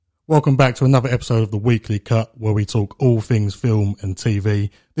Welcome back to another episode of The Weekly Cut, where we talk all things film and TV.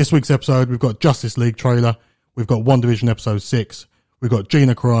 This week's episode, we've got Justice League trailer, we've got WandaVision episode 6, we've got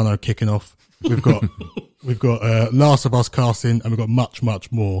Gina Carano kicking off, we've got Last of Us casting, and we've got much,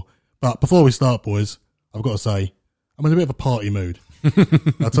 much more. But before we start, boys, I've got to say, I'm in a bit of a party mood.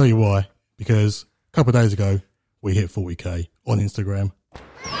 I'll tell you why. Because a couple of days ago, we hit 40k on Instagram.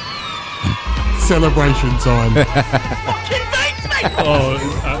 Celebration time. Fucking thanks, mate! Oh,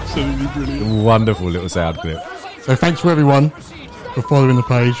 it's absolutely brilliant. Wonderful little sound clip. So thanks for everyone for following the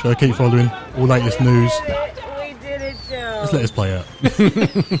page. Keep following all latest news. We did it, Joe. Let's let us play out.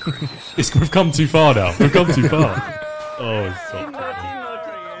 We've come too far now. We've come too far. Oh, it's so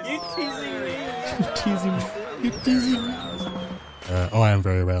You teasing me. You're teasing me. I am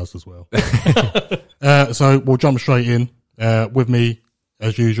very aroused as well. So we'll jump straight in. With me,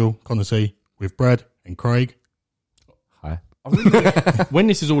 as usual, Connor C, with Brad and Craig. Hi. When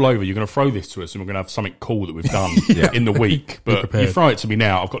this is all over, you're going to throw this to us and we're going to have something cool that we've done in the week. But you throw it to me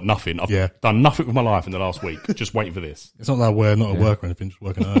now, I've got nothing. I've done nothing with my life in the last week. Just waiting for this. It's not that we're not at work or anything, just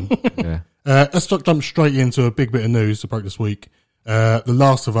working at home. Let's jump straight into a big bit of news to break this week. The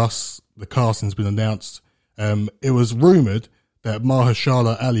Last of Us, the casting's been announced. It was rumoured that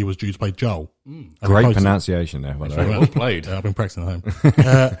Mahershala Ali was due to play Joel. Great pronunciation there. Well played. I've been practicing at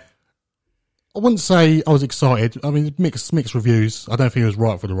home. I wouldn't say I was excited. I mean, mixed reviews. I don't think he was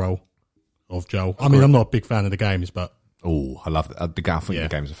right for the role of Joel. I mean, I'm not a big fan of the games, but... Oh, I love the I think the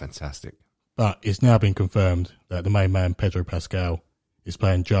games are fantastic. But it's now been confirmed that the main man, Pedro Pascal, is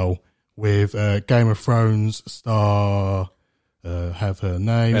playing Joel with Game of Thrones star... have her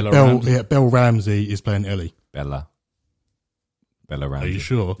name. Belle Ramsey is playing Ellie. Bella Ramsey. Are you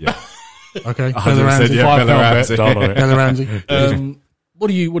sure? Yeah. Okay. Bella Ramsey. Bella Ramsey. What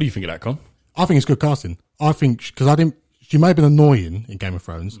do you think of that, Con? I think it's good casting. I think because she may have been annoying in Game of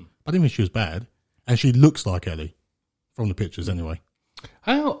Thrones, but I didn't think she was bad, and she looks like Ellie from the pictures anyway.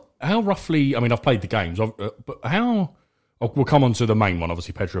 How roughly? I mean, I've played the games, but how? We'll come on to the main one,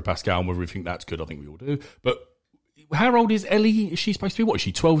 obviously Pedro Pascal, and whether we think that's good. I think we all do. But how old is Ellie? Is she supposed to be? What is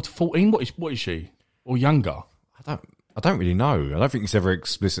she? 12 to 14? What is she? Or younger? I don't really know. I don't think it's ever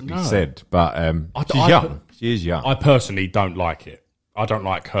explicitly said, but she's young. She is young. I personally don't like it. I don't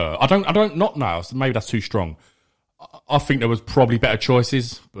like her. I don't not know. Maybe that's too strong. I think there was probably better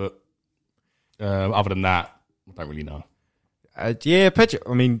choices, but other than that, I don't really know.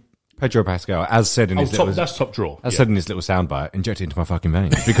 Pedro Pascal, as said in his that's top draw. As said in his little soundbite, inject it into my fucking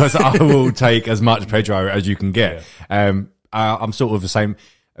veins because I will take as much Pedro as you can get. Yeah. I'm sort of the same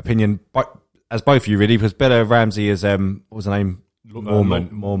opinion as both of you, really, because Bella Ramsey is what was her name?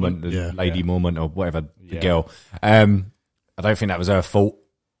 Mormont, the lady Mormont or whatever, the girl. I don't think that was her fault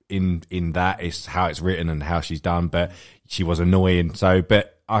in that. It's how it's written and how she's done, but she was annoying. So,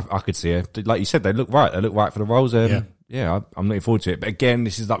 but I could see her. Like you said, they look right. They look right for the roles. I'm looking forward to it. But again,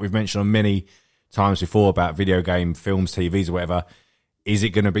 this is like we've mentioned on many times before about video game, films, TVs or whatever. Is it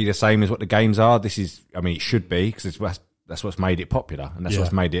going to be the same as what the games are? It should be, because that's what's made it popular, and that's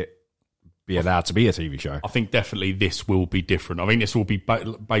what's made it be allowed to be a TV show. I think definitely this will be different. I mean, this will be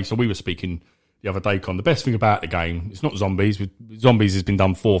based on, we were speaking the other day, Con, the best thing about the game, it's not zombies. Zombies has been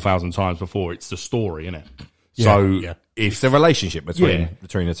done 4,000 times before. It's the story, isn't it? If it's the relationship between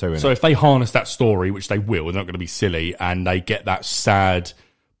the two. So if they harness that story, which they will, they're not going to be silly, and they get that sad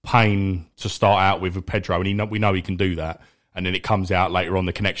pain to start out with Pedro, and we know he can do that, and then it comes out later on,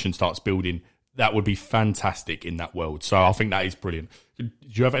 the connection starts building. That would be fantastic in that world. So I think that is brilliant. Do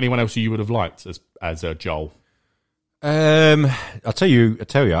you have anyone else who you would have liked as Joel? I'll tell you,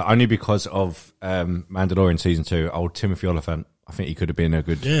 only because of Mandalorian season 2, old Timothy Oliphant. I think he could have been a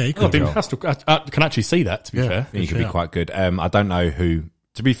good. Yeah, he could. I can actually see that. To be fair, I think he could be quite good. I don't know who.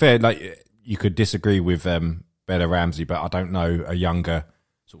 To be fair, like you could disagree with Bella Ramsey, but I don't know a younger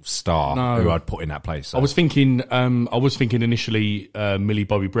sort of star who I'd put in that place. So. I was thinking initially Millie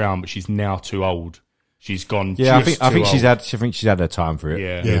Bobby Brown, but she's now too old. She's gone. Yeah, I think she's had her time for it.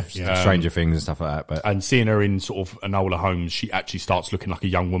 Yeah. Stranger Things and stuff like that. And seeing her in sort of Enola Holmes, she actually starts looking like a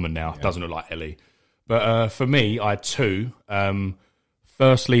young woman now. Yeah. Doesn't look like Ellie. But for me, I had two.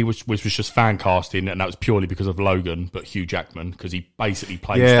 Firstly, which was just fan casting, and that was purely because of Logan, but Hugh Jackman, because he basically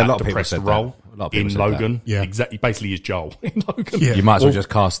plays that depressed role in Logan. Yeah, exactly. Basically, is Joel in Logan. Yeah. You might as well just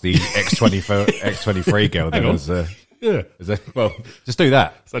cast the X23 girl. Well, just do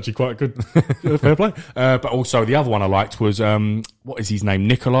that. It's actually quite a good fair play. But also the other one I liked was what is his name?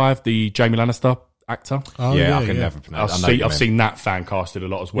 Nikolai, the Jamie Lannister actor. Oh, yeah, I can never pronounce. I've seen that fan casted a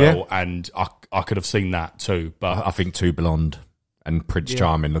lot as well, and I could have seen that too. But I think too blonde and Prince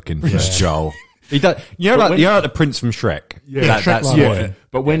Charming looking for Joel. He does. You know, like the prince from Shrek. Yeah, Shrek that's like what- that.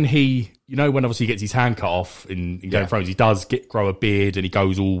 But when he, when obviously he gets his hand cut off in Game of Thrones, he does grow a beard and he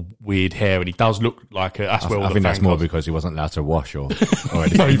goes all weird hair and he does look like a. That's where all I the think that's fang more goes. because he wasn't allowed to wash or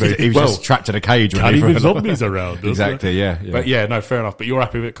anything. He was just trapped in a cage. Can't even zombies around. doesn't Exactly. it? Yeah. But yeah, no, fair enough. But you're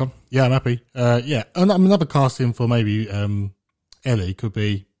happy with it, Con? Yeah, I'm happy. Yeah, and another casting for maybe Ellie could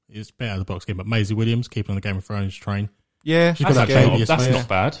be. It's better the box game, but Maisie Williams keeping on the Game of Thrones train. Yeah. She's got that That's, baby. that's yeah. not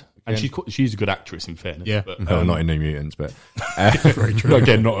bad. And she's a good actress, in fairness. Yeah. But, No, not in New Mutants, but Very true.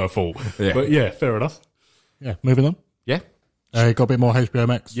 again, not her fault. Yeah. But yeah, fair enough. Yeah, moving on. yeah. Got a bit more HBO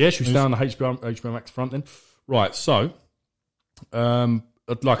Max. Yeah, should we stay on the HBO Max front then? Right, so, like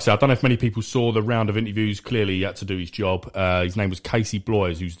I said, I don't know if many people saw the round of interviews. Clearly, he had to do his job. His name was Casey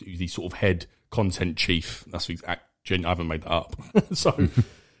Bloys, who's the sort of head content chief. That's his I haven't made that up. So,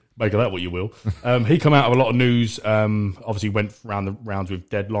 make of that what you will. He come out of a lot of news. Obviously, went round the rounds with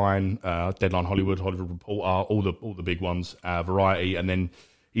Deadline, Hollywood Reporter, all the big ones, Variety, and then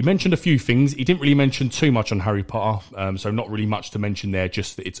he mentioned a few things. He didn't really mention too much on Harry Potter, so not really much to mention there,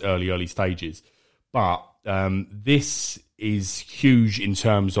 just that it's early stages. But this is huge in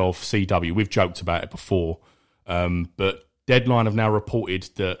terms of CW. We've joked about it before, but Deadline have now reported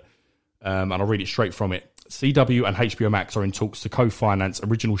that, and I'll read it straight from it, CW and HBO Max are in talks to co-finance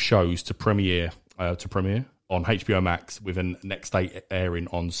original shows to premiere on HBO Max with a next day airing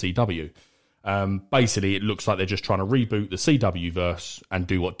on CW. Basically, it looks like they're just trying to reboot the CW verse and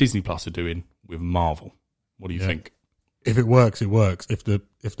do what Disney Plus are doing with Marvel. What do you think? If it works, it works. If it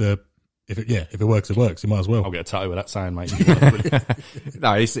works, it works. You might as well. I'll get a tattoo with that saying, mate.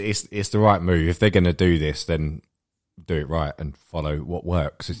 No, it's the right move. If they're going to do this, then do it right and follow what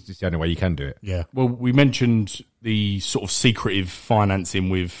works. It's the only way you can do it. Yeah. Well, we mentioned the sort of secretive financing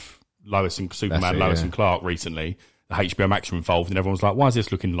with Lois and Superman, Lois and Clark recently. The HBO Max are involved, and everyone's like, "Why is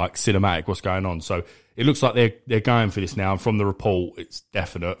this looking like cinematic? What's going on?" So it looks like they're going for this now. And from the report, it's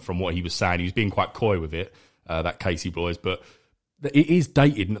definite. From what he was saying, he was being quite coy with it. That Casey Bloys, but it is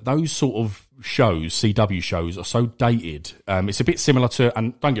dated. And those sort of shows, CW shows, are so dated. It's a bit similar to,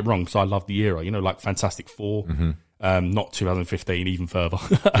 and don't get wrong, because I love the era. Like Fantastic Four. Not 2015, even further,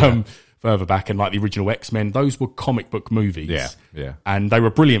 further back, and like the original X-Men. Those were comic book movies, yeah, and they were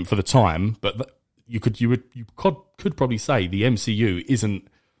brilliant for the time. But you could probably say the MCU isn't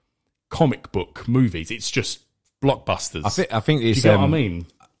comic book movies; it's just blockbusters. I think it's. Do you get what I mean?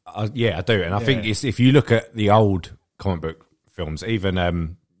 Yeah, I do, and I think it's if you look at the old comic book films,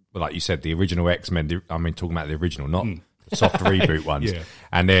 even like you said, the original X-Men. I mean, talking about the original, not the soft reboot ones,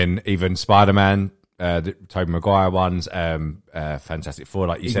 and then even Spider-Man. The Tobey Maguire ones, Fantastic Four,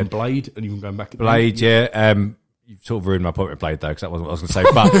 like you Even said. Blade, and even going back. Blade, you sort of ruined my point with Blade, though, because that wasn't what I was going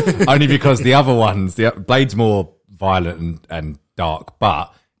to say. But only because the other ones, Blade's more violent and dark,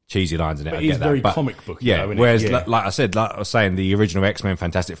 but cheesy lines in it. But I he's get that. very But, comic book. Yeah, though, whereas, it? like I was saying, the original X-Men,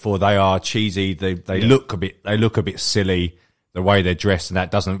 Fantastic Four, they are cheesy. They look a bit silly. The way they're dressed, and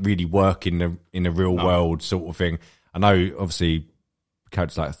that doesn't really work in the real world sort of thing. I know, obviously,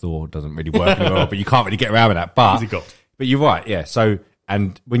 characters like Thor doesn't really work in the world, but you can't really get around with that. But you're right, yeah. So,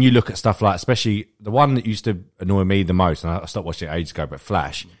 and when you look at stuff like, especially the one that used to annoy me the most, and I stopped watching it ages ago, but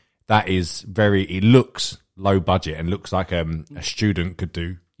Flash, that is it looks low budget and looks like a student could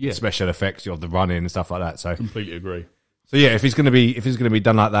do special effects of the running and stuff like that. So Completely agree. So yeah, if it's going to be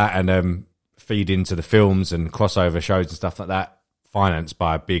done like that and feed into the films and crossover shows and stuff like that, financed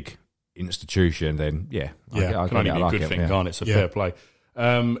by a big institution, then I can only be a good thing, can't it? So fair play.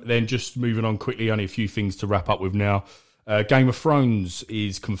 Then just moving on quickly, only a few things to wrap up with now. Game of Thrones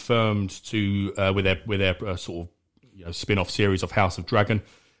is confirmed to with their sort of spin-off series of House of Dragon.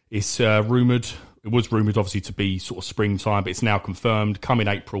 It's rumoured. It was rumoured, obviously, to be sort of springtime, but it's now confirmed. Come in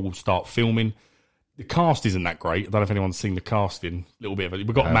April, we'll start filming. The cast isn't that great. I don't know if anyone's seen the casting. A little bit of it.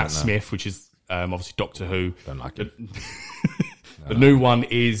 We've got Matt Smith, which is obviously Doctor Who. Don't like it. The new one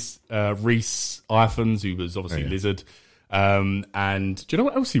is Rhys Ifans, who was obviously Lizard. And do you know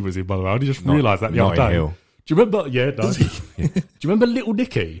what else he was in, by the way? I just realised that the other day. Hill. Do you remember? Yeah, no. Do you remember Little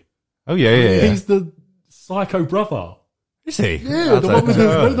Nicky? Oh yeah. He's the psycho brother. Is he? Yeah, the one with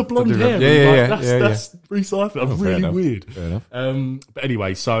the blonde hair. That's Rhys Ifans. Really weird. Fair enough. But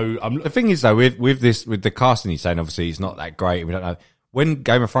anyway, so the thing is though, with the casting, he's saying obviously it's not that great. We don't know when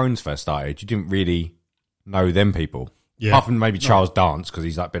Game of Thrones first started. You didn't really know them people, apart from maybe Charles Dance because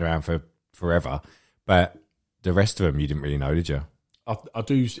he's like been around for forever. But the rest of them you didn't really know, did you? I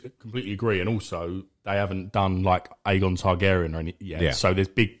do completely agree, and also they haven't done like Aegon Targaryen or anything yet. Yeah. So there's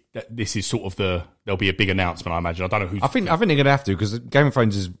this is sort of there'll be a big announcement, I imagine. I don't know who. I think they're gonna have to because Game of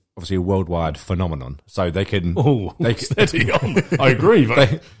Thrones is obviously a worldwide phenomenon, so they can. Steady on. I agree.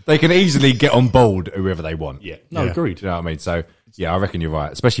 But They can easily get on board whoever they want. yeah, no, agreed. Do you know what I mean? So yeah, I reckon you're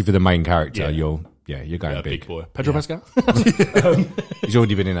right. Especially for the main character, Yeah. you're going Big big. boy. Pedro Pascal? He's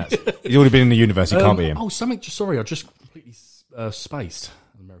already been in that. He's already been in the universe. He can't be him. Oh, something. Sorry, I just completely spaced.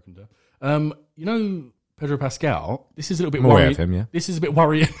 An American term. You know, Pedro Pascal. This is a little bit I'm aware worrying. of him, yeah. This is a bit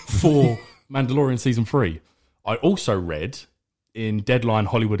worrying for Mandalorian season 3. I also read in Deadline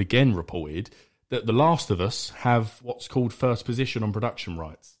Hollywood again reported that The Last of Us have what's called first position on production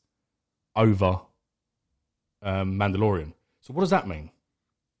rights over Mandalorian. So what does that mean?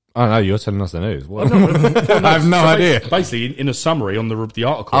 Oh no, you're telling us the news. What? I have no idea. Basically, in a summary on the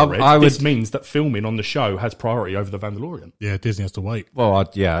article I read, this means that filming on the show has priority over the Mandalorian. Yeah, Disney has to wait. Well, I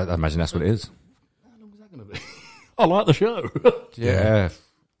imagine that's what it is. How long is that going to be? I like the show. Yeah.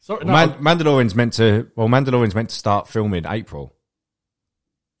 Sorry, Well, Mandalorian's meant to start filming April.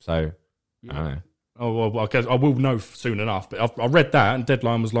 So I don't know. Oh, well, I guess I will know soon enough. But I read that, and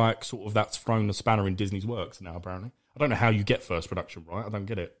Deadline was like, sort of, that's thrown a spanner in Disney's works now, apparently. I don't know how you get first production right. I don't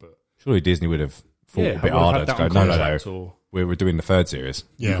get it. But Surely Disney would have fought a bit I would have harder had to that go, on no. contract or- We're doing the third series.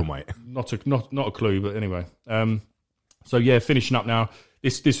 Yeah. You can wait. Not a clue, but anyway. So yeah, finishing up now.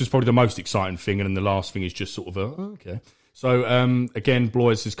 This was probably the most exciting thing, and then the last thing is just sort of okay. So again,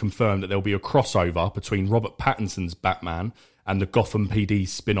 Blois has confirmed that there'll be a crossover between Robert Pattinson's Batman and the Gotham PD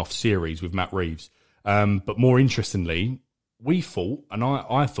spin-off series with Matt Reeves. But more interestingly, we thought, and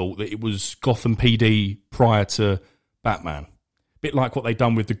I thought, that it was Gotham PD prior to Batman. Bit like what they'd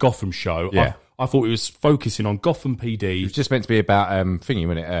done with the Gotham show. Yeah. I thought it was focusing on Gotham PD. It was just meant to be about thingy,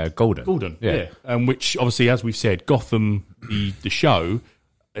 wasn't it? Golden. Yeah. Which obviously, as we've said, Gotham, the show,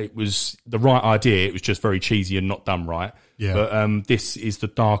 it was the right idea. It was just very cheesy and not done right. Yeah. But this is the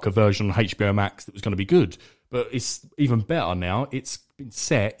darker version on HBO Max that was going to be good. But it's even better now. It's been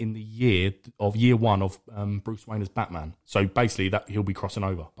set in the year one of Bruce Wayne as Batman. So basically, that he'll be crossing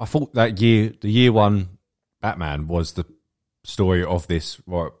over. I thought that the year one Batman was the story of this.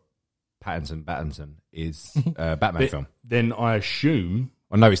 What Pattinson is Batman film. Then I assume.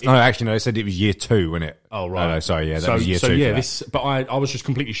 Oh, no, it's no. Actually, no. They said it was year 2, wasn't it? Oh, right. No, sorry. Yeah, that was year 2. So yeah, for that. But I was just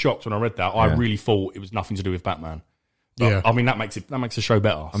completely shocked when I read that. I really thought it was nothing to do with Batman. But, Yeah. I mean, that makes the show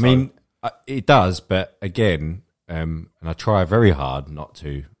better. I mean, it does, but again, and I try very hard not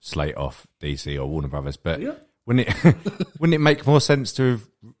to slate off DC or Warner Brothers, but wouldn't it make more sense to have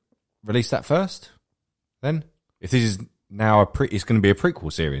released that first? Then, if this is now it's going to be a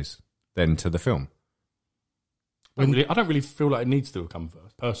prequel series then to the film. I don't really feel like it needs to come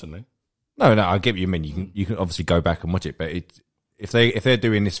first, personally. No, I get what you mean. You can obviously go back and watch it, but if they're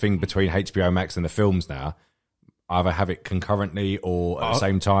doing this thing between HBO Max and the films now, either have it concurrently or at the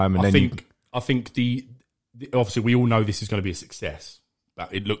same time, and I think the obviously we all know this is going to be a success.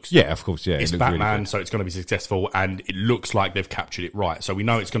 But it looks of course, yeah. It's it looks Batman, really so it's going to be successful, and it looks like they've captured it right. So we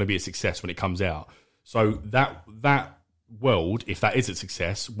know it's going to be a success when it comes out. So that world, if that is a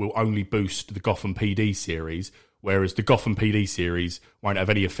success, will only boost the Gotham PD series. Whereas the Gotham PD series won't have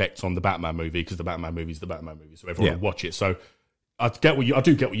any effect on the Batman movie because the Batman movie is the Batman movie, so everyone will watch it. So I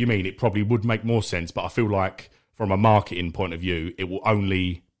do get what you mean. It probably would make more sense, but I feel like from a marketing point of view, it will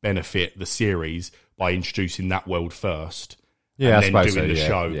only benefit the series by introducing that world first, and then doing the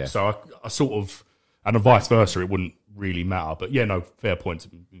show. Yeah. So I sort of, and vice versa, it wouldn't really matter. But yeah, no, fair point.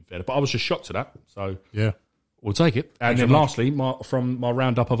 But I was just shocked to that. So Yeah. we'll take it. And then lastly, from my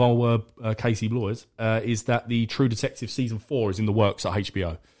roundup of our Casey Blois, is that the True Detective Season 4 is in the works at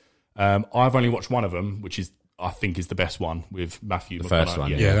HBO. I've only watched one of them, which I think is the best one with Matthew McConaughey. first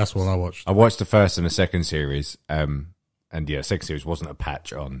one, Yeah, that's what I watched. I watched the first and the second series, and the second series wasn't a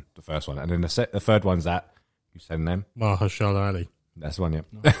patch on the first one, and then the third one's that. You said the name? Mahershala Ali. That's the one, yeah.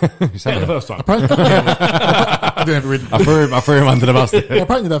 The first one. I didn't ever read. I threw him under the bus. Well,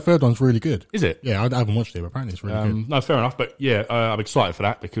 apparently that third one's really good. Is it? Yeah, I haven't watched it, but apparently it's really good. No, fair enough. But yeah, I'm excited for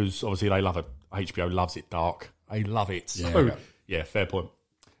that because obviously they love it. HBO loves it dark. They love it. So, yeah, fair point.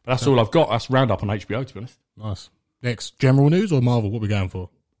 But that's all I've got. That's roundup on HBO, to be honest. Nice. Next, general news or Marvel? What are we going for?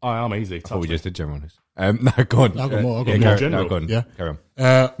 I'm easy. Oh, we just did general news. No, go on. I've got more. general. No, go on. Yeah. Carry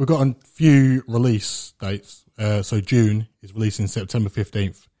on. We've got a few release dates. So June is releasing September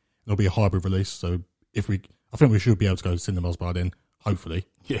 15th. It'll be a hybrid release. So I think we should be able to go to cinemas by then, hopefully.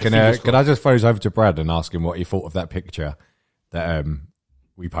 Yeah, Can I just throw this over to Brad and ask him what he thought of that picture that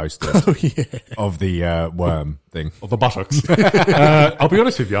we posted Oh, yeah. of the worm thing? of the buttocks. I'll be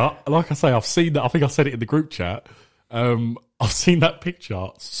honest with you. Like I say, I've seen that. I think I said it in the group chat. I've seen that picture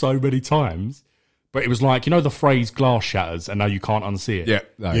so many times, but it was like, the phrase glass shatters and now you can't unsee it.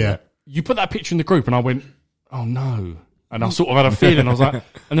 Yeah. Yeah. You put that picture in the group and I went, oh no. And I sort of had a feeling, I was like,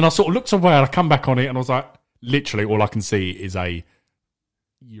 and then I sort of looked away and I come back on it and I was like, literally all I can see is a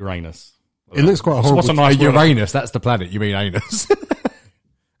Uranus. It looks quite horrible. What's a nice word? Uranus, that's the planet. You mean anus?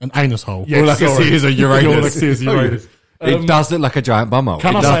 An anus hole. Yeah, All I can sorry. see is a All I can Uranus. see is Uranus. It does look like a giant bumhole.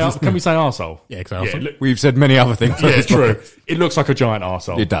 Can It does. can we say arsehole? Yeah, exactly. We've said many other things. Yeah, it's true. It looks like a giant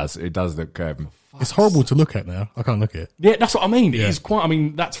arsehole. It does. It does look. It's horrible to look at now. I can't look at it. Yeah, that's what I mean. It's quite, I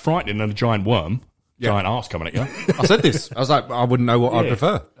mean, that's frightening than a giant worm. Yeah. Giant arse coming at you. I said this. I was like, I wouldn't know what I'd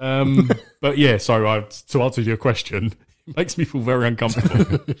prefer. But yeah, so to answer your question, it makes me feel very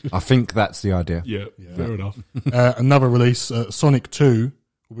uncomfortable. I think that's the idea. yeah, fair enough. Another release, Sonic 2,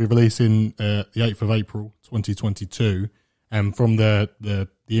 will be releasing the 8th of April 2022. And from the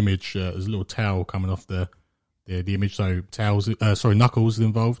image, there's a little towel coming off the image. So Knuckles is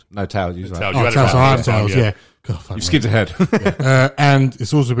involved. No towels. You Towels. Oh, had it towels, right I have this time, towels, yeah. God, fuck You've me. skipped ahead. And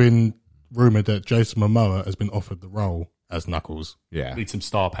it's also been rumoured that Jason Momoa has been offered the role as Knuckles. Yeah. Need some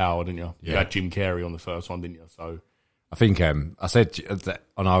star power, didn't you? You Yeah. had Jim Carrey on the first one, didn't you? So I think I said that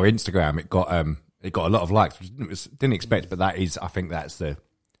on our Instagram it got a lot of likes, which I didn't expect, but I think that's the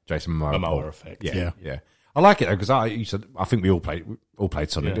Jason Momoa effect. Yeah. I like it though because I think we all played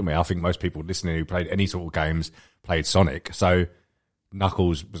Sonic, didn't we? I think most people listening who played any sort of games played Sonic. So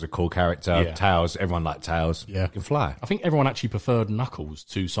Knuckles was a cool character. Yeah. Tails, everyone liked Tails. Yeah. You can fly. I think everyone actually preferred Knuckles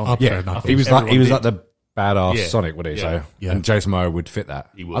to Sonic. Yeah, Knuckles. He was Everyone like did. the badass Yeah. Sonic, would he? Yeah. So Yeah. and Jason Momoa would fit that.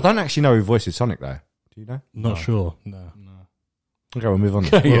 He would. I don't actually know who voices Sonic though. Do you know? Not sure. No. Okay, we'll move on.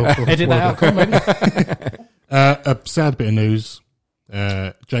 Edit that out. Come on, A sad bit of news.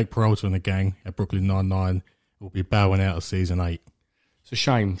 Jake Peralta and the gang at Brooklyn Nine-Nine will be bowing out of season 8. It's a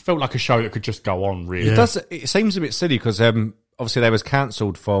shame. Felt like a show that could just go on, really. Yeah. It seems a bit silly because obviously they was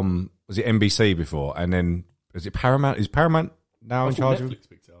cancelled from, was it NBC before, and then is it Paramount? Is Paramount now in charge of Netflix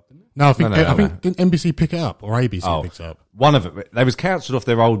picked it up, didn't it? No, I think No. I think didn't NBC pick it up or ABC Oh. picked it up? one of it? They was cancelled off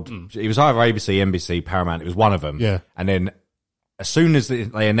their old. It was either ABC, NBC, Paramount. It was one of them. Yeah. And then as soon as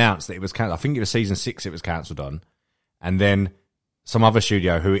they announced that it was cancelled, I think it was season 6 it was cancelled on, and then some other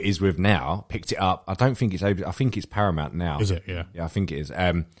studio who it is with now picked it up. I don't think it's ABC. I think it's Paramount now. Is it? Yeah. Yeah, I think it is.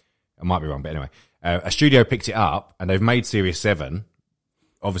 I might be wrong, but anyway, a studio picked it up and they've made Series 7,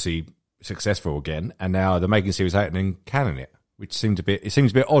 obviously successful again, and now they're making Series 8 and then canning it, which seems a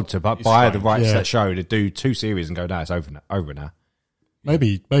bit odd to buy the strange. rights to Yeah. that show to do 2 series and go, no, it's over now.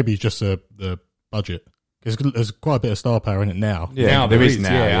 Maybe just the budget. There's quite a bit of star power in it now. Yeah, now there is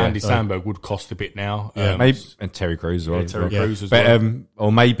now. Yeah, Yeah. Andy Samberg would cost a bit now. Maybe and Terry Crews as well. Terry Yeah. Crews as But well.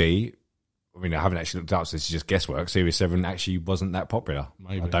 or maybe, I mean, I haven't actually looked up, so this is just guesswork. Series 7 actually wasn't that popular.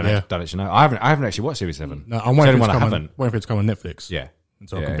 Maybe. I don't Yeah. actually know. I haven't actually watched Series 7. No, I'm waiting for, one it I to come haven't. waiting for it to come on Netflix. Yeah.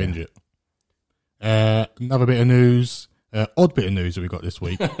 So I Yeah, can binge it. Another bit of news, odd bit of news that we got this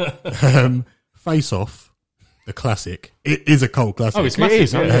week. Face Off, the classic. It is a cult classic. Oh, it's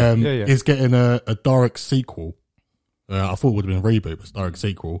massive. Yeah. Yeah. Is getting a direct sequel. I thought it would have been a reboot, but it's a direct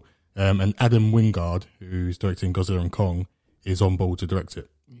sequel. And Adam Wingard, who's directing Godzilla and Kong, is on board to direct it.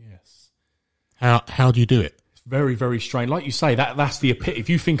 Yes. How do you do it? It's very, very strange. Like you say, that's the if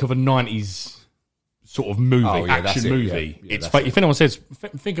you think of a 90s sort of movie, Oh, yeah, that's action it. movie, Yeah, it's that's if anyone says,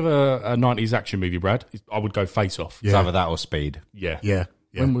 think of a 90s action movie, Brad, I would go Face Off. It's either that or Speed. Yeah. Yeah.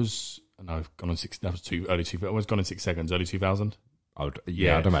 When was, no, Gone in 6, that was early 2000, when was Gone in 6 Seconds, early 2000? I'd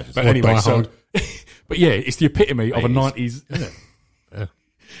Yeah. imagine. But So. anyway, Die so, Hard. but yeah, it's the epitome of a 80s. 90s, Yeah.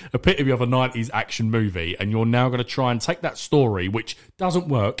 epitome of a 90s action movie, and you're now going to try and take that story, which doesn't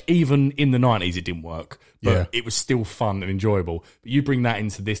work. Even in the 90s, it didn't work, but Yeah. it was still fun and enjoyable. But you bring that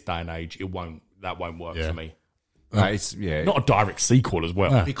into this day and age, that won't work Yeah. for me. It's Not a direct sequel as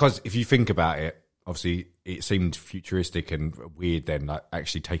well. No. because if you think about it, obviously it seemed futuristic and weird then, like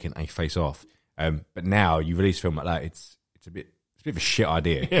actually taking a face off. But now you release a film like that, it's a bit of a shit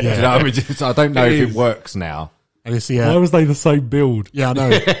idea. Do you know what I mean? I don't know It if is. it works now. And it's the, Why was they the same build? yeah, I know.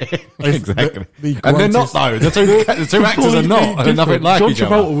 Exactly. The And they're not greatest- though. The two actors are not. They're nothing like John each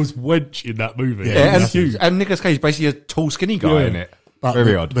Travolta other. was Wedge in that movie. Yeah, that's huge. and Nicolas Cage basically a tall, skinny guy Yeah. in it. But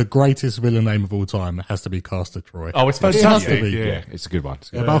Very the, odd. the greatest villain name of all time has to be Castor Troy. Oh, it's It has fantastic. to be. Yeah. It's a good one. It's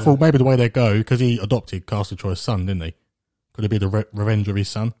a good Yeah, but I thought maybe the way they go, because he adopted Castor Troy's son, didn't he? Could it be the revenge of his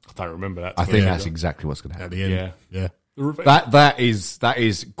son I don't remember that. I think Yeah. that's exactly what's going to at happen. the end? Yeah. Yeah. The revenge- That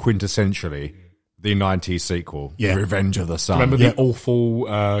is quintessentially the 90s sequel, Yeah. The Revenge of the Sun. Remember Yeah. the awful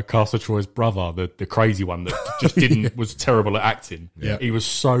Castor Troy's brother, the crazy one that just didn't was terrible at acting. Yeah. He was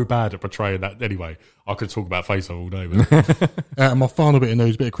so bad at portraying that. Anyway, I could talk about Face Off all day. But And my final bit of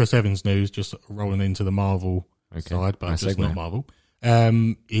news, bit of Chris Evans news, just rolling into the Marvel side, but Nice just segue. not Marvel,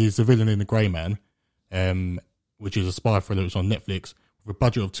 is the villain in The Grey Man, which is a spy thriller that's on Netflix, with with a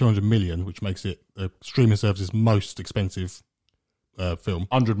budget of 200 million, which makes it the streaming service's most expensive film.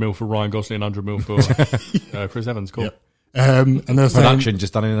 100 mil for Ryan Gosling, 100 mil for Chris Evans. Cool. Yep. And they're Production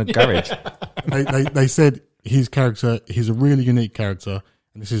just done in a garage. they said his character, he's a really unique character,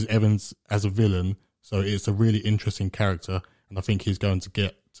 and this is Evans as a villain, so it's a really interesting character, and I think he's going to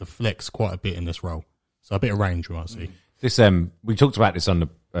get to flex quite a bit in this role. So a bit of range we might see. This we talked about this on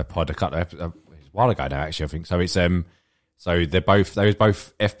the pod a while ago now, actually. I think so. It's so they was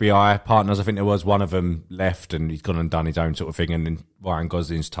both FBI partners. I think there was one of them left, and he's gone and done his own sort of thing, and then Ryan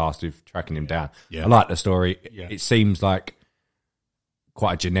Gosling's tasked with tracking him down. Yeah. I like the story. Yeah. It seems like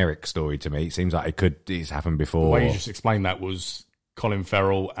quite a generic story to me. It seems like it's happened before. The way you just explained that was Colin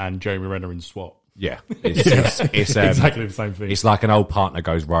Farrell and Jeremy Renner in SWAT. Yeah, it's Exactly the same thing. It's like an old partner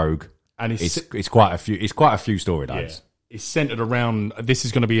goes rogue, And it's quite a few storylines. Yeah. It's centered around, this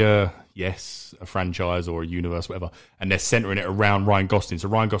is going to be a franchise or a universe, whatever, and they're centering it around Ryan Gosling. So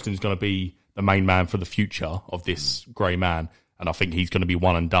Ryan Gosling's going to be the main man for the future of this grey man, and I think he's going to be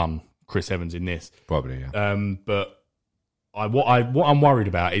one and done. Chris Evans in this, probably, yeah. But what I'm worried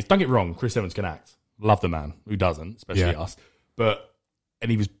about is, don't get me wrong, Chris Evans can act. Love the man, who doesn't, especially us. And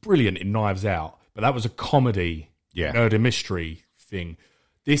he was brilliant in Knives Out, but that was a comedy, murder mystery thing.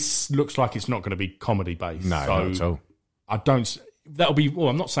 This looks like it's not going to be comedy based. No, not at all. I don't. That'll be. Well,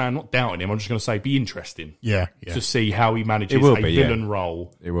 I'm not doubting him. I'm just going to say, be interesting. Yeah. To see how he manages villain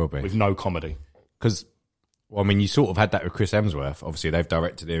role. It will be with no comedy. Because, well, I mean, you sort of had that with Chris Hemsworth. Obviously, they've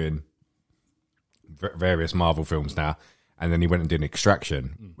directed him in various Marvel films now, and then he went and did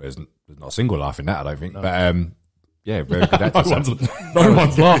Extraction. There's not a single laugh in that, I don't think. No. But yeah, very good actor. no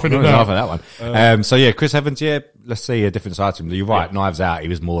one's laughing at that one. So yeah, Chris Evans. Yeah, let's see a different side to him. You're right. Yeah. Knives Out. He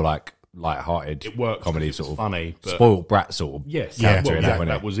was more like light-hearted. It worked. Comedy, sort of funny, but spoiled brat sort of. Character in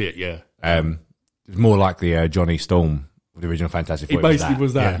that was it. Yeah. It was more like the Johnny Storm of the original Fantastic Four. He basically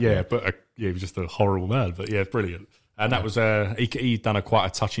was that. Yeah. But he was just a horrible man. But yeah, brilliant. And that was he'd done quite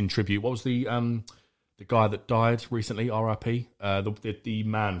a touching tribute. What was the guy that died recently? R.I.P. The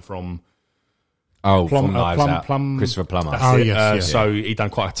man from. From Knives Out. Christopher Plummer. Yes. So he'd done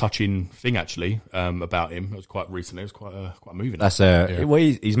quite a touching thing actually about him. It was quite recent. It was quite moving. That's well,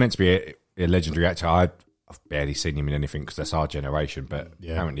 he's meant to be a legendary actor. I've barely seen him in anything because that's our generation. But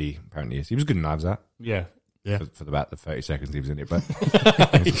apparently he is. He was good in Knives Out. Yeah. For about the 30 seconds he was in it. But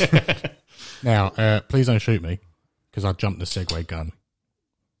now, please don't shoot me because I jumped the segue gun.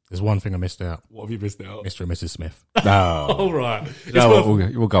 There's one thing I missed out. What have you missed out? Mr. and Mrs. Smith. No. All right.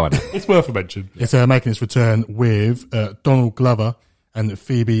 We'll go on. It's worth a mention. It's making its return with Donald Glover and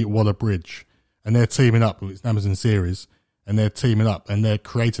Phoebe Waller-Bridge. And they're teaming up. It's an Amazon series. And they're teaming up and they're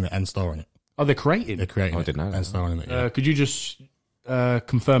creating it and starring it. Oh, they're creating? They're creating I didn't know that. and starring it. Yeah. Could you just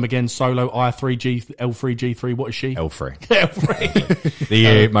confirm again, Solo, I3G, L3G3, what is she? L3. L3.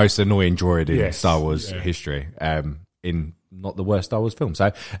 The most annoying droid in Star Wars history. In not the worst Star Wars film.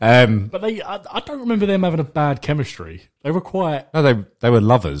 So, but I don't remember them having a bad chemistry. They were quite. No, they were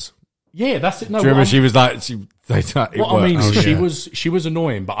lovers. Yeah, that's it. No, do you remember she was like she was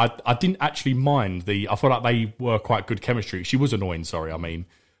annoying, but I didn't actually mind I feel like they were quite good chemistry. She was annoying,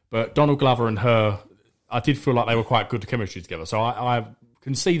 but Donald Glover and her, I did feel like they were quite good chemistry together. So I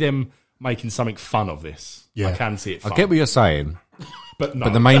can see them making something fun of this. Yeah. I can see it fun. I get what you're saying. But no.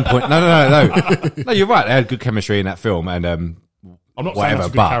 But the main point, no. No, you're right. They had good chemistry in that film, and I'm not saying that's a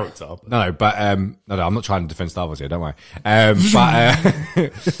good character. But. No, I'm not trying to defend Star Wars here. Don't worry.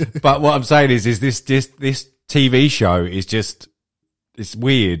 But what I'm saying is this TV show is just it's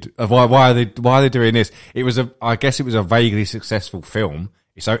weird. Why are they doing this? I guess it was a vaguely successful film.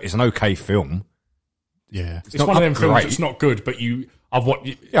 It's an okay film. Yeah, it's one of them films that's not good, but I've watched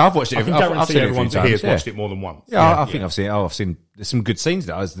it. I've watched it. I can guarantee everyone here has watched it more than once. I think I've seen it. I've seen there's some good scenes.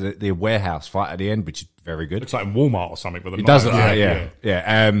 There's the warehouse fight at the end, which is very good. Looks like in Walmart or something. But it does look like I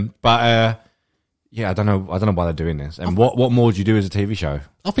don't know why they're doing this. And what more would you do as a TV show?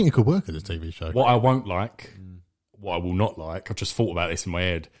 I think it could work as a TV show. What I won't like, what I will not like, I've just thought about this in my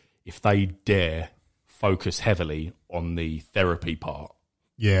head. If they dare focus heavily on the therapy part,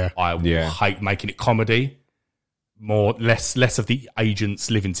 I will hate making it comedy. Less of the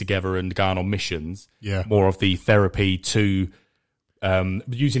agents living together and going on missions. Yeah, more of the therapy to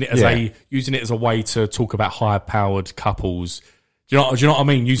using it as a way to talk about higher powered couples. Do you know what I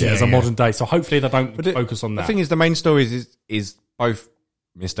mean? Using it as a modern day. So hopefully they don't focus on that. The thing is, the main story is both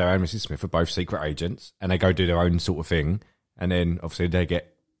Mr. and Mrs. Smith are both secret agents, and they go do their own sort of thing, and then obviously they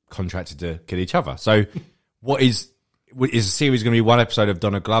get contracted to kill each other. So what is the series going to be? One episode of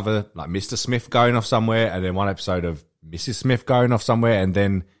Donald Glover, like Mr. Smith, going off somewhere, and then one episode of Mrs. Smith going off somewhere, and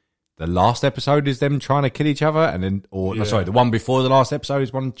then the last episode is them trying to kill each other, and then, the one before the last episode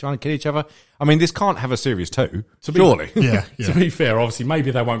is one trying to kill each other. I mean, this can't have a series 2, surely. Yeah. To be fair, obviously, maybe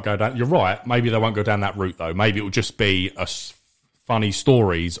they won't go down. You're right. Maybe they won't go down that route, though. Maybe it will just be funny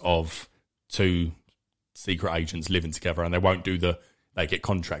stories of two secret agents living together, and they won't do they get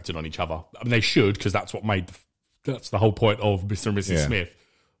contracted on each other. I mean, they should, because that's what that's the whole point of Mr. and Mrs. Smith.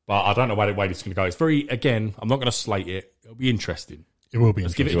 But I don't know where this is going to go. It's I'm not going to slate it. It'll be interesting. It will be.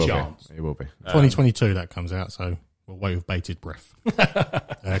 Let's give it a chance. It will be. 2022 that comes out, so we'll wait with bated breath.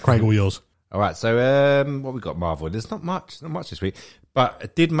 Craig, all yours. All right, so what we got, Marvel? There's not much this week, but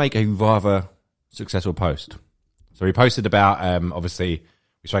it did make a rather successful post. So we posted about, obviously,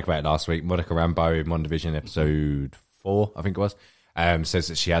 we spoke about it last week, Monica Rambeau in WandaVision episode 4, I think it was. Says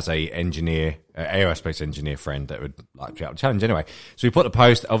that she has a aerospace engineer friend that would like to be able to challenge anyway. So we put the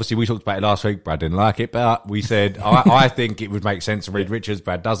post. Obviously, we talked about it last week. Brad didn't like it, but we said I think it would make sense to Reed Richards.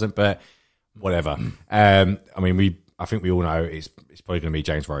 Brad doesn't, but whatever. I think we all know it's probably going to be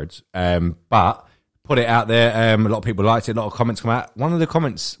James Rhodes. But put it out there. A lot of people liked it. A lot of comments come out. One of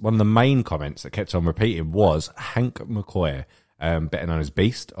the main comments that kept on repeating was Hank McCoy, better known as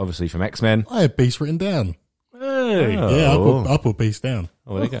Beast, obviously from X-Men. I had Beast written down. Hey. Yeah, I put Beast down.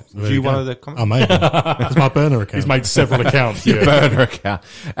 Oh, there you go. There Was you you go. one of the comments? I made it. It's my burner account. He's made several accounts. Your Yeah. burner account.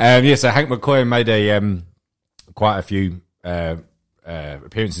 So Hank McCoy made quite a few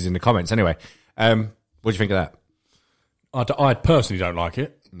appearances in the comments. Anyway, what do you think of that? I personally don't like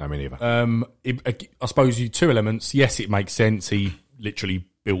it. No, me neither. I suppose two elements. Yes, it makes sense. He literally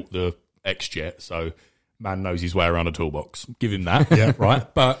built the X-Jet, so man knows his way around a toolbox. Give him that. Yeah.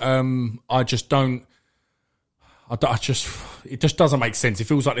 Right. But I just don't. It just doesn't make sense. It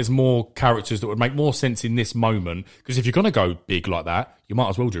feels like there's more characters that would make more sense in this moment. Because if you're going to go big like that, you might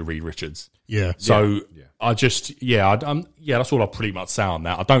as well do Reed Richards. Yeah. So that's all I pretty much say on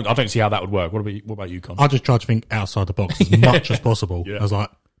that. I don't see how that would work. What about you, Con? I just tried to think outside the box as much as possible. Yeah. I was like,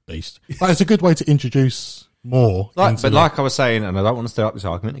 Beast. But it's a good way to introduce more. Like I was saying, and I don't want to stir up this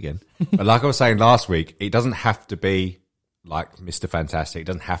argument again, but like I was saying last week, it doesn't have to be like Mr. Fantastic. It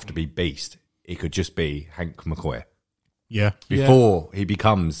doesn't have to be Beast. It could just be Hank McCoy. Yeah. Before he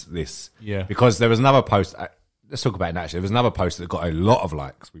becomes this. Yeah. Because there was another post, let's talk about it actually. There was another post that got a lot of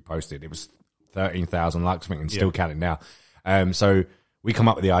likes we posted. It was 13,000 likes, I think, and still counting now. So we come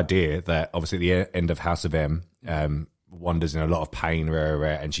up with the idea that obviously at the end of House of M, Wanda's in a lot of pain,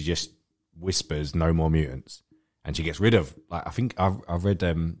 and she just whispers, "No more mutants," and she gets rid of. Like, I think I read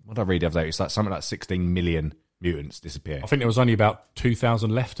what did I read the other day? It's like something like 16 million mutants disappear. I think there was only about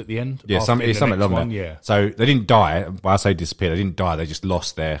 2,000 left at the end. Yeah, something along that. Yeah. So they didn't die. When I say disappear, they didn't die. They just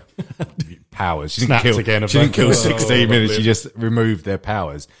lost their powers. She Snapped didn't kill again. She didn't kill 16 minutes. Lovely. She just removed their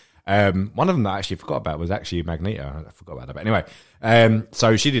powers. One of them that I actually forgot about was actually Magneto. I forgot about that. But anyway,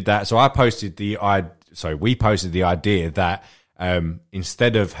 so she did that. So we posted the idea that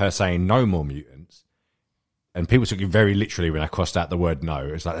instead of her saying no more mutants, and people took it very literally when I crossed out the word no.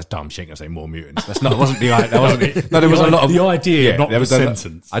 It's like, that's dumb. She ain't gonna say more mutants. That's not. That wasn't the. That wasn't. No, there was a lot of the idea, not there the was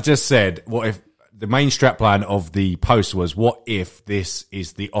sentence. I just said, what if the main strapline of the post was, what if this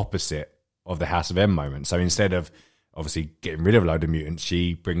is the opposite of the House of M moment? So instead of obviously getting rid of a load of mutants,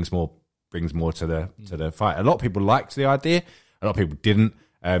 she brings more to the fight. A lot of people liked the idea. A lot of people didn't.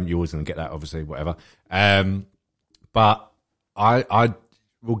 You always gonna get that, obviously, whatever. But I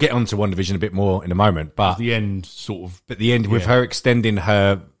we'll get on to WandaVision a bit more in a moment. But the end sort of. But the end with her extending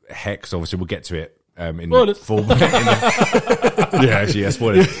her hex, obviously we'll get to it full.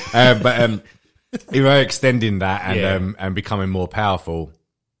 Spoilers. But her extending that and becoming more powerful,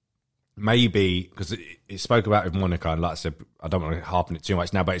 maybe because it spoke about with Monica, and like I said, I don't want to harp on it too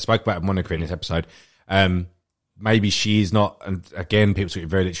much now, but it spoke about Monica in this episode. Maybe she's not, and again, people took it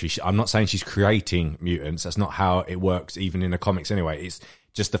very literally. I'm not saying she's creating mutants. That's not how it works, even in the comics anyway. It's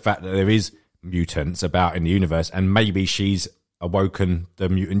just the fact that there is mutants about in the universe, and maybe she's awoken the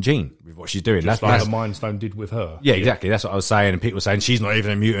mutant gene with what she's doing. Just like the Mind Stone did with her. Yeah, exactly. That's what I was saying. And people were saying she's not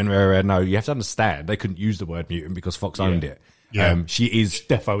even a mutant. No, you have to understand, they couldn't use the word mutant because Fox owned it. Yeah. She is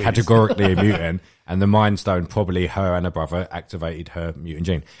Defo categorically a mutant, and the Mind Stone, probably her and her brother, activated her mutant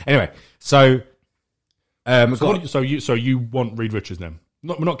gene. Anyway, so So you want Reed Richards then?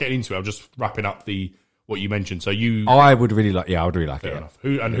 We're not getting into it. I'm just wrapping up what you mentioned. So I would really like. Yeah, I would really like fair it. enough.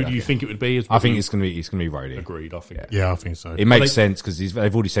 Who do you think it would be? I think it's gonna be Rhodey. Agreed. I think. Yeah, I think so. It makes sense because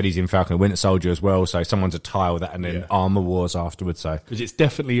they've already said he's in Falcon and Winter Soldier as well. So someone's a tile that, and then Armor Wars afterwards. So because it's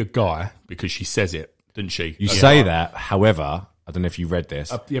definitely a guy, because she says it, didn't she? You say that. However, I don't know if you read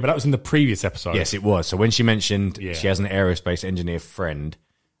this. Yeah, but that was in the previous episode. Yes, it was. So when she mentioned she has an aerospace engineer friend,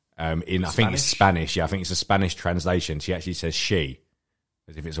 I think it's Spanish. Yeah, I think it's a Spanish translation. She actually says she.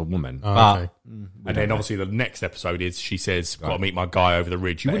 as if it's a woman. Oh, but okay. And then obviously the next episode is she says, "Got to meet my guy over the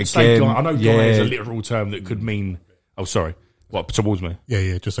ridge." You But wouldn't say again, guy. I know guy yeah. is a literal term that could mean. Oh, sorry. What towards me?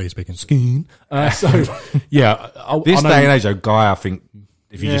 Yeah, just say you're speaking skin. So yeah, this I know, day and age, though, guy, I think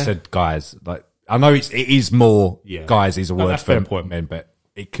if you just said guys, like I know it is more guys is a No, word that's for fair point. men, but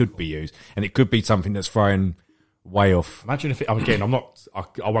it could be used, and it could be something that's thrown way off. Imagine if again, I'm not.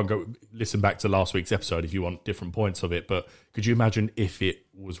 I won't go listen back to last week's episode if you want different points of it. But could you imagine if it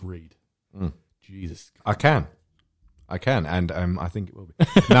was Reed? Jesus, I can, and I think it will be.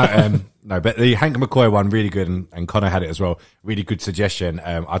 No, but the Hank McCoy one really good, and Connor had it as well. Really good suggestion.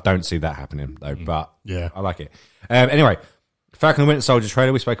 I don't see that happening though, but Yeah. I like it. Anyway, Falcon and Winter Soldier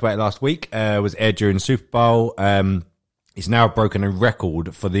trailer we spoke about it last week was aired during the Super Bowl. It's now broken a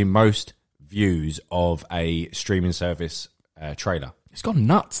record for the most views of a streaming service trailer. it's gone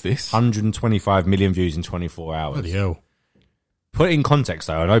nuts. This 125 million views in 24 hours. Bloody hell. Put it in context,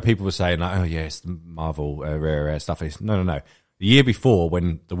 though. I know people were saying, like, oh, yeah, it's the Marvel rare stuff. It's, no. The year before,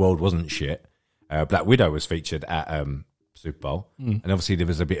 when the world wasn't shit, Black Widow was featured at Super Bowl. And obviously there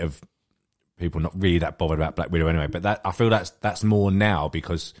was a bit of people not really that bothered about Black Widow anyway. But I feel that's more now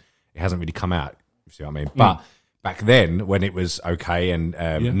because it hasn't really come out. You see what I mean? But back then, when it was okay and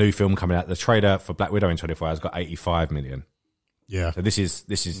new film coming out, the trailer for Black Widow in 24 hours got 85 million. Yeah. So this is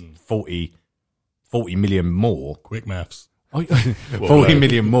 40 million more. Quick maths. 40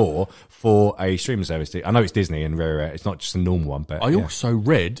 million more for a streaming service. I know it's Disney and rare. It's not just a normal one, but I also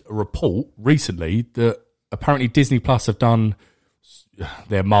read a report recently that apparently Disney Plus have done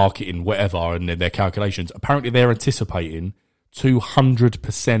their marketing, whatever, and their calculations. Apparently, they're anticipating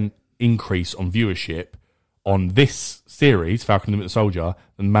 200% increase on viewership on this series, Falcon and the Winter Soldier,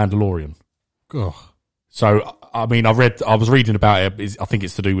 than Mandalorian. God. So, I mean, I was reading about it. I think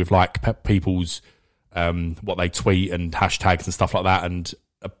it's to do with like people's what they tweet and hashtags and stuff like that. And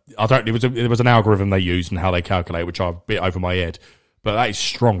there was an algorithm they used and how they calculate, which I bit over my head. But that is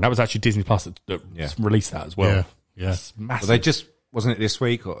strong. That was actually Disney Plus that released that as well. Yeah. It's massive. Well, they just wasn't it this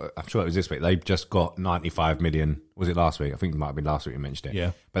week? Or I'm sure it was this week. They just got 95 million. Was it last week? I think it might have been last week you mentioned it.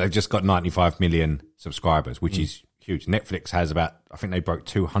 Yeah. But they've just got 95 million subscribers, which is huge. Netflix has about, I think they broke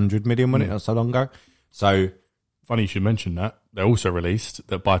 200 million when it not so long ago. So Funny you should mention that. They also released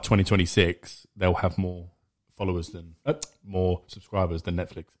that by 2026 they'll have more followers than more subscribers than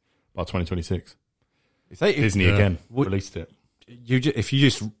Netflix by 2026. Disney again released it. If you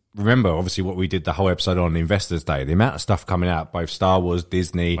just remember, obviously, what we did the whole episode on Investors Day, the amount of stuff coming out, both Star Wars,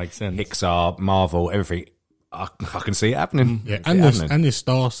 Disney, Makes sense. Pixar, Marvel, everything, I can see it happening. Yeah. I can see it happening. And this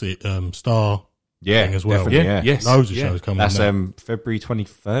Star thing as well. definitely, yeah. Yes. Loads of shows coming That's out. February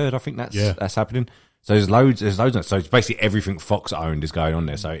 23rd, I think that's happening. So there's loads. So it's basically everything Fox owned is going on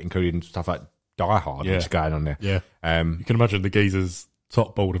there. So including stuff like Die Hard, which is going on there. Yeah. You can imagine the geezers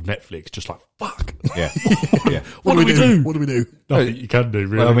top board of Netflix just like, fuck. Yeah. Yeah. What do we do? What do we do? Nothing you can do,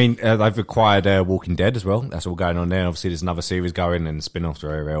 really. Well, I mean, they've acquired Walking Dead as well. That's all going on there. Obviously, there's another series going and spin-off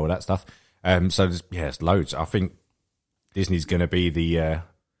to all that stuff. So there's loads. I think Disney's going to be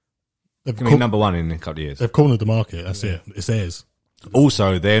number one in a couple of years. They've cornered the market. That's it. It's theirs.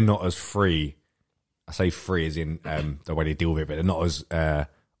 Also, they're not as free. I say free as in the way they deal with it, but they're not as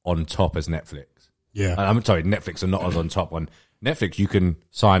on top as Netflix. Yeah. I'm sorry, Netflix are not as on top. On Netflix, you can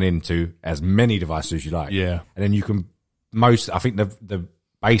sign into as many devices as you like. Yeah. And then you can I think the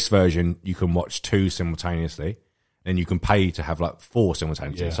base version, you can watch 2 simultaneously. Then you can pay to have like 4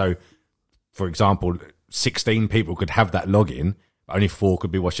 simultaneously. Yeah. So, for example, 16 people could have that login, but only 4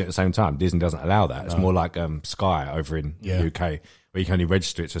 could be watching at the same time. Disney doesn't allow that. It's more like Sky over in the UK, where you can only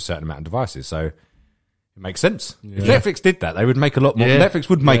register it to a certain amount of devices. So, it makes sense. If Netflix did that, they would make a lot more. Yeah. Netflix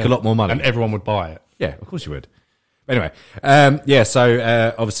would make a lot more money, and everyone would buy it. yeah, of course you would. But anyway,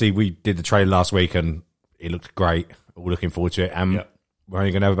 so obviously we did the trailer last week and it looked great. We're looking forward to it. And we're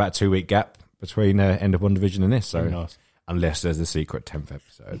only going to have about a 2-week gap between end of WandaVision and this. So nice. Unless there's a secret 10th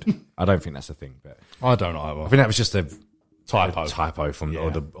episode, I don't think that's a thing. But I don't know either. I think that was just a Typo from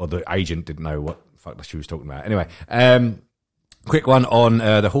or the agent didn't know what the fuck she was talking about. Anyway, quick one on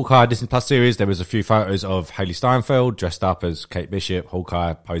the Hawkeye Disney Plus series. There was a few photos of Hailey Steinfeld dressed up as Kate Bishop,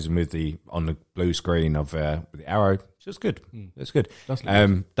 Hawkeye posing on the blue screen of with the arrow. She was good. It's good.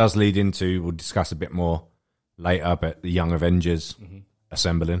 Does lead into, we'll discuss a bit more later, but the Young Avengers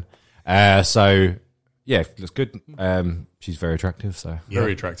assembling. So yeah, looks good. She's very attractive. So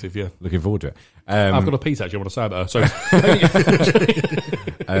Very attractive, yeah. looking forward to it. I've got a piece actually I want to say about her. So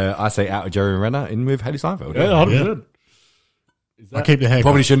I say out of Jeremy Renner in with Hailey Steinfeld. yeah, 100%. I keep the hair.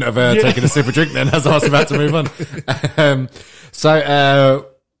 Probably shouldn't have taken a sip of drink then, as I was about to move on. So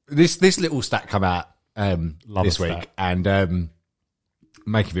this little stat come out this week, stat. and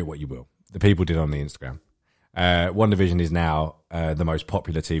make of it what you will. The people did on the Instagram. WandaVision is now the most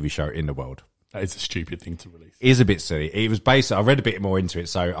popular TV show in the world. That is a stupid thing to release. It is a bit silly. It was based. I read a bit more into it,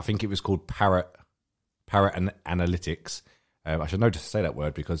 so I think it was called Parrot Analytics. I should know to say that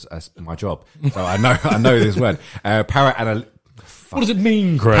word because that's my job. So I know this word. What does it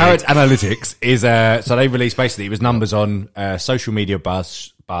mean, Craig? Parrot Analytics is so they released basically it was numbers on social media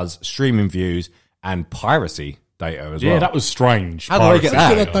buzz, streaming views, and piracy data as well. Yeah, that was strange. How do I get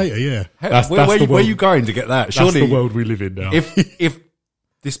that? That data, yeah. Where are you going to get that? That's the world we live in now. If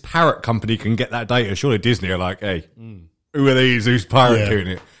this parrot company can get that data, surely Disney are like, hey, who are these? Who's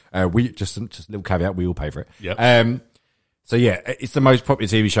pirating it? We just a little caveat, we all pay for it. Yep. So yeah, it's the most popular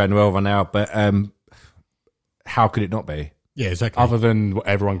TV show in the world right now, but how could it not be? Yeah, exactly. Other than what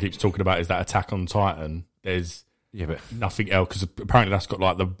everyone keeps talking about is that Attack on Titan, there's but nothing else, because apparently that's got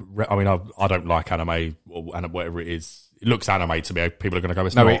like I don't like anime or whatever it is. It looks anime to me. People are going to go,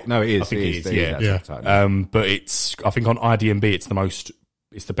 it's not. It is. I think it is, yeah. But it's, I think on IMDb,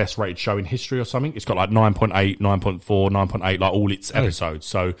 it's the best rated show in history or something. It's got like 9.8, 9.4, 9.8, like all its episodes.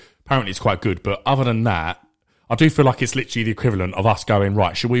 So apparently it's quite good. But other than that, I do feel like it's literally the equivalent of us going,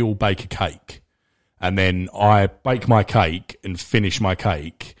 right, should we all bake a cake? And then I bake my cake and finish my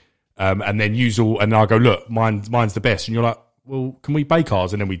cake, and then and I go, look, mine's the best. And you're like, well, can we bake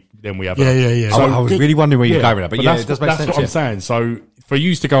ours? And then we have Yeah. So I was really wondering where you're going with that, but yeah, it does make sense. That's what I'm saying. So for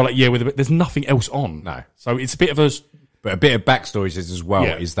you to go like, there's nothing else on. No. So it's a bit of a... But a bit of backstory as well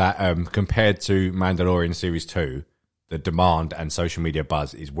Yeah. is that compared to Mandalorian Series 2, the demand and social media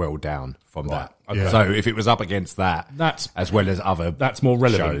buzz is well down from that. Okay. So if it was up against that, as well as other that's more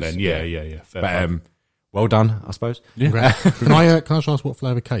relevant shows, then. Yeah. Fair But enough. well done, I suppose. Yeah. Can I just ask what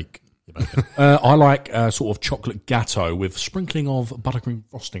flavour cake you're baking? I like sort of chocolate gatto with sprinkling of buttercream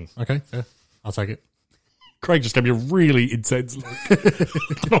frosting. Okay, yeah, I'll take it. Craig just gave me a really intense look. I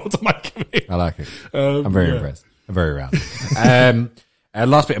don't know what to make of it. I like it. I'm very impressed. I'm very round.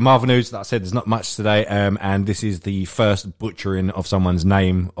 Last bit of Marvel news. That I said, there's not much today, and this is the first butchering of someone's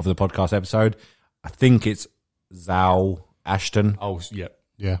name of the podcast episode. I think it's Zao Ashton. Oh, yeah.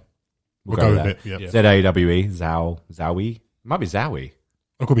 Yeah, We'll go with that. it. Yeah. Zawe. Zowie. Might be Zowie.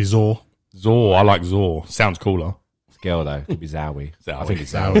 It could be Zor. Zor. I like Zor. Sounds cooler. It's a girl though. Could be Zowie. Zowie. I think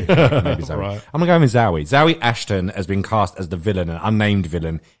it's Zowie. Maybe Zowie. Right. I'm gonna go with Zowie. Zowie Ashton has been cast as the villain, an unnamed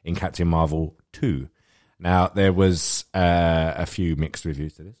villain in Captain Marvel 2. Now, there was a few mixed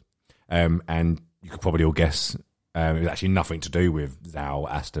reviews to this, and you could probably all guess it was actually nothing to do with Zao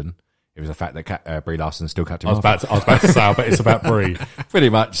Aston. It was the fact that Brie Larson's still Captain Marvel. I was about to say, I bet it's about Brie. Pretty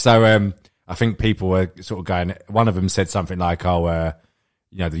much. So I think people were sort of going, one of them said something like, the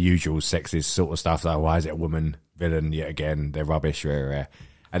usual sexist sort of stuff, like, why is it a woman villain yet again? They're rubbish. And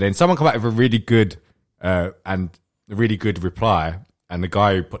then someone come out with a really good reply, and the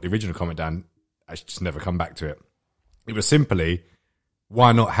guy who put the original comment down, I should just never come back to it. It was simply,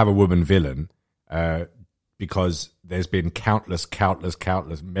 why not have a woman villain? Because there's been countless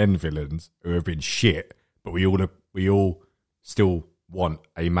men villains who have been shit, but we all still want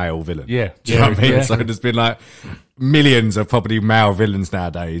a male villain. Yeah. Do you know what I mean? Yeah. So there's been like millions of probably male villains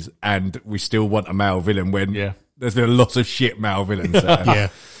nowadays, and we still want a male villain when there's been lots of shit male villains. Yeah.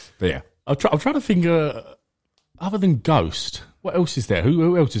 But yeah. I'm trying to think, other than Ghost, what else is there?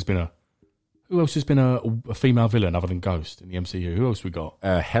 Who else has been a female villain other than Ghost in the MCU? Who else we got?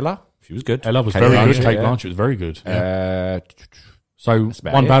 Hela, she was good. Hela was Kate very Blanchett, good. Kate yeah. Blanchett was very good. So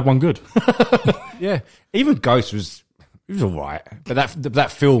about one it. bad, one good. Yeah, even Ghost was all right, but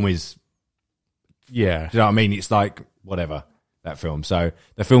that film is, Yeah. do you know what I mean? It's like whatever that film. So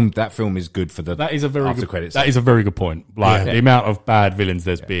that film is good for the That is a very after good credits. That is a very good point. Like Yeah. the amount of bad villains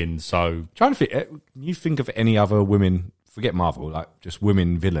there's been. So Trying to think, can you think of any other women? Forget Marvel, like just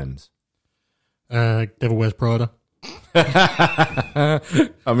women villains. Devil Wears Prada. I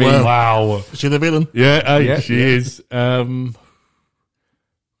mean, wow. Is she the villain? Yeah, she is. I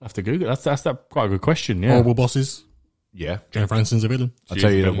have to Google. That's quite a good question. Yeah. Horrible bosses. yeah. Jennifer Aniston's a villain. I'll She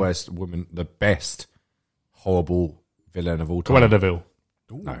tell is you a the villain. worst woman, the best horrible villain of all time. Cruella de Vil.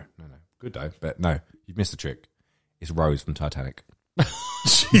 No. Good though, but no, you've missed the trick. It's Rose from Titanic.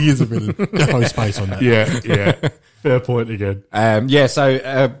 She is a villain. Definitely space on that. Yeah. Fair point again.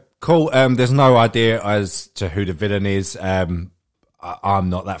 Cool. There's no idea as to who the villain is. I'm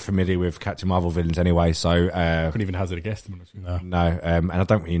not that familiar with Captain Marvel villains anyway, so Couldn't even hazard a guess. To be honest with you. no. And I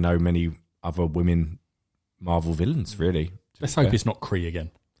don't really know many other women Marvel villains really. Let's hope it's not Kree again.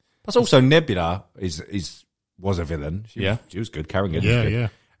 Plus, also Nebula was a villain. She was good. Carrigan. Yeah, was good.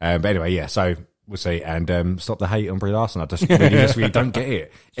 yeah. But anyway, yeah. So we'll see. And stop the hate on Brie Larson. I just really don't get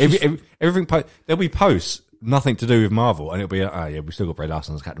it. Everything. There'll be posts nothing to do with Marvel, and it'll be oh yeah, we still got Brie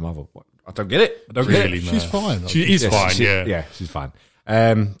Larson as Captain Marvel. What? I don't get it. I don't get it. She's fine. She is fine. Yeah, she's fine.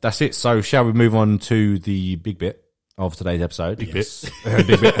 That's it. So shall we move on to the big bit of today's episode? Big bit.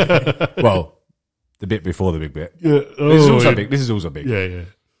 Big bit. Well, the bit before the big bit. Yeah. This is also big. This is also big. Yeah. Do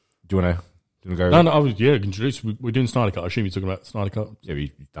you want to go? No. I was introduced. We're doing Snyder Cut. I assume you're talking about Snyder Cut. Yeah,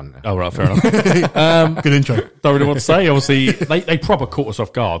 we've done that. Oh right, fair enough. Good intro. Don't really want to say. Obviously, they proper caught us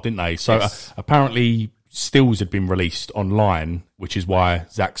off guard, didn't they? So apparently, stills had been released online, which is why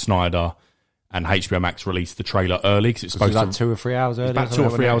Zack Snyder and HBO Max released the trailer early because it's supposed like to 2 or 3 hours early. about 2 or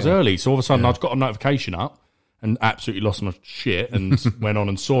 3 hours early. So all of a sudden, I've got a notification up and absolutely lost my shit and went on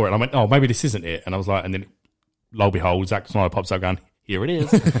and saw it. And I went, oh, maybe this isn't it. And I was like, and then lo and behold, Zack Snyder pops up going, here it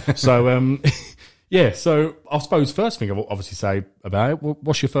is. So yeah. So I suppose first thing I'll obviously say about it.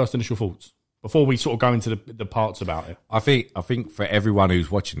 What's your first initial thoughts before we sort of go into the parts about it? I think for everyone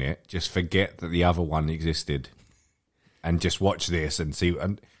who's watching it, just forget that the other one existed, and just watch this and see.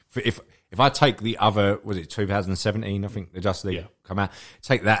 And if I take the other, was it 2017? I think the Justice League come out.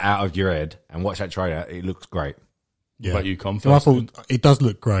 Take that out of your head and watch that trailer. It looks great. Yeah. What about you, Com? So I thought it does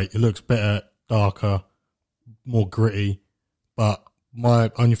look great. It looks better, darker, more gritty. But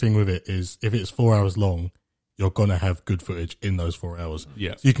my only thing with it is if it's 4 hours long, you're gonna have good footage in those 4 hours.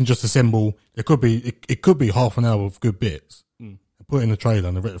 Yeah. So you can just assemble. It could be half an hour of good bits. Put it in the trailer,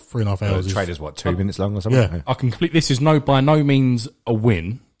 and the 3.5 hours. The trailer's 2 minutes long or something. Yeah. I can complete. This is by no means a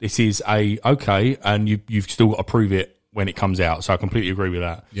win. This is okay, and you've still got to prove it when it comes out. So I completely agree with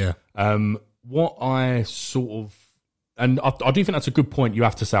that. Yeah. What I sort of, and I do think that's a good point. You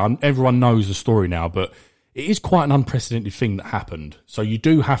have to say everyone knows the story now, but it is quite an unprecedented thing that happened. So you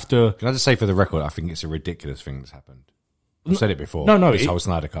do have to. Can I just say for the record, I think it's a ridiculous thing that's happened. I've said it before. No, this whole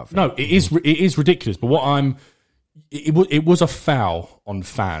Snyder Cut thing. No, it is ridiculous. But it was a foul on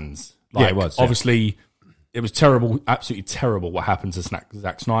fans. Like, it was. Obviously, it was terrible, absolutely terrible what happened to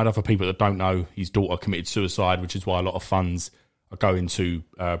Zack Snyder. For people that don't know, his daughter committed suicide, which is why a lot of funds are going to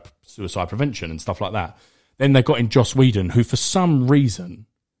suicide prevention and stuff like that. Then they got in Joss Whedon, who for some reason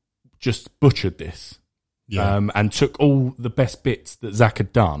just butchered this and took all the best bits that Zack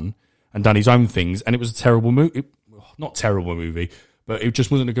had done and done his own things. And it was a terrible movie. Not terrible movie, but it just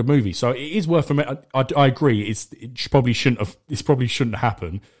wasn't a good movie. So it is worth I agree. It probably shouldn't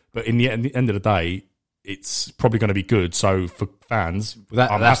happen. But in the end of the day, it's probably going to be good. So for fans,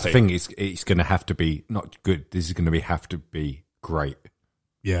 that's the thing. It's going to have to be not good. This is going to have to be great.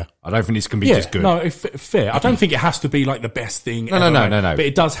 Yeah, I don't think it's going to be just good. No, fair. I don't think it has to be like the best thing. No. But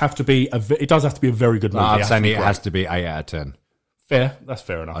it does have to be. It does have to be a very good movie. I'm saying it has to be 8 out of 10. Fair. That's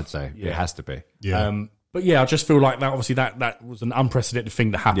fair enough. I'd say it has to be. Yeah. But yeah, I just feel like that. Obviously, that was an unprecedented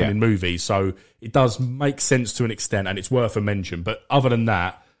thing that happened in movies. So it does make sense to an extent, and it's worth a mention. But other than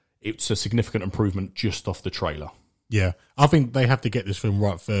that, it's a significant improvement just off the trailer. Yeah, I think they have to get this film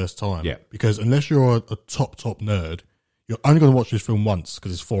right first time. Yeah. Because unless you're a top nerd, you're only going to watch this film once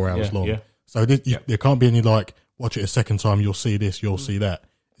because it's 4 hours long. Yeah. So there can't be any like, watch it a second time, you'll see this, you'll see that.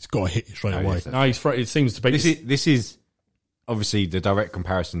 It's got to hit you straight away. No, it seems to be. This is obviously the direct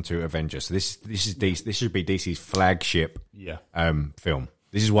comparison to Avengers. So this should be DC's flagship film.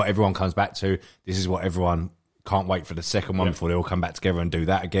 This is what everyone comes back to. This is what everyone can't wait for the second one before they all come back together and do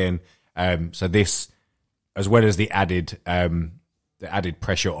that again. So this, as well as the added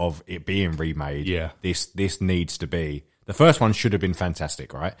pressure of it being remade, this needs to be. The first one should have been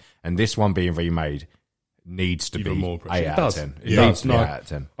fantastic, right? And this one being remade needs to even be more pressure. 8 out of 10. It needs to be 8 No, out of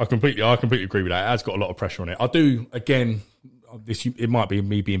 10. I completely agree with that. It has got a lot of pressure on it. I do, again, it might be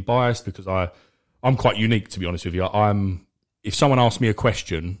me being biased because I'm quite unique, to be honest with you. If someone asked me a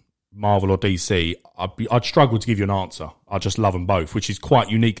question, Marvel or DC, I'd struggle to give you an answer. I just love them both, which is quite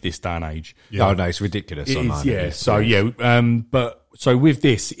unique this day and age. Yeah. No, it's ridiculous. It online. is, so with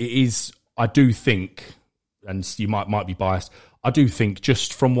this, it is. I do think, and you might be biased. I do think,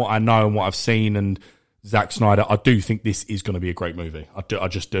 just from what I know and what I've seen, and Zack Snyder, I do think this is going to be a great movie. I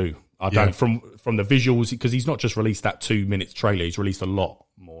just do. I don't from the visuals, because he's not just released that 2 minutes trailer. He's released a lot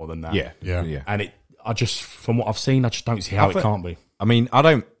more than that. Yeah. And from what I've seen, I just don't see how it can't be. I mean,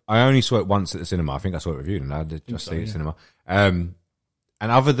 I only saw it once at the cinema. I think I saw it with you, and I did just see it at cinema. And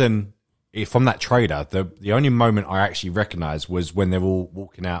other than from that trailer, the only moment I actually recognised was when they're all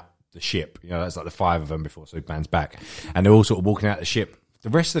walking out the ship. You know, that's like the 5 of them before Superman's back, and they're all sort of walking out the ship. The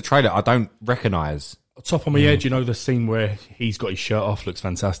rest of the trailer, I don't recognise. Top of my head, you know, the scene where he's got his shirt off looks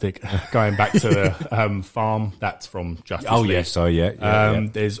fantastic. Going back to the farm, that's from Justice League. Yes, so yeah.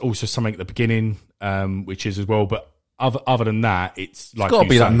 There's also something at the beginning, which is as well, but other than that, it's like, it's got to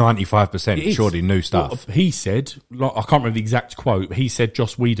be like 95%, surely, new stuff. Well, he said, I can't remember the exact quote, but he said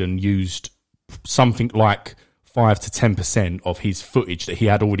Joss Whedon used something like 5 to 10% of his footage that he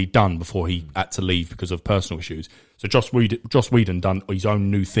had already done before he had to leave because of personal issues. So Joss Whedon done his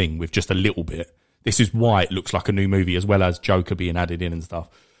own new thing with just a little bit. This is why it looks like a new movie, as well as Joker being added in and stuff.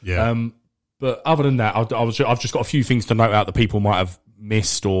 Yeah. But other than that, I've just got a few things to note out that people might have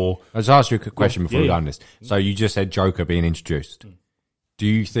missed or... Let's ask you a quick question before we go on this. So you just said Joker being introduced. Do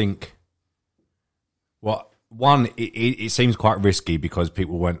you think... It seems quite risky because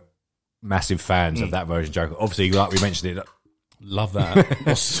people weren't massive fans of that version of Joker. Obviously, like we mentioned it... Love that.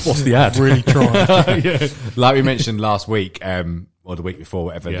 What's the ad? Really trying. Yeah. Like we mentioned last week, or the week before,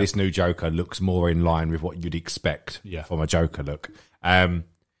 whatever, Yeah. this new Joker looks more in line with what you'd expect from a Joker look.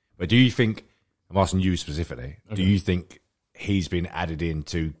 But do you think, I'm asking you specifically, do you think he's been added in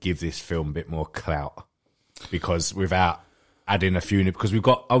to give this film a bit more clout? Because without adding a few, because we've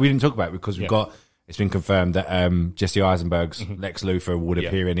got, we didn't talk about it because we've got, it's been confirmed that Jesse Eisenberg's Lex Luthor would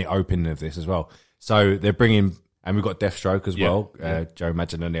appear in the opening of this as well. So they're bringing, and we've got Deathstroke as well. Joe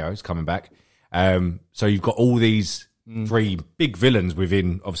Manganiello is coming back. So you've got all these three big villains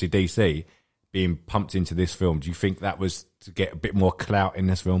within, obviously, DC being pumped into this film. Do you think that was to get a bit more clout in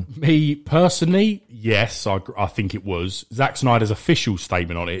this film? Me, personally, yes, I think it was. Zack Snyder's official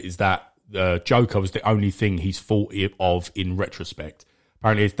statement on it is that Joker was the only thing he's thought of in retrospect.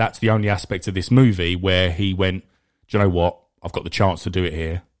 Apparently, that's the only aspect of this movie where he went, do you know what? I've got the chance to do it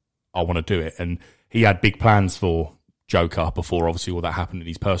here. I want to do it. And he had big plans for Joker before, obviously, all that happened in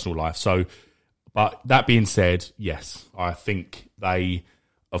his personal life. So, but that being said, yes, I think they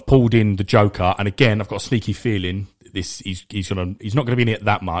have pulled in the Joker. And again, I've got a sneaky feeling he's not going to be in it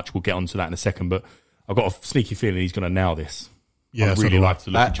that much. We'll get onto that in a second, but I've got a sneaky feeling he's going to nail this. Yeah, I'd really like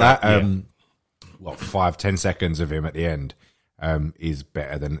to look at Joker. 5-10 seconds of him at the end is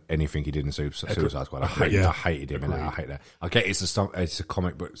better than anything he did in Suicide Squad. I hated him in that. I hate that. I get it's a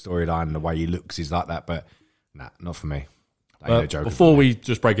comic book storyline and the way he looks is like that, but nah, not for me. Before we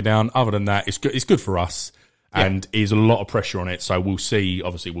just break it down, other than that, it's good for us. And is a lot of pressure on it. So we'll see.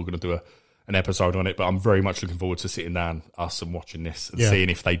 Obviously, we're going to do an episode on it, but I'm very much looking forward to sitting down, us, and watching this and seeing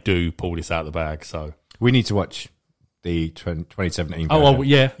if they do pull this out of the bag. So we need to watch the 2017 version. Oh, well,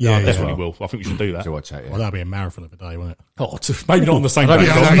 I definitely well. will. I think we should do that. To watch that, Well, that'd be a marathon of a day, wouldn't it? Oh, maybe not on the same day. I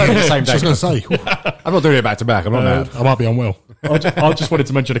was going to say. I'm not doing it back to back. I'm not mad. I might be unwell. I just wanted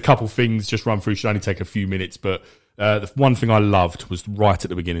to mention a couple things, just run through. Should only take a few minutes, but the one thing I loved was right at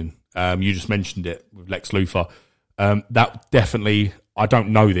the beginning. You just mentioned it with Lex Luthor. That definitely, I don't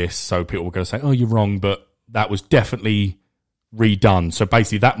know this, so people were going to say, oh, you're wrong, but that was definitely redone. So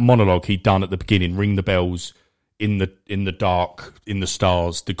basically that monologue he'd done at the beginning, ring the bells in the dark, in the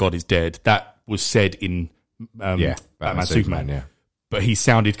stars, the God is dead, that was said in Batman Superman. Yeah. But he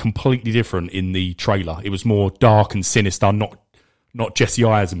sounded completely different in the trailer. It was more dark and sinister, not Jesse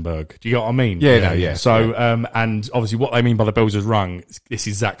Eisenberg. Do you get what I mean? Yeah. So, and obviously what they mean by the bells is rung, this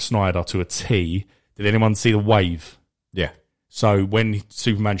is Zack Snyder to a T. Did anyone see the wave? Yeah. So when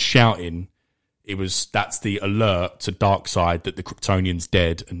Superman's shouting, that's the alert to Darkseid that the Kryptonian's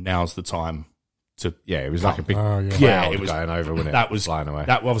dead and now's the time to... Yeah, it was like a big cloud it was going over, wasn't it? That was flying away.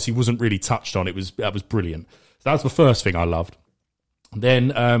 That obviously wasn't really touched on. That was brilliant. So that was the first thing I loved. Then,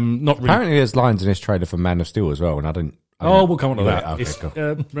 not really... Apparently there's lines in this trailer for Man of Steel as well, and I didn't... we'll come on to that. Okay, cool.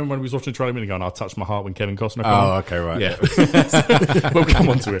 Remember when we was watching the trailer a minute ago and I touched my heart when Kevin Costner came Oh, okay, right. Yeah. We'll come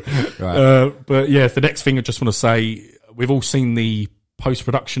on to it. Right. But yeah, the next thing I just want to say, we've all seen the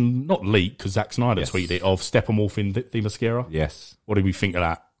post-production, not leak, because Zack Snyder tweeted it, of Steppenwolf in the Mascara. Yes. What do we think of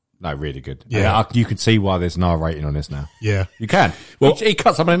that? No, really good. Yeah. You can see why there's an R rating on this now. Yeah. You can. Well, he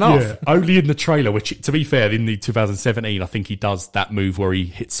cut someone in half. Yeah, only in the trailer, which, to be fair, in the 2017, I think he does that move where he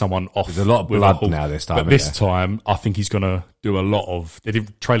hits someone off. There's a lot of blood now this time. But this time, I think he's going to do a lot of... The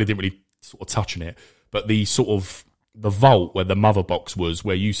trailer didn't really sort of touch on it, but the sort of... The vault where the mother box was,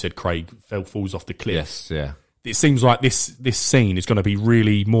 where you said Craig falls off the cliff. Yes, yeah. It seems like this scene is going to be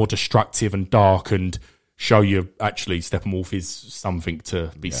really more destructive and dark and show you actually Steppenwolf is something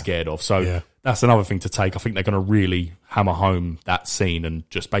to be scared of. So that's another thing to take. I think they're going to really hammer home that scene and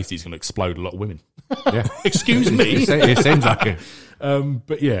just basically it's going to explode a lot of women. Yeah. Excuse me. It seems like it.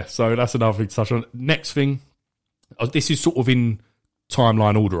 But yeah, so that's another thing to touch on. Next thing, this is sort of in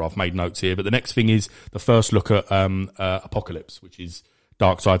timeline order. I've made notes here, but the next thing is the first look at Apocalypse, which is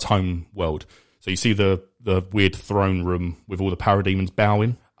Darkseid's home world. So you see the weird throne room with all the parademons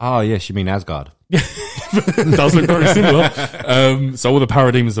bowing. Oh, yes, you mean Asgard. Does look very similar. So all the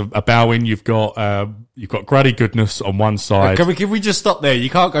parademons are bowing. You've got Granny Goodness on one side. Can we just stop there? You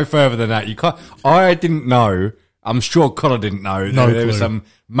can't go further than that. You can't. I didn't know. I'm sure Connor didn't know. There was some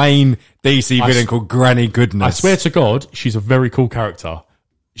main DC villain called Granny Goodness. I swear to God, she's a very cool character.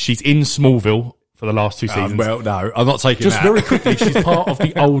 she's in Smallville for the last 2 seasons. Well, no, I'm not taking Just that. very quickly, she's part of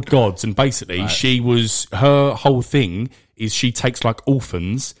the Old Gods, and basically, her whole thing is she takes like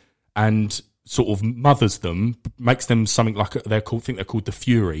orphans and sort of mothers them, makes them something like they're called the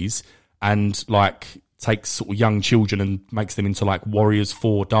Furies, and like takes sort of young children and makes them into like warriors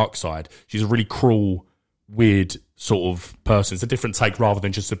for Darkseid. She's a really cruel, weird sort of person. It's a different take rather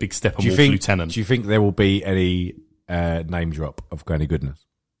than just a big Steppenwolf lieutenant. Do you think there will be any name drop of Granny Goodness?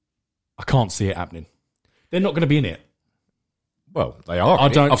 I can't see it happening. They're not going to be in it. Well, they are.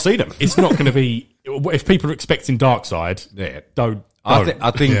 I've seen them. It's not going to be. If people are expecting Darkseid, Yeah. don't.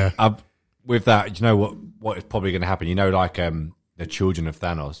 I think Yeah. with that, you know what is probably going to happen? You know, like the children of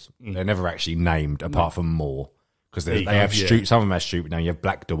Thanos, they're never actually named apart from more. Because they have some of them have stupid names. You have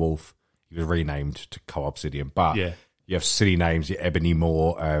Black Dwarf, he was renamed to Co-Obsidian. But you have silly names, you Ebony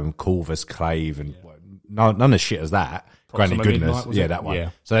Moore, Culvus Clave, and none of shit as that. Granny Goodness. Midnight, that one.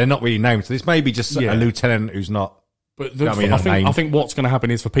 Yeah. So they're not really named. So this may be just a lieutenant who's not. But I think what's going to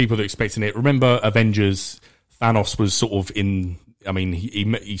happen is for people that are expecting it. Remember, Avengers, Thanos was sort of in. I mean,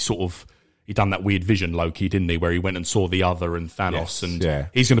 he sort of he done that weird vision Loki, didn't he? Where he went and saw the other and Thanos, and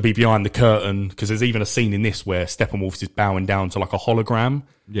he's going to be behind the curtain because there's even a scene in this where Steppenwolf is bowing down to like a hologram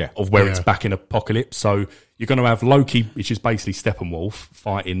of where it's back in Apocalypse. So you're going to have Loki, which is basically Steppenwolf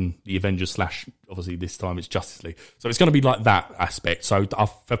fighting the Avengers / obviously this time it's Justice League. So it's going to be like that aspect. So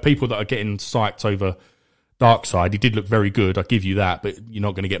for people that are getting psyched over Darkseid, he did look very good. I give you that, but you're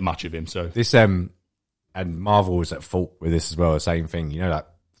not going to get much of him. So this and Marvel was at fault with this as well. The same thing, you know, that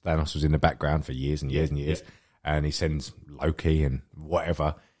Thanos was in the background for years and years and years, and he sends Loki and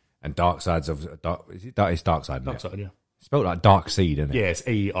whatever, and Darkseid's of it's Darkseid. Darkseid, yeah, it's spelled like Dark Seed, isn't it? Yeah, it's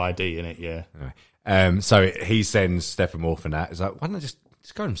EID in it. Yeah. Anyway, so he sends Steppenwolf and that. It's like, why don't they just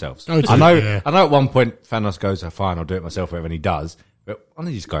go themselves? Oh, I know. yeah. I know. At one point, Thanos goes, "Oh, fine, I'll do it myself," whatever, and he does. But why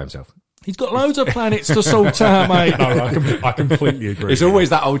don't he just go himself? He's got loads of planets to sort out, mate. No, I completely agree. It's always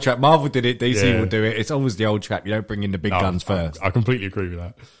that old trap. Marvel did it, DC will do it. It's always the old trap. You don't bring in the big guns first. I completely agree with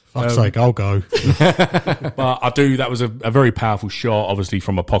that. Fuck's sake, I'll go. But I do. That was a very powerful shot, obviously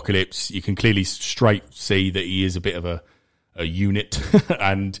from Apocalypse. You can clearly straight see that he is a bit of a unit,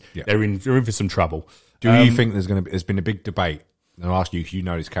 and they're in for some trouble. Do you think there's been a big debate? And I'll ask you, because you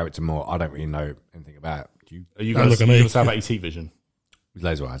know this character more. I don't really know anything about it. Do you? Are you going to say about ET Vision? With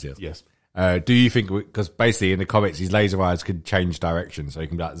laser eyes, yes. Yes. Do you think, because basically in the comics, his laser eyes could change direction, so he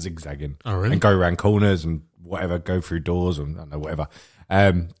can be like zigzagging and go around corners and whatever, go through doors and I don't know, whatever. Do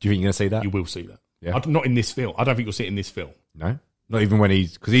you think you're going to see that? You will see that. Yeah. Not in this film. I don't think you'll see it in this film. No? Not even when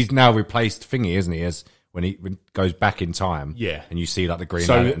because he's now replaced Thingy, isn't he? As when he goes back in time. Yeah. And you see like the Green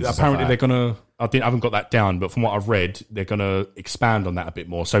So Lanterns and apparently stuff like they're going to, I haven't got that down, but from what I've read, they're going to expand on that a bit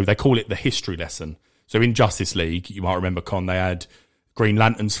more. So they call it the history lesson. So in Justice League, you might remember, Con, they had Green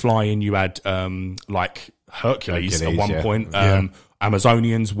Lanterns flying. You had like Hercules at one point,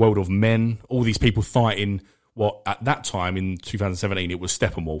 Amazonians, World of Men, all these people fighting what at that time in 2017 it was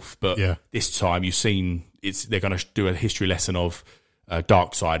Steppenwolf, but this time you've seen they're going to do a history lesson of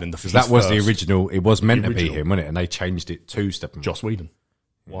Darkseid and that was the original. It was meant to be him, wasn't it? And they changed it to Steppenwolf. Joss Whedon.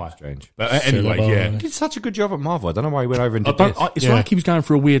 Why? Strange. But anyway, He did such a good job at Marvel. I don't know why he went over and did this. It's like he was going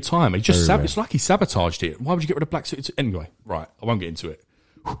through a weird time. It's like he sabotaged it. Why would you get rid of Black Suit? Anyway, right. I won't get into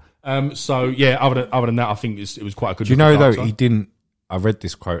it. So yeah, other than that, I think it was quite a good. Do you know though? He didn't. I read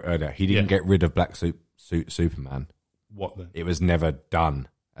this quote earlier. He didn't get rid of Black Suit Superman. What then? It was never done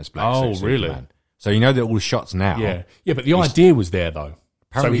as Black Suit Superman. Really? So you know that all the shots now. Yeah. But the idea was there though.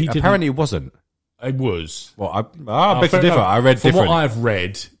 Apparently, it wasn't. It was. Well, I beg to differ. I read from different. what I've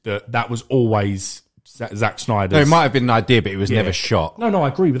read, that was always Zack Snyder's. No, it might have been an idea, but it was never shot. No, I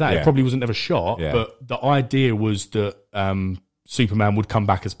agree with that. Yeah. It probably wasn't never shot, Yeah. but the idea was that Superman would come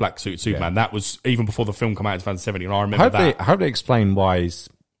back as Black Suit Superman. That was even before the film came out in 2017. And I remember that. I hope they explain why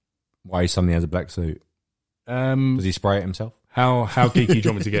he suddenly has a black suit. Does he spray it himself? How geeky do you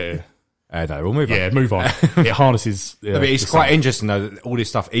want me to get here? No, we'll move on. Yeah, move on. It harnesses. But it's quite interesting though that all this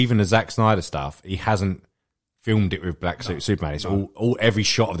stuff, even the Zack Snyder stuff, he hasn't filmed it with Black Suit Superman. It's all every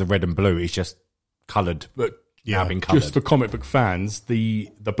shot of the red and blue is just coloured. But now been coloured. Just for comic book fans,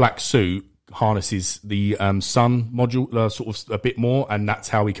 the black suit harnesses the sun module sort of a bit more, and that's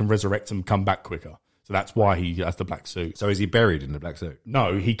how he can resurrect and come back quicker. So that's why he has the black suit. So is he buried in the black suit?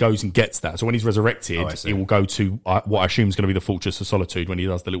 No, he goes and gets that. So when he's resurrected, he will go to what I assume is going to be the Fortress of Solitude when he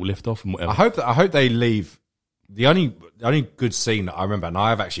does the little lift off and whatever. I hope they leave. The only good scene that I remember, and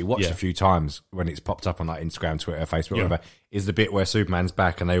I have actually watched a few times when it's popped up on like Instagram, Twitter, Facebook, whatever, is the bit where Superman's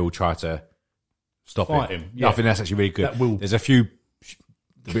back and they all try to stop Fight him. him. Yeah. I think that's actually really good. That will. There's a few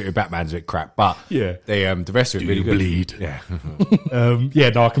the bit with Batman's a bit crap, but Yeah. the rest of it really good. bleed? Yeah,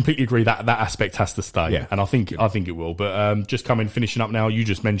 No, I completely agree that aspect has to stay, Yeah. and I think it will. But just finishing up now. You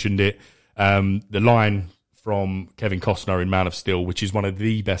just mentioned it. The line from Kevin Costner in Man of Steel, which is one of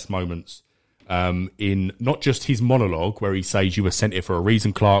the best moments in not just his monologue where he says you were sent here for a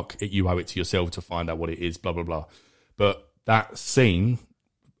reason, Clark. You owe it to yourself to find out what it is. Blah blah blah. But that scene,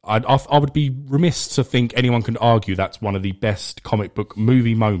 I would be remiss to think anyone can argue that's one of the best comic book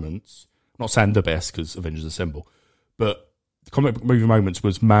movie moments. I'm not saying the best because Avengers Assemble, but the comic book movie moments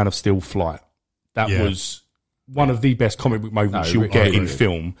was Man of Steel flight. That was one of the best comic book moments you'll get in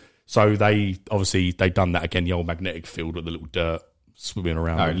film. So they done that again, the old magnetic field with the little dirt swimming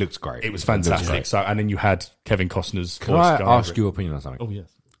around. no, it looks great. It was fantastic. So, and then you had Kevin Costner's Can voice I going ask over it. your opinion on something? Oh yes.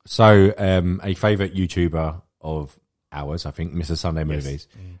 So, a favourite YouTuber of ours, I think, Mr. Sunday Movies,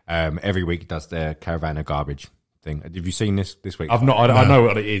 every week does their Caravan of Garbage thing. Have you seen this week? I've not. I know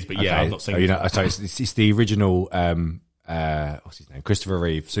what it is, but yeah, Okay. I've not seen. So, so it's the original. What's his name? Christopher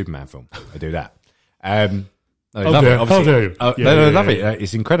Reeve Superman film. I do that. They love it. Obviously. do you? They love it.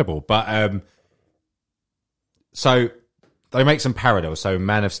 It's incredible. But so they make some parallels. So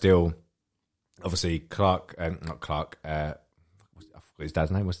Man of Steel, obviously Clark, not Clark. I forgot his dad's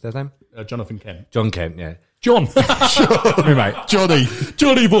name. What's his dad's name? Jonathan Kent. John Kent. Yeah, John. me mate.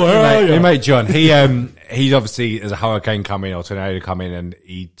 Johnny boy. How are Me you? mate John. He's obviously there's a hurricane coming or tornado coming, and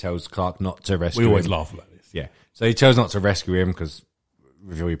he tells Clark not to rescue We always him. laugh about this. Yeah, so he chose not to rescue him because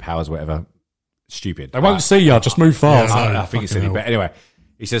with all your powers, whatever. Stupid. They won't see you. Just move fast. I think it's silly, but anyway,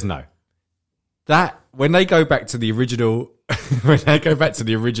 he says no. That when they go back to the original,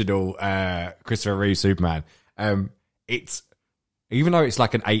 Christopher Reeve Superman, it's even though it's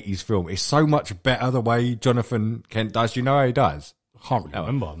like an 80s film, it's so much better the way Jonathan Kent does. Do you know how he does? I can't really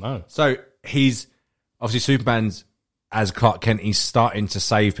remember. No. So he's obviously Superman's as Clark Kent. He's starting to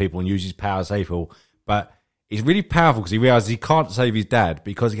save people and use his power to save people, but he's really powerful because he realizes he can't save his dad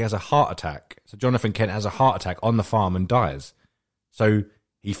because he has a heart attack. So Jonathan Kent has a heart attack on the farm and dies. So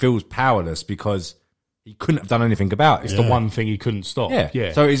he feels powerless because he couldn't have done anything about it. It's the one thing he couldn't stop.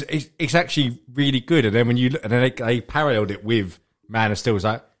 Yeah. So it's actually really good. And then when you look, and then they paralleled it with Man of Steel. It's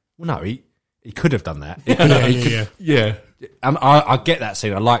like, well, no, he could have done that. Yeah. And I get that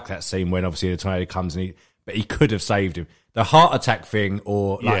scene. I like that scene when obviously the tornado comes but he could have saved him. The heart attack thing,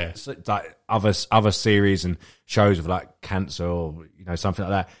 or like other series and shows of like cancer or something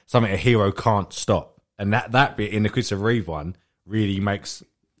like that, something a hero can't stop. And that bit in the Christopher Reeve one really makes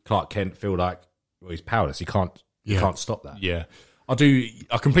Clark Kent feel like he's powerless. He can't stop that. Yeah. I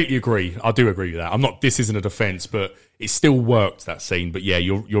completely agree. I do agree with that. This isn't a defense, but it still worked, that scene. But yeah,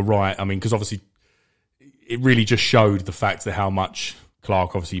 you're right. I mean, because obviously it really just showed the fact that how much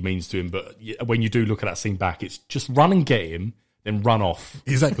Clark obviously means to him. But when you do look at that scene back, it's just run and get him, then run off.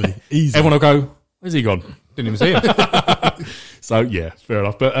 Exactly. Easy. Everyone will go, where's he gone? Didn't even see him. So yeah, fair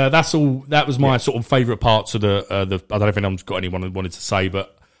enough. But that's all. That was my sort of favourite parts of the. I don't know if anyone's got anyone who wanted to say,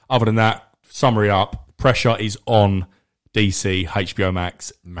 but other than that, summary up: pressure is on DC, HBO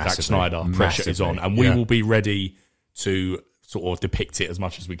Max, Zack Snyder. Pressure is on, and we will be ready to sort of depict it as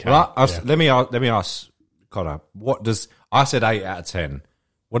much as we can. Well, let me ask Connor. I said 8 out of 10.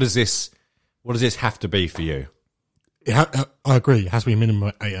 What does this have to be for you? I agree. It has to be a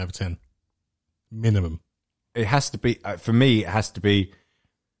minimum 8 out of 10. Minimum. It has to be for me. It has to be.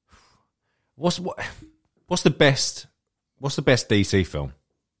 What's the best DC film?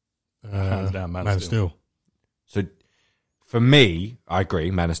 Hands down, Man Man of of Steel. Steel. So for me, I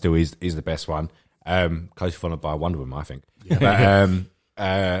agree. Man of Steel is the best one. Closely followed by Wonder Woman, I think.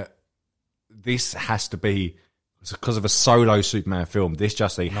 But this has to be because of a solo Superman film. This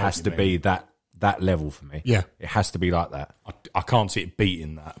has to be that level for me. Yeah, it has to be like that. I can't see it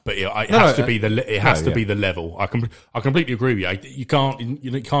beating that, but it has to be the level. I completely agree with you. You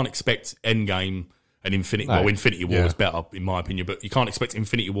can't expect Endgame and Infinity War. Infinity War was better in my opinion, but you can't expect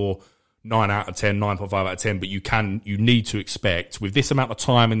Infinity War 9 out of 10, 9.5 out of 10. But you need to expect with this amount of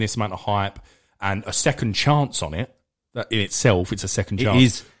time and this amount of hype and a second chance on it. That in itself, it's a second chance. It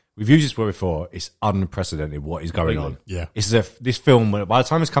is. We've used this word before. It's unprecedented what is going on. Yeah. This film, by the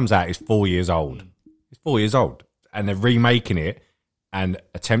time this comes out, is 4 years old. It's 4 years old. And they're remaking it and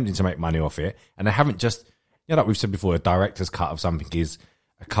attempting to make money off it. And they haven't just, like we've said before, a director's cut of something is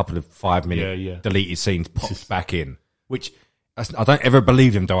a couple of 5-minute deleted scenes popped back in. Which, I don't ever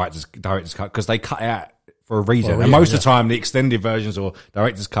believe them director's cut because they cut it out for a reason. And most of the time, the extended versions or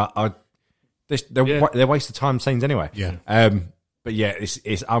director's cut are, they're waste of time scenes anyway. Yeah. But yeah,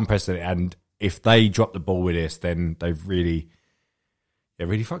 it's unprecedented, and if they drop the ball with this, then they've really, It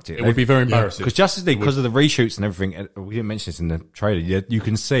really fucked it. It would be very embarrassing. Because Justice League, because of the reshoots and everything, we didn't mention this in the trailer. You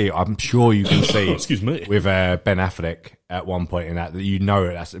can see, I'm sure you can see, Excuse me, with Ben Affleck at one point in that you know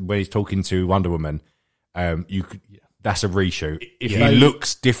that's when he's talking to Wonder Woman. That's a reshoot. If he they-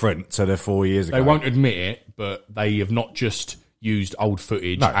 looks different to the 4 years ago. They won't admit it, but they have not just used old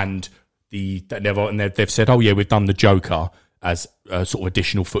footage and they've said, "Oh yeah, we've done the Joker as sort of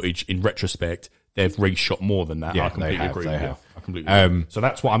additional footage in retrospect." They've reshot more than that. Yeah, I completely they have, agree. they with you. have. I completely agree. So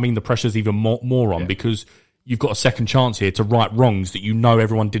that's what I mean. The pressure's even more on because you've got a second chance here to right wrongs that you know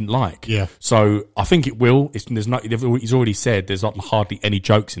everyone didn't like. Yeah. So I think it will. He's already said there's not hardly any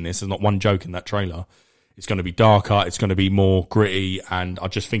jokes in this. There's not one joke in that trailer. It's going to be darker. It's going to be more gritty, and I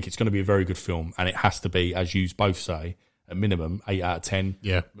just think it's going to be a very good film. And it has to be, as you both say, a minimum 8 out of 10.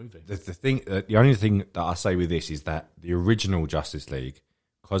 Yeah. Movie. The only thing that I say with this is that the original Justice League,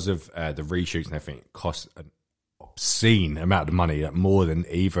 because of the reshoots and everything, it cost an obscene amount of money, more than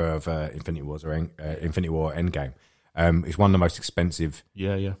either of Infinity War or Endgame. It's one of the most expensive.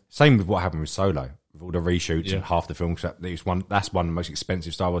 Yeah. Same with what happened with Solo, with all the reshoots Yeah. and half the films. That's one of the most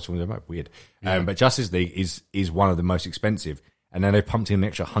expensive Star Wars films ever. Weird, but Justice League is one of the most expensive, and then they pumped in an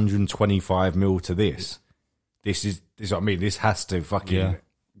extra 125 mil to this. This is what I mean. This has to fucking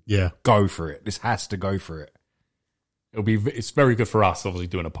go for it. This has to go for it. It's very good for us, obviously,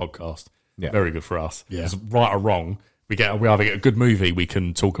 doing a podcast. Yeah. Very good for us. Yeah. It's right or wrong. We either get a good movie we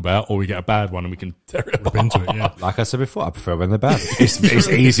can talk about, or we get a bad one and we can tear it apart. Into it, yeah. Like I said before, I prefer when they're bad. It's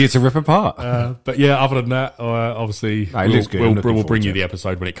easier to rip apart. But yeah, other than that, obviously, No, it looks good. I'm looking we'll bring forward you to the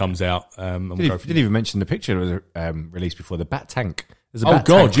episode when it comes out. And we'll go from Didn't even mention the picture that was released before, the Bat Tank. There's a Oh Bat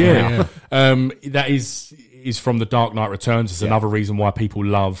God, Tank yeah. now. That is from the Dark Knight Returns. It's another reason why people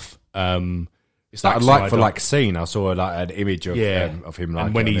love. It's like a Zack like for Snyder. like scene. I saw like an image of him. Like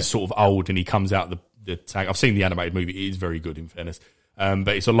and when on he's it. sort of old and he comes out the tank. I've seen the animated movie; it is very good, in fairness. But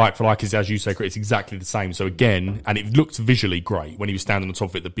it's a like for like, as you say, it's exactly the same. So again, and it looked visually great when he was standing on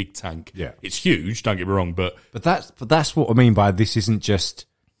top of it, the big tank. Yeah. It's huge. Don't get me wrong, but that's what I mean by this isn't just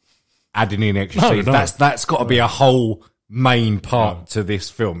adding in extra scenes. no. That's got to be a whole main part to this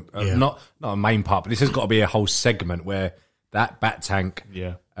film. Not a main part, but this has got to be a whole segment where that Bat Tank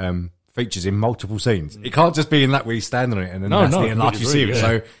features in multiple scenes. It can't just be in that where he's standing on it and then that's the last you see of it.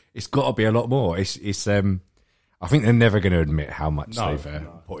 So it's got to be a lot more. It's I think they're never going to admit how much they've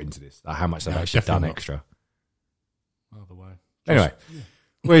put into this, how much they've actually done extra. Either way. Anyway,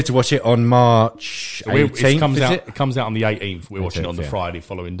 we're here to watch it on March 18th. It comes out on the 18th. We're watching it on the Friday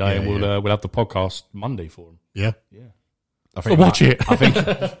following day, and we'll have the podcast Monday for them. Yeah. I think watch it. I think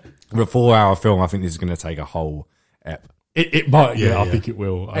for a 4-hour film, I think this is going to take a whole ep. It might. I think it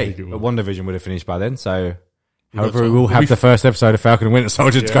will. I think it will. But WandaVision would have finished by then, so. However, we will have the first episode of Falcon and Winter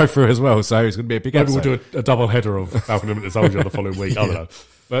Soldier to go through as well, so it's going to be a big Maybe episode. we'll do a double header of Falcon and Winter Soldier the following week. I don't know.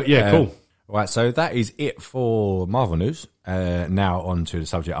 But cool. Right, so that is it for Marvel news. Now on to the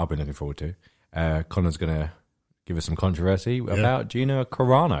subject I've been looking forward to. Connor's going to give us some controversy about Gina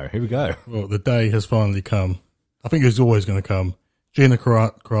Carano. Here we go. Well, the day has finally come. I think it's always going to come. Gina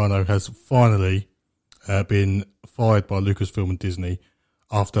Carano has finally been fired by Lucasfilm and Disney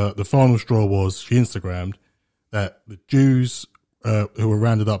after the final straw was she Instagrammed that the Jews who were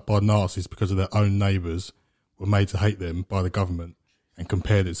rounded up by Nazis because of their own neighbours were made to hate them by the government and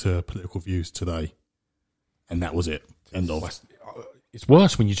compared it to political views today. And that was it. End of. It's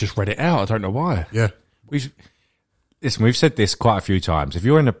worse when you just read it out. I don't know why. Yeah. We've said this quite a few times. If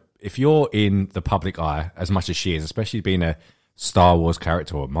you're in the public eye as much as she is, especially being a Star Wars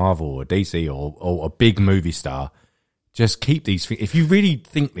character or Marvel or DC or a big movie star, just keep these things. If you really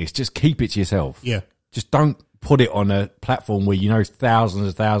think this, just keep it to yourself. Yeah. Just don't put it on a platform where you know thousands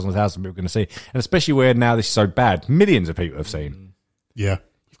of people are going to see. And especially where now this is so bad, millions of people have seen. Yeah.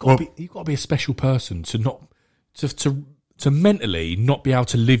 You've got to be a special person to not to mentally not be able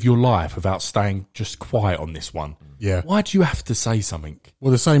to live your life without staying just quiet on this one. Yeah. Why do you have to say something?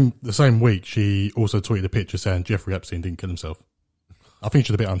 Well, the same week, she also tweeted a picture saying Jeffrey Epstein didn't kill himself. I think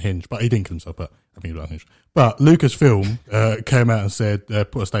she's a bit unhinged, but he didn't kill himself, but I think he was unhinged. But Lucasfilm came out and said,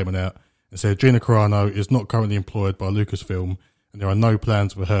 put a statement out and said, Gina Carano is not currently employed by Lucasfilm and there are no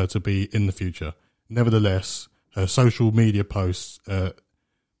plans for her to be in the future. Nevertheless, her social media posts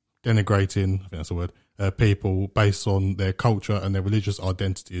denigrating, I think that's the word, people based on their culture and their religious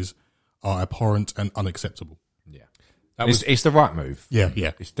identities are abhorrent and unacceptable. Yeah. It's the right move. Yeah.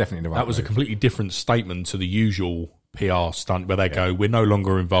 It's definitely the right move. That was a completely different statement to the usual PR stunt where they go, we're no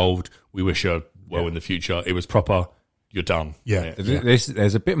longer involved, we wish her well in the future. It was proper, you're done. Yeah.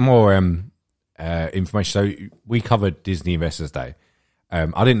 There's a bit more information. So we covered Disney Investors Day. I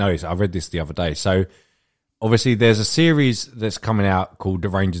didn't know this. I read this the other day. So obviously there's a series that's coming out called The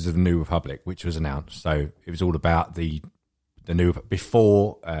Rangers of the New Republic, which was announced. So it was all about the new,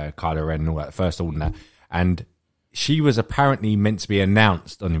 before Kylo Ren and all that, first order and that. And she was apparently meant to be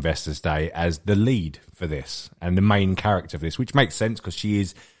announced on Investors Day as the lead for this and the main character for this, which makes sense because she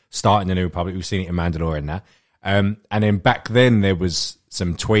is starting the New Republic. We've seen it in Mandalorian now. And then back then there was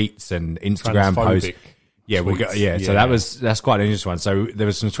some tweets and Instagram posts. Yeah, tweets. So that's quite an interesting one. So there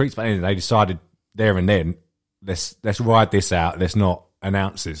was some tweets back then and they decided there and then, let's ride this out. Let's not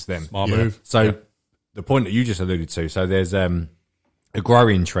announce this then. Smart move. So the point that you just alluded to, so there's a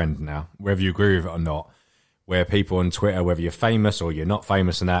growing trend now, whether you agree with it or not, where people on Twitter, whether you're famous or you're not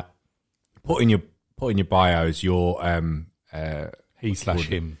famous and that, put in your bios your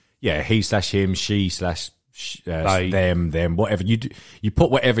he/him. Yeah, he/him, she/them, whatever you do. You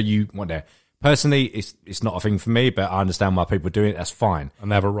put whatever you want there. Personally, it's not a thing for me, but I understand why people do it. That's fine, and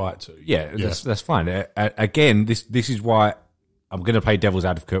they have a right to. Yeah. That's fine. Again, this is why I'm going to play devil's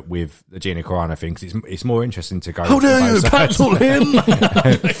advocate with the Gina Carano thing, because it's more interesting to go. How dare you cancel him?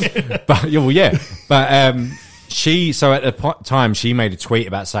 But so at the time she made a tweet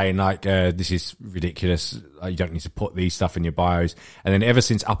about saying like, this is ridiculous. You don't need to put these stuff in your bios. And then ever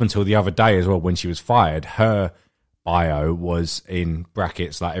since up until the other day as well, when she was fired, her bio was in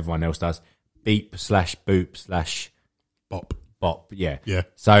brackets like everyone else does. Beep/boop/bop. Yeah. Yeah.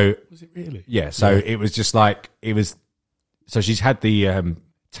 So Was it really? yeah. So it was just like, so she's had the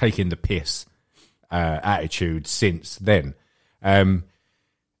taking the piss attitude since then.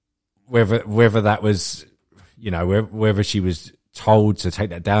 Whether that was, whether she was told to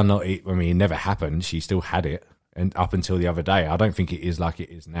take that down, it never happened. She still had it, and up until the other day, I don't think it is like it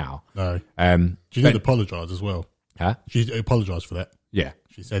is now. No. She did apologise as well. Huh? She apologised for that. Yeah.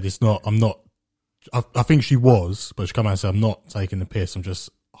 She said, I'm not, I think she was, but she come out and said, I'm not taking the piss, I'm just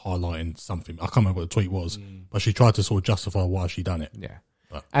highlighting something. I can't remember what the tweet was, but she tried to sort of justify why she done it. Yeah.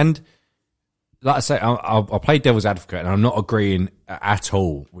 But. And like I say, I'll play devil's advocate, and I'm not agreeing at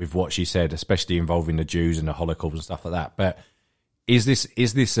all with what she said, especially involving the Jews and the Holocaust and stuff like that. But is this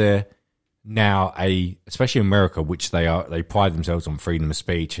now especially in America, which they pride themselves on freedom of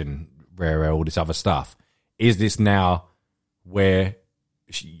speech and all this other stuff? Is this now where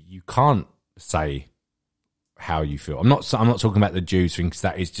you can't say how you feel? I'm not talking about the Jews thing, because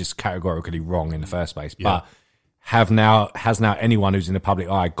that is just categorically wrong in the first place. Yeah. But has now anyone who's in the public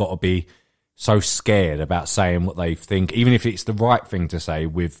eye got to be so scared about saying what they think, even if it's the right thing to say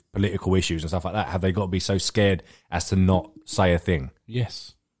with political issues and stuff like that? Have they got to be so scared as to not say a thing?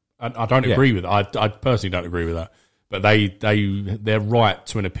 Yes. I don't agree with that. I personally don't agree with that. But their right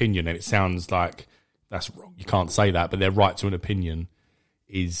to an opinion, and it sounds like that's wrong. You can't say that, but their right to an opinion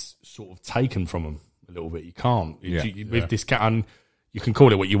is sort of taken from them a little bit. You can't. With this, and you can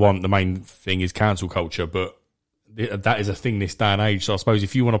call it what you want. The main thing is cancel culture, but that is a thing this day and age. So I suppose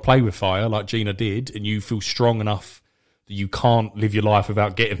if you want to play with fire like Gina did, and you feel strong enough that you can't live your life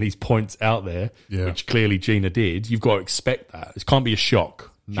without getting these points out there, which clearly Gina did, you've got to expect that. It can't be a shock.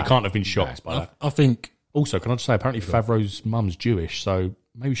 She can't have been shocked by that. I think. Also, can I just say, apparently Favreau's mum's Jewish, so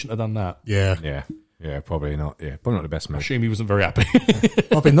maybe we shouldn't have done that. Yeah. Yeah, probably not. Yeah, probably not the best I man. assume he wasn't very happy.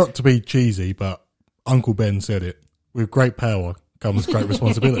 I think, not to be cheesy, but Uncle Ben said it. With great power comes great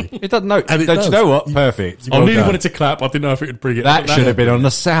responsibility. It doesn't. No, And it don't does. you know what? Perfect. I really wanted to clap. I didn't know if it would bring it. That should have been on the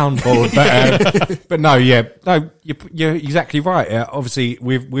soundboard, but no, you're exactly right. Obviously,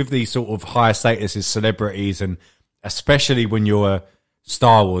 with these sort of higher status as celebrities, and especially when you're a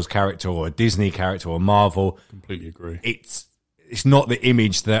Star Wars character or a Disney character or Marvel, Completely agree. It's not the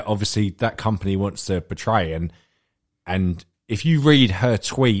image that obviously that company wants to portray, and if you read her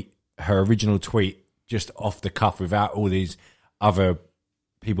original tweet, just off the cuff without all these other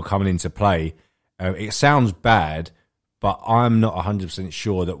people coming into play, it sounds bad, but I'm not 100%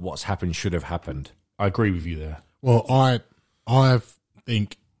 sure that what's happened should have happened. I agree with you there. Well, I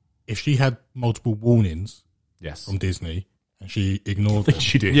think if she had multiple warnings from Disney and she ignored them,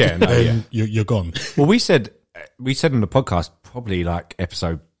 She did. then you're gone. Well, we said in the podcast, probably like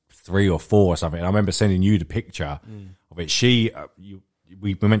episode 3 or 4 or something. I remember sending you the picture of it.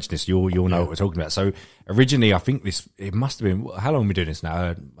 We mentioned this. You'll know what we're talking about. So originally, I think it must have been. How long are we doing this now?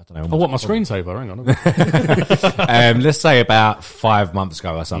 I don't know. Oh, what, my screensaver? Hang on. Let's say about 5 months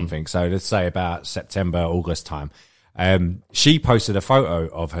ago or something. So let's say about September, August time. She posted a photo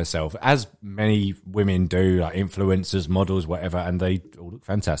of herself, as many women do, like influencers, models, whatever, and they all look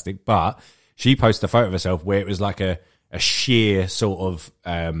fantastic. But she posted a photo of herself where it was like a sheer sort of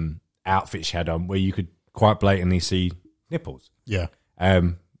outfit she had on, where you could quite blatantly see nipples. Yeah.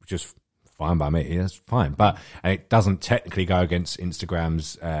 Which is fine by me. That's fine, and it doesn't technically go against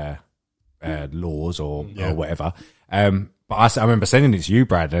Instagram's laws or whatever. But I remember sending it to you,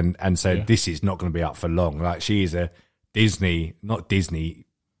 Brad, and said, this is not going to be up for long. Like, she is a not Disney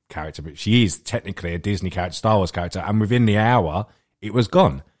character, but she is technically a Disney character, Star Wars character. And within the hour, it was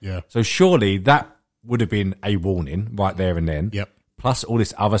gone. Yeah. So surely that would have been a warning right there and then. Yep. Plus all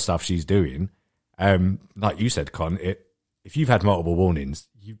this other stuff she's doing. Like you said, Con, if you've had multiple warnings,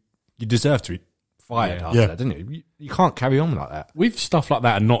 you deserve to be fired after that, don't you? You can't carry on like that. With stuff like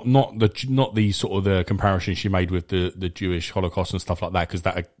that, and not the sort of the comparison she made with the Jewish Holocaust and stuff like that, because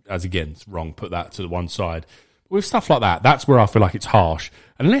that, as again, it's wrong. Put that to the one side. With stuff like that, that's where I feel like it's harsh.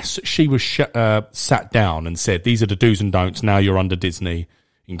 Unless she was sat down and said, "These are the do's and don'ts. Now you're under Disney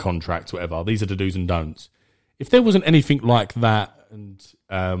in contract, whatever. These are the do's and don'ts." If there wasn't anything like that, and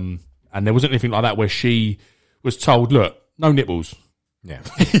there wasn't anything like that where she was told, "Look, no nipples,"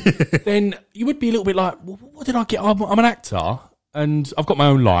 then you would be a little bit like, well, "What did I get? I'm an actor, and I've got my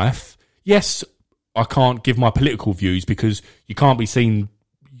own life. Yes, I can't give my political views because you can't be seen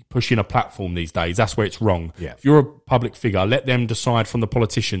pushing a platform these days. That's where it's wrong. Yeah. If you're a public figure, let them decide from the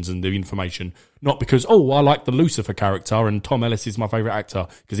politicians and the information, not because, I like the Lucifer character and Tom Ellis is my favourite actor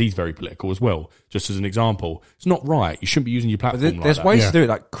because he's very political as well, just as an example. It's not right. You shouldn't be using your platform like that. There's ways to do it.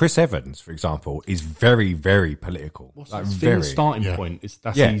 Like Chris Evans, for example, is very, very political. Like very starting point.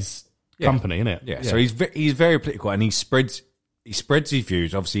 That's his company, isn't it? Yeah. So he's very political and he spreads his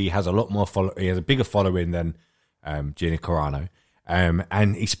views. Obviously, he has a lot more he has a bigger following than Gina Carano.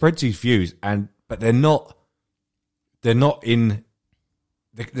 And he spreads his views, but they're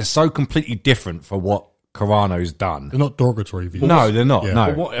so completely different for what Carano's done. They're not derogatory views. No, they're not. Yeah.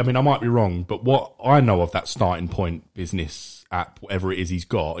 No, I mean, I might be wrong, but what I know of that starting point business app, whatever it is he's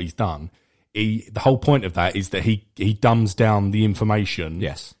done. The whole point of that is that he dumbs down the information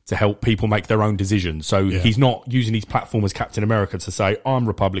to help people make their own decisions. So he's not using his platform as Captain America to say, I'm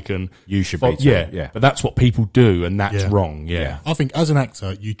Republican. You should be too. Yeah. But that's what people do, and that's wrong. Yeah. I think as an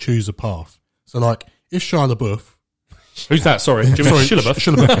actor, you choose a path. So, like, if Shia LaBeouf... Who's that? Sorry.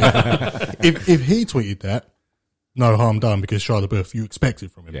 Shia if he tweeted that, no harm done because Shia LaBeouf, you expect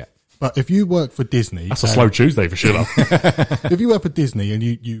it from him. Yeah. But if you work for Disney... That's a slow Tuesday for Shilla. If you work for Disney and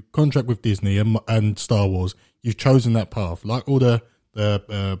you contract with Disney and Star Wars, you've chosen that path. Like all the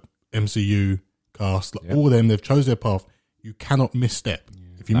MCU cast, all of them, they've chosen their path. You cannot misstep.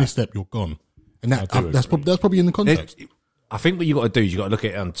 If you misstep, you're gone. And that's probably in the context. I think what you got to do is you got to look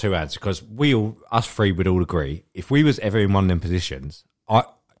at it on two hands because us three would all agree if we was ever in one of them positions,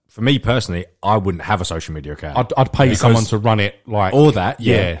 for me personally, I wouldn't have a social media account. I'd pay someone to run it, like all that.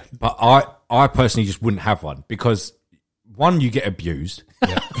 Yeah. But I personally just wouldn't have one because one, you get abused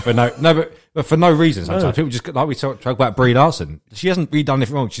but for no reason. Sometimes people just like we talk about Brie Larson. She hasn't really done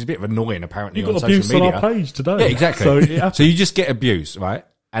anything wrong. She's a bit of annoying apparently on social media. On our page today. Yeah, exactly. So you just get abused, right?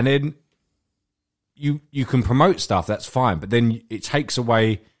 And then you can promote stuff. That's fine, but then it takes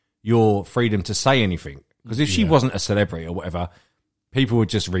away your freedom to say anything because if she wasn't a celebrity or whatever, people would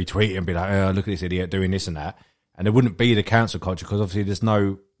just retweet it and be like, "Oh, look at this idiot doing this and that," and there wouldn't be the cancel culture because obviously there's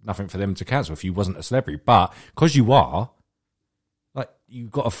nothing for them to cancel if you wasn't a celebrity. But because you are, like,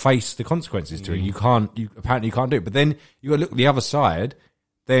 you've got to face the consequences to it. You apparently can't do it. But then you got to look at the other side.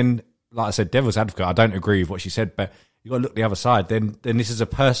 Then, like I said, devil's advocate. I don't agree with what she said, but you got to look at the other side. Then this is a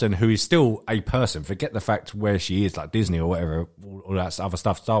person who is still a person. Forget the fact where she is, like Disney or whatever, all that other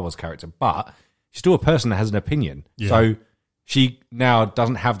stuff, Star Wars character. But she's still a person that has an opinion. Yeah. So she now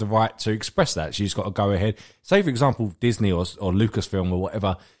doesn't have the right to express that. She's got to go ahead. Say, for example, Disney or Lucasfilm or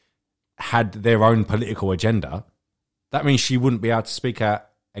whatever had their own political agenda. That means she wouldn't be able to speak out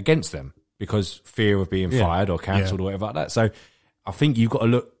against them because fear of being fired or cancelled or whatever like that. So I think you've got to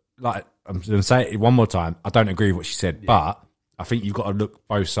look, like, I'm going to say it one more time. I don't agree with what she said, but I think you've got to look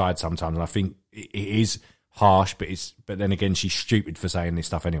both sides sometimes. And I think it is harsh, but then again, she's stupid for saying this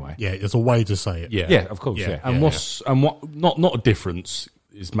stuff anyway. Yeah, there's a way to say it. Yeah, of course. Yeah. And not a difference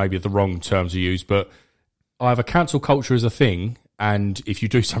is maybe the wrong term to use, but either cancel culture is a thing, and if you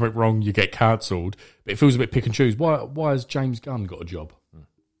do something wrong, you get cancelled. But it feels a bit pick and choose. Why has James Gunn got a job?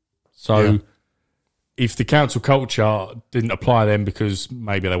 So if the cancel culture didn't apply then because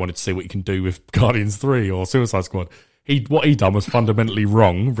maybe they wanted to see what you can do with Guardians 3 or Suicide Squad, what he done was fundamentally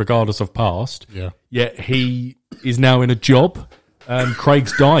wrong, regardless of past. Yeah. Yet he is now in a job.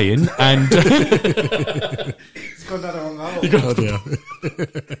 Craig's dying, and it's gone down the wrong hole.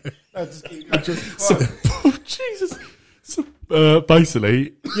 Jesus. So,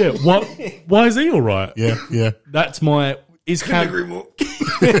 basically, why is he all right? Yeah. That's my. Is agree more.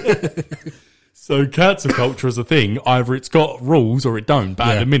 So cancel culture is a thing. Either it's got rules or it don't. But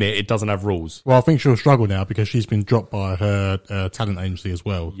at the minute, it doesn't have rules. Well, I think she'll struggle now because she's been dropped by her talent agency as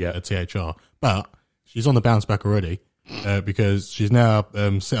well, at THR. But she's on the bounce back already because she's now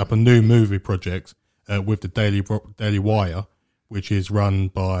set up a new movie project with the Daily Wire, which is run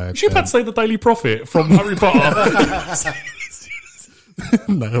by... You about to say the Daily Prophet from Harry Potter.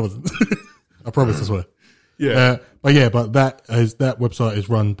 No, that wasn't. I promise, I swear. Yeah. But that website is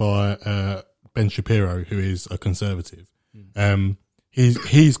run by Ben Shapiro, who is a conservative.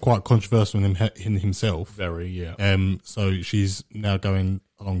 He's quite controversial in himself. Very, yeah. So she's now going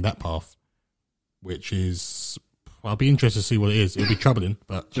along that path, which is... I'll be interested to see what it is. It'll be troubling,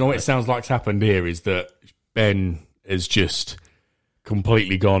 but... Do you know what it sounds like's happened here is that Ben has just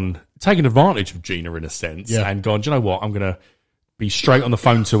completely taken advantage of Gina in a sense and gone, do you know what? I'm going to be straight on the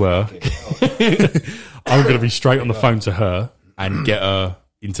phone to her. I'm going to be straight on the phone to her and get her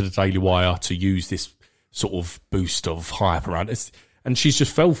into the Daily Wire to use this sort of boost of hype around it. And she's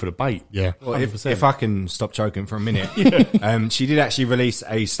just fell for the bait. Yeah. Well, if I can stop joking for a minute, she did actually release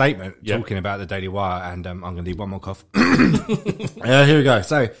a statement talking about the Daily Wire, and I'm going to need one more cough. Here we go.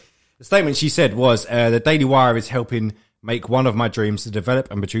 So the statement she said was, the Daily Wire is helping make one of my dreams to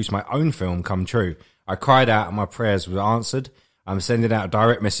develop and produce my own film come true. I cried out and my prayers were answered. I'm sending out a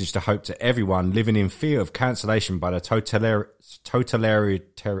direct message to hope to everyone living in fear of cancellation by the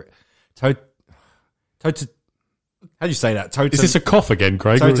how do you say that? Is this a cough again,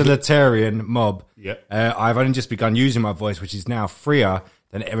 Craig? Totalitarian mob. Yeah. I've only just begun using my voice, which is now freer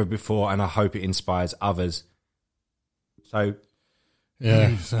than ever before, and I hope it inspires others. So,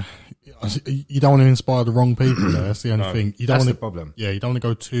 yeah, you don't want to inspire the wrong people. Though. That's the only thing. You don't that's want the problem. Yeah, you don't want to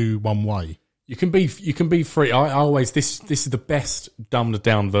go too one way. You can be free. I always this is the best dumbed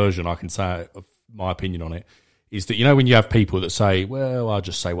down version I can say of my opinion on it. Is that when you have people that say, "Well, I'll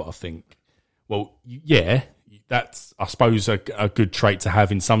just say what I think." Well, yeah. That's, I suppose, a good trait to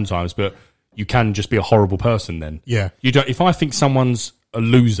have in sometimes, but you can just be a horrible person then. Yeah. You don't. If I think someone's a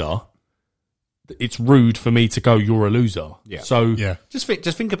loser, it's rude for me to go, "You're a loser." Yeah. So just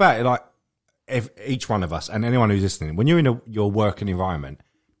think about it. Like each one of us and anyone who's listening, when you're in your working environment,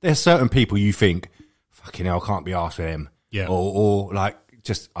 there's certain people you think, "Fucking hell, I can't be arsed with them." Yeah. Or like,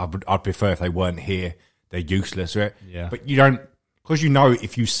 just I'd prefer if they weren't here. They're useless, right? Yeah. But you don't, because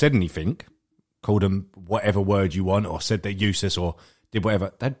if you said anything, called them whatever word you want, or said they're useless, or did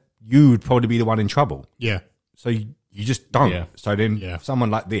whatever, that you would probably be the one in trouble. Yeah. So you just don't. Yeah. So then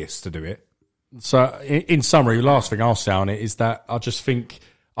someone like this to do it. So in summary, the last thing I'll say on it is that I just think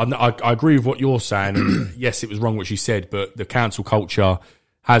I agree with what you're saying. And yes, it was wrong what she said, but the cancel culture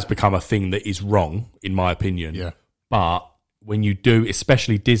has become a thing that is wrong, in my opinion. Yeah. But when you do,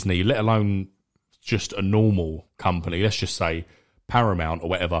 especially Disney, let alone just a normal company, let's just say Paramount or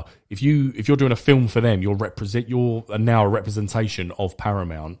whatever, if you're doing a film for them, you're now a representation of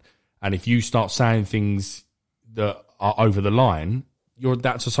Paramount, and if you start saying things that are over the line,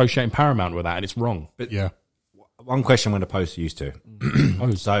 that's associating Paramount with that, and it's wrong. But one question I'm going to pose to you two.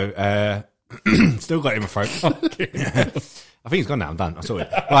 So still got it in my throat. I think it's gone now. I'm done. I saw it.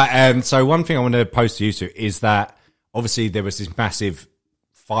 Right. So one thing I want to pose to you two is that obviously there was this massive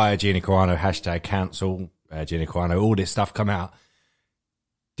fire Gina Carano, hashtag cancel Gina Carano, all this stuff come out.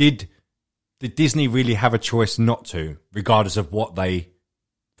 Did Disney really have a choice not to, regardless of what they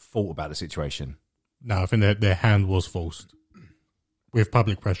thought about the situation? No, I think their hand was forced. With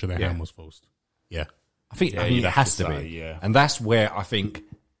public pressure, their hand was forced. Yeah. I think it has to be. Yeah. And that's where I think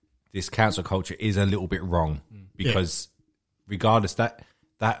this cancel culture is a little bit wrong. Because regardless, that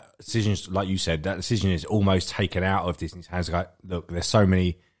decision, like you said, that decision is almost taken out of Disney's hands. Like, look, there's so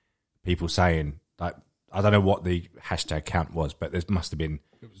many people saying, like, I don't know what the hashtag count was, but there must have been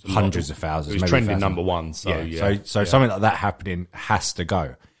hundreds of thousands. It was trending number one. So So something like that happening has to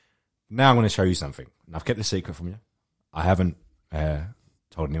go. Now I'm going to show you something. And I've kept the secret from you. I haven't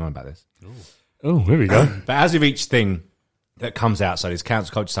told anyone about this. Oh, here we go. But as of each thing that comes out, so there's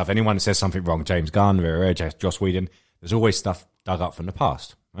cancel culture stuff, anyone that says something wrong, James Gunn, Joss Whedon, there's always stuff dug up from the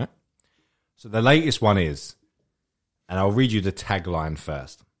past, right? So the latest one is, and I'll read you the tagline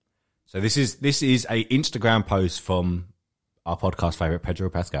first. So this is a Instagram post from our podcast favorite, Pedro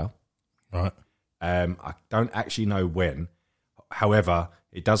Pascal. Right. I don't actually know when. However,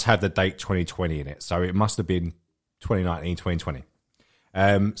 it does have the date 2020 in it. So it must have been 2019, 2020.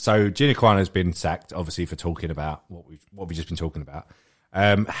 So Gina Carano has been sacked, obviously, for talking about what we've just been talking about.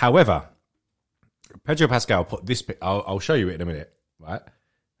 However, Pedro Pascal put this. I'll show you it in a minute, right?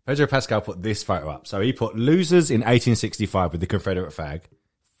 Pedro Pascal put this photo up. So he put losers in 1865 with the Confederate flag.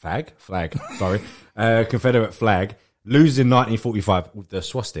 Sorry, Confederate flag. Losers in 1945 with the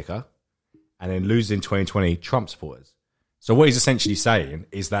swastika, and then loses in 2020 Trump supporters. So what he's essentially saying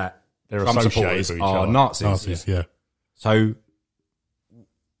is that They're Trump associated supporters with each are other. Nazis. yeah. So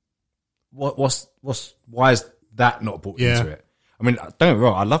why is that not brought Yeah. into it? I mean, don't get me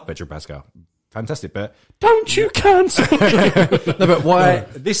wrong, I love Pedro Pascal. Fantastic, but Don't you cancel? no, but why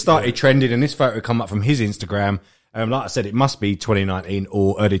this started trending and this photo come up from his Instagram. Like I said, it must be 2019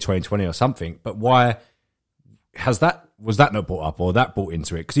 or early 2020 or something. But why was that not brought up or that brought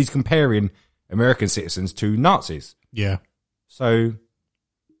into it? Because he's comparing American citizens to Nazis. Yeah. So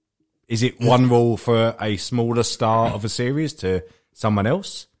is it one rule for a smaller star of a series to someone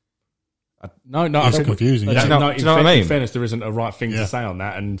else? No, It's I don't- confusing, no, yeah. no, Do in you know what I mean? In fairness, there isn't a right thing Yeah. to say on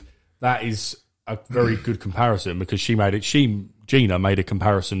that, and that is a very good comparison because Gina made a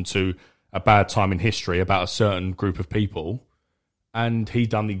comparison to a bad time in history about a certain group of people, and he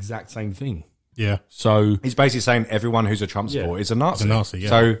done the exact same thing. Yeah. So He's basically saying everyone who's a Trump supporter is a Nazi. Is a Nazi, yeah.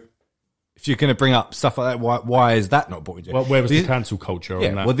 So if you're going to bring up stuff like that, why is that not brought into it? well, where was This- the cancel culture Yeah,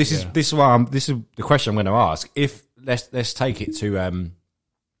 on that? well, this is the question I'm going to ask. If let's take it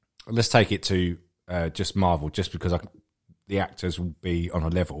to just Marvel, just because the actors will be on a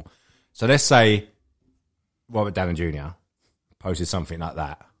level. So let's say Robert Downey Jr. posted something like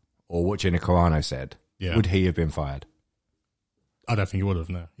that, or what Gina Carano said. Yeah. Would he have been fired? I don't think he would have,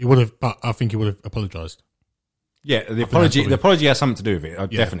 no. He would have, but I think he would have apologised. Yeah, the that's apology. probably- The apology has something to do with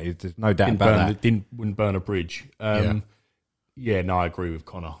it. Yeah. Definitely, there's no doubt about that. Wouldn't burn a bridge. Yeah, no, I agree with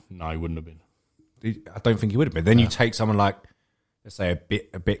Connor. No, he wouldn't have been. I don't think he would have been. Then you take someone like, let's say,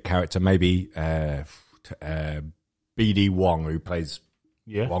 a bit character, maybe BD Wong, who plays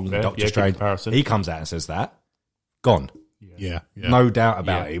Yeah, Wong, fair. Doctor Yeah, good Strange. comparison. He comes out and says that. Gone. Yeah. Yeah. No doubt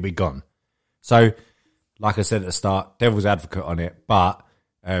about it. He'll be gone. So, like I said at the start, devil's advocate on it. But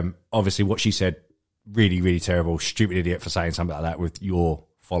obviously, what she said, really, really terrible. Stupid idiot for saying something like that with your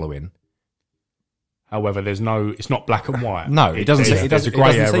following. However, it's not black and white. No, it doesn't. It There's doesn't. a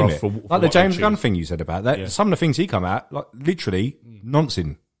grey It doesn't seem area it. for Like the what they James choose. Gunn thing you said about that. Yeah. Some of the things he come out, like literally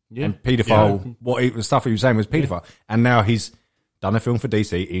nonsense Yeah. and paedophile. The stuff he was saying was paedophile, and now he's done a film for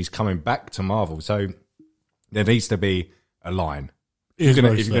DC. He's coming back to Marvel, so there needs to be a line. It is If very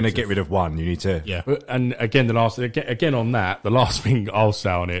you're going to selective. get rid of one, you need to. Yeah. And again, again on that, the last thing I'll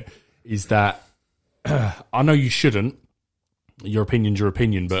say on it is that I know you shouldn't. Your opinion's your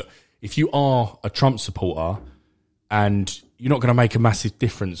opinion, but if you are a Trump supporter and you're not going to make a massive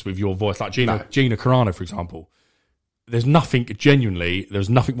difference with your voice, like Gina Carano, for example, there's nothing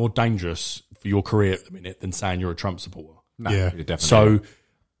more dangerous for your career at the minute than saying you're a Trump supporter. No, Yeah. you're definitely. So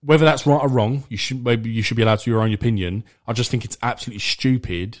whether that's right or wrong, you should be allowed to your own opinion. I just think it's absolutely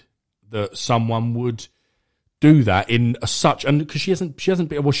stupid that someone would do that in such, and because she hasn't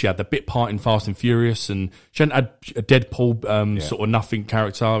been, well, she had the bit part in Fast and Furious, and she hadn't had a Deadpool sort of nothing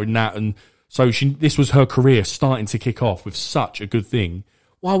character in that, and so this was her career starting to kick off with such a good thing.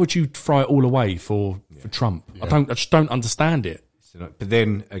 Why would you throw it all away for Trump? Yeah. I just don't understand it. But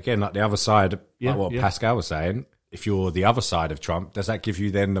then again, like the other side, Yeah, like what yeah. Pascal was saying, if you're the other side of Trump, does that give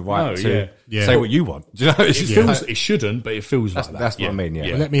you then the right No, to yeah. say what you want? Do you know? It's just Feels, it shouldn't, but it feels like that. that's what I mean,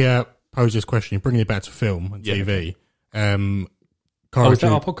 yeah. Let me pose this question, bringing it back to film and Yeah. TV. Oh, Cara is that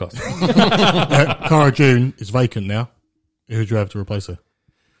June, our podcast? Cara June is vacant now. Who would you have to replace her?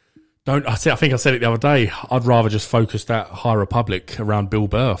 I think I said it the other day. I'd rather just focus that High Republic around Bill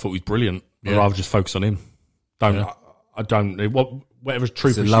Burr. I thought he was brilliant. I'd Yeah. rather just focus on him. I don't. Whatever It's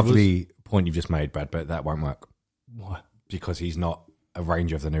trooper a she lovely point you've just made, Brad, but that won't work was. Why? because he's not a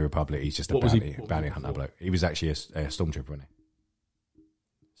ranger of the New Republic. He's just a What was he- bounty, what was bounty he hunter before? bloke. He was actually a stormtrooper, wasn't he?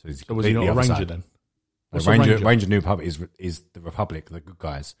 So he's So was he not completely a other ranger side. then? No, What's a Ranger, ranger? Ranger New Republic is the Republic, the good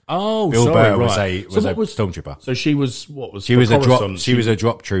guys. Oh, Bill sorry, Burr was right. a what stormtrooper. So she was what was She was a drop. Coruscant? She was a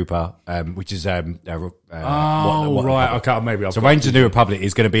drop trooper, which is Oh, what right. Republic. Okay, maybe. I've So got Rangers of the you. New Republic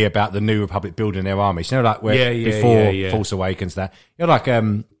is going to be about the New Republic building their army. So, you know, like where Yeah, yeah, before yeah. Force Awakens, that you're like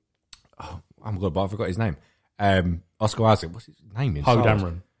oh my god, but I forgot his name. Oscar Isaac. What's his name in Poe Star Wars?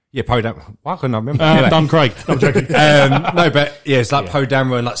 Dameron. Yeah, Poe Dameron. Why couldn't I remember? Anyway. Dun Craig. No, I'm joking. No, but yeah, it's like Poe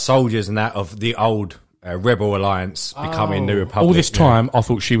Dameron, like soldiers and that of the old Rebel Alliance becoming New Republic. All this time, I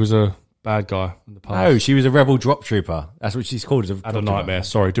thought she was a bad guy in the past. No, she was a Rebel drop trooper. That's what she's called. As a I had a drop trooper. nightmare.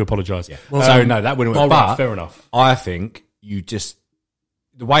 Sorry, do apologise. Yeah. So no, that wouldn't work. all right, But fair enough. I think you just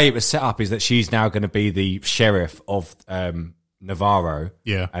the way it was set up is that she's now going to be the sheriff of Navarro,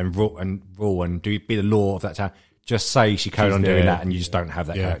 Yeah. and rule and be the law of that town. Just say she carried on doing there, that, and you just don't have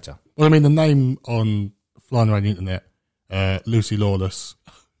that Yeah. character. Well, I mean, the name on flying around the internet, Lucy Lawless.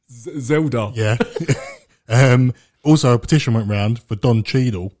 Zelda. Yeah. Also, a petition went round for Don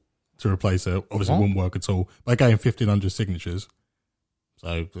Cheadle to replace her. Obviously, it wouldn't work at all. By getting 1,500 signatures.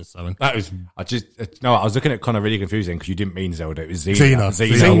 So just something. That was I was looking at kind of really confusing because you didn't mean Zelda. It was Xena.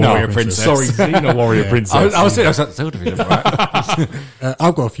 Xena Warrior Princess. Sorry, Xena Warrior Princess. I was like, Zelda Vision, right?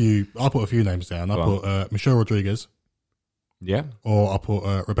 I've got a few. I put a few names down. I Go put Michelle Rodriguez, Yeah. or I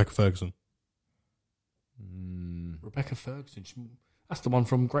put Rebecca Ferguson. Rebecca Ferguson. That's the one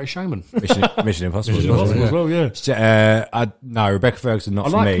from Great Showman. Mission Impossible. as well, yeah. No, Rebecca Ferguson, not I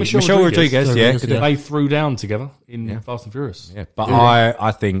for like me. Michelle Rodriguez. yeah. Rodriguez, yeah. They threw down together in Fast and Furious. Yeah, but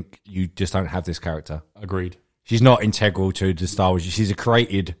I think you just don't have this character. Agreed. She's not integral to the Star Wars. She's a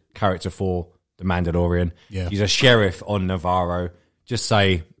created character for the Mandalorian. Yeah. She's a sheriff on Navarro. Just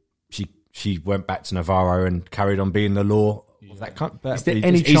say she went back to Navarro and carried on being the law of that country. Is there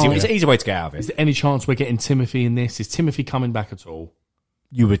any chance? It's an easy way to get out of it. Is there any chance we're getting Timothy in this? Is Timothy coming back at all?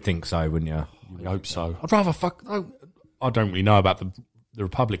 You would think so, wouldn't you? I hope so. I'd rather I don't really know about the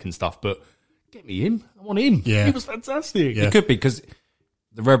Republican stuff, but get me him. I want him. Yeah. He was fantastic. Yeah. It could be because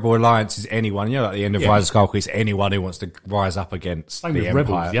the Rebel Alliance is anyone, at the end of Rise of Skywalker, it's anyone who wants to rise up against Same the with Empire.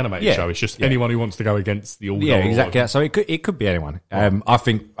 Rebels, the animated show. It's just anyone who wants to go against the old. Yeah, exactly. So it could be anyone. I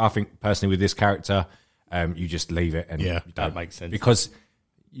think personally with this character, you just leave it and Yeah, you that makes sense. because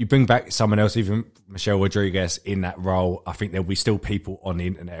you bring back someone else, even Michelle Rodriguez in that role. I think there'll be still people on the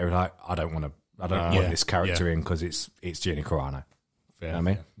internet who are like, I don't want this character in because it's Gina Carano. Fair, You know what I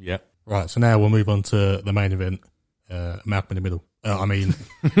mean? Yeah. Right, so now we'll move on to the main event, Malcolm in the Middle.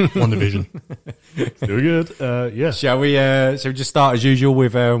 WandaVision. Still good. Yeah. Shall we just start as usual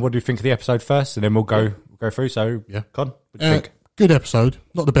with what do you think of the episode first, and then we'll go through. So Yeah. Con, what do you think? Good episode.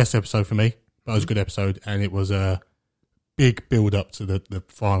 Not the best episode for me, but it was a good episode, and it was a big build up to the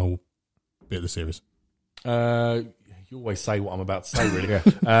final bit of the series. You always say what I'm about to say, really.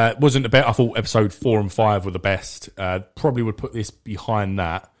 Wasn't the best. I thought episode 4 and 5 were the best. Probably would put this behind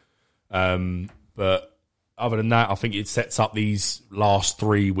that. But other than that, I think it sets up these last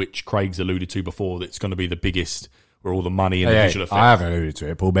 3, which Craig's alluded to before, that's going to be the biggest, where all the money and the visual effects. I haven't alluded to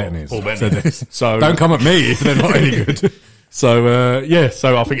it. Paul Bettany is. Paul Bettany is. So Don't come at me if they're not any good. So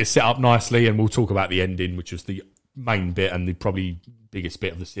so I think it's set up nicely, and we'll talk about the ending, which was the main bit and the probably biggest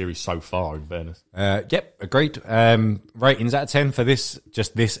bit of the series so far, in fairness. Yep, agreed. Ratings out of 10 for this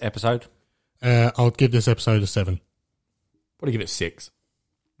episode? I'll give this episode a 7. Probably give it 6.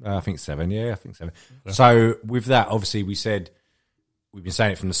 I think 7. Yeah, I think 7. Yeah. So with that, obviously, we've been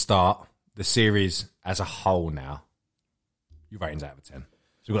saying it from the start. The series as a whole now, your ratings out of 10.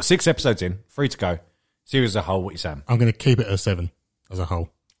 So we've got 6 episodes in, 3 to go. Series as a whole, what are you saying? I'm going to keep it a 7 as a whole.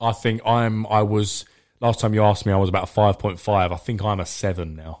 I think I was last time you asked me, I was about a 5.5. I think I'm a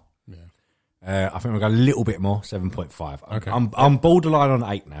 7 now. I think we'll go a little bit more, 7.5. Okay. I'm borderline on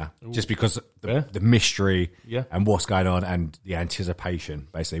 8 now, just because Yeah. the mystery and what's going on and the anticipation,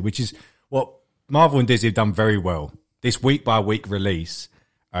 basically, which is what Marvel and Disney have done very well. This week by week release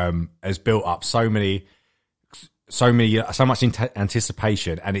has built up so much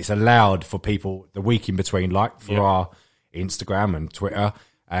anticipation, and it's allowed for people the week in between, like for our Instagram and Twitter.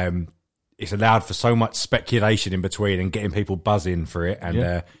 It's allowed for so much speculation in between and getting people buzzing for it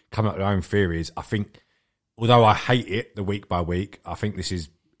and coming up with their own theories. I think, although I hate it the week by week, I think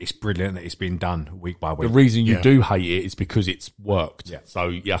it's brilliant that it's been done week by week. The reason you do hate it is because it's worked. Yeah.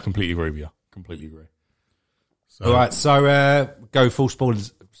 So, I completely agree with you. Completely agree. So, All right, so go full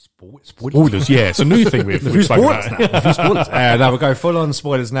spoilers. Spoilers, yeah. It's a new thing we've spoken about. Now we'll go full on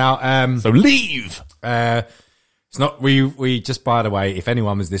spoilers now. So leave! It's not, we just, by the way, if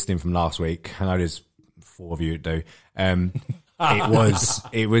anyone was listening from last week, I know there's 4 of you that do,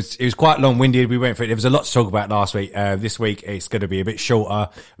 it was quite long winded. We went through it. There was a lot to talk about last week. This week it's going to be a bit shorter.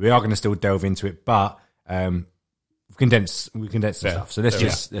 We are going to still delve into it, but, we condensed some stuff. So let's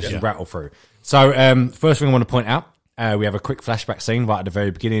just rattle through. So, first thing I want to point out, we have a quick flashback scene right at the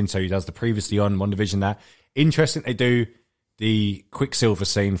very beginning. So he does the previously on WandaVision that. Interesting, they do the Quicksilver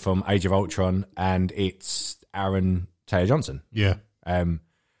scene from Age of Ultron, and it's Aaron Taylor Johnson. Yeah.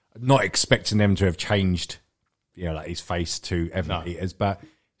 Not expecting them to have changed, like his face to Evan Peters, but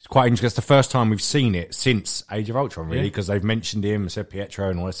it's quite interesting. It's the first time we've seen it since Age of Ultron, really, because they've mentioned him, said Pietro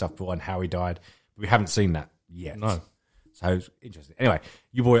and all that stuff before, and how he died. But we haven't seen that yet. No. So it's interesting. Anyway,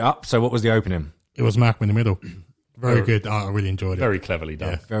 you brought it up. So what was the opening? It was Malcolm in the Middle. Very good. I really enjoyed it. Very cleverly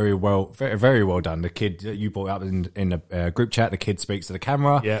done. Very well, very well done. The kid you brought up in the group chat. The kid speaks to the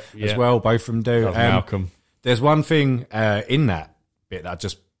camera as well. Both of them do. Malcolm. There's one thing in that bit that I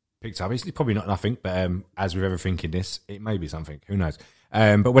just picked up. It's probably not nothing, but as with everything in this, it may be something. Who knows?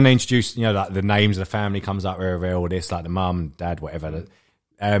 But when they introduce, like the names of the family comes up, all this, like the mum, dad, whatever.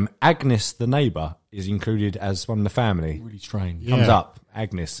 Agnes, the neighbour, is included as one of the family. Really strange. Comes up,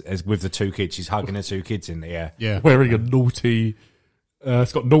 Agnes, as with the 2 kids. She's hugging her 2 kids in the air. Yeah. Wearing a naughty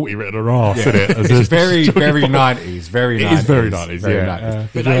It's got naughty written on her arse, isn't it? It's very 90s. Very 90s. It is very 90s, Very yeah. 90s.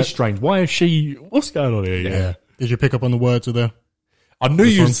 But that is strange. Why is she... What's going on here? Yeah. Did you pick up on the words of the... I knew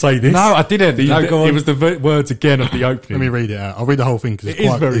you'd say this. No, I didn't. No, go on. It was the words again of the opening. Let me read it out. I'll read the whole thing because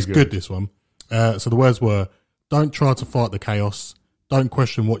it's good, this one. So the words were, don't try to fight the chaos. Don't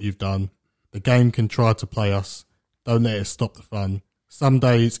question what you've done. The game can try to play us. Don't let it stop the fun. Some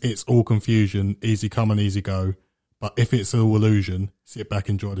days it's all confusion, easy come and easy go. But if it's all illusion, sit back,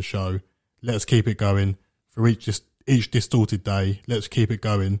 enjoy the show. Let's keep it going. For each distorted day, let's keep it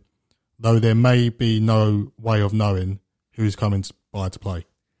going. Though there may be no way of knowing who's coming by to play. Do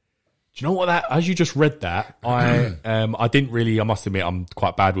you know what as you just read that, I didn't really, I must admit, I'm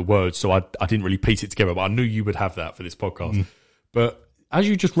quite bad with words, so I didn't really piece it together, but I knew you would have that for this podcast. But as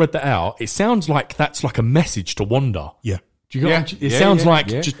you just read that out, it sounds like that's like a message to Wanda. Yeah. Do you it sounds like,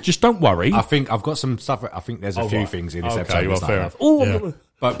 just don't worry. I think I've got some stuff. I think there's a few things in this episode. Well, that's fair like enough. that.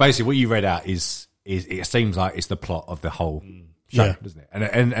 But basically, what you read out is it seems like it's the plot of the whole show, doesn't it?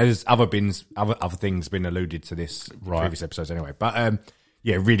 And there's other things been alluded to this previous episodes anyway. But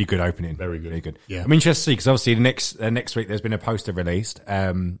yeah, really good opening. Very good. Really good. Yeah. I'm interested to see because obviously next week there's been a poster released.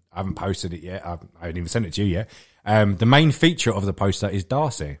 I haven't posted it yet. I haven't even sent it to you yet. The main feature of the poster is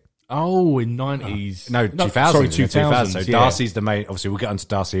Darcy. Oh, in 90s. No, 2000. Sorry, 2000. So yeah. Darcy's the main, obviously we'll get onto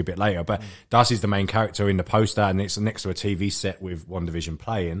Darcy a bit later, but Darcy's the main character in the poster and it's next to a TV set with WandaVision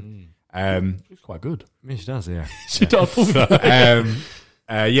playing. It's quite good. I mean, she does, yeah. She does all that.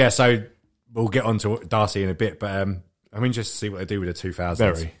 Yeah, so we'll get onto Darcy in a bit, but I'm interested to see what they do with the 2000s.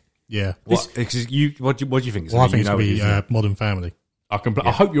 Very. Yeah. What do you think? Well, I think it's going to be Modern Family.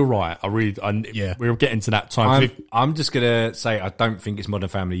 I hope you're right. We're getting to that time. I'm just gonna say I don't think it's Modern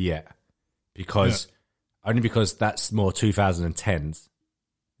Family yet, because only because that's more 2010s.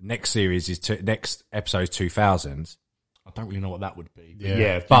 Next series is next episode 2000s. I don't really know what that would be.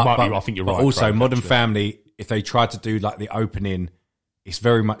 But I think you're right. But also, Craig, Modern actually. Family, if they tried to do like the opening, it's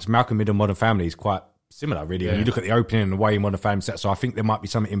very much Malcolm Middle Modern Family is quite similar, really. When you look at the opening and the way Modern Family set, so I think there might be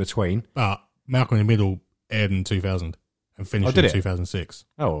something in between. But Malcolm in the Middle aired in 2000 and finished in 2006.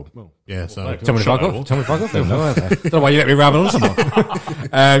 Oh, well. Yeah, so... Tell me to fuck off. Tell me to fuck off. Don't know why you let me ramble on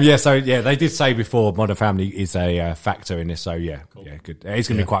somehow. They did say before Modern Family is a factor in this, so yeah, good. It's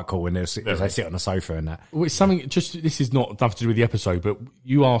going to be quite cool when they sit on the sofa and that. Well, it's something, this is not nothing to do with the episode, but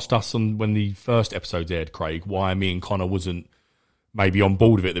you asked us when the first episode aired, Craig, why me and Connor wasn't maybe on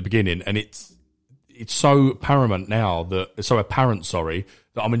board with it at the beginning, and it's so apparent now that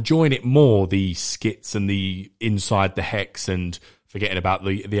that I'm enjoying it more, the skits and the inside the hex and forgetting about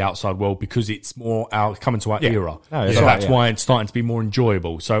the outside world, because it's more coming to our era. No, so that's why it's starting to be more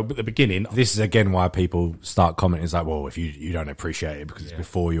enjoyable. So at the beginning, this is again why people start commenting. It's like, well, if you don't appreciate it because it's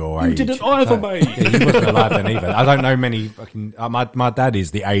before your age. You didn't either, mate. Yeah, he wasn't alive then either. I don't know many fucking. My dad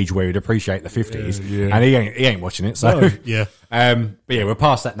is the age where he'd appreciate the 50s, and he ain't watching it. So but we're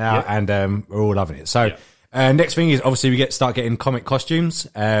past that now, and we're all loving it. So. Next thing is obviously we start getting comic costumes.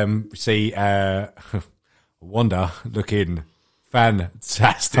 See Wanda looking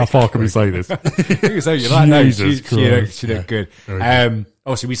fantastic. How far can we say this? So you like no, Jesus she looked good.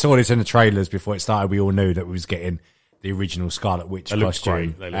 Obviously we saw this in the trailers before it started. We all knew that we was getting the original Scarlet Witch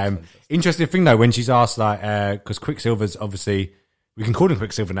costume. Interesting thing though, when she's asked because Quicksilver's obviously, we can call him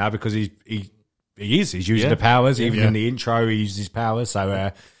Quicksilver now because he's using the powers. Even in the intro he uses his powers.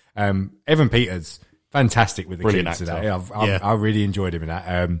 So Evan Peters. Fantastic with the Brilliant kids actor. today. I really enjoyed him in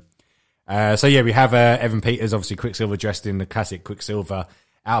that. So we have Evan Peters, obviously Quicksilver, dressed in the classic Quicksilver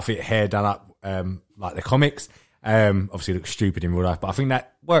outfit, hair done up like the comics. Obviously looks stupid in real life, but I think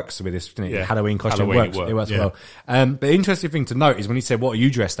that works with this, doesn't it? Yeah. Halloween costume It works well. But the interesting thing to note is when he said, "What are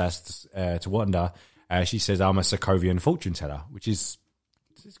you dressed as?" to Wanda, she says, "I'm a Sokovian fortune teller," which is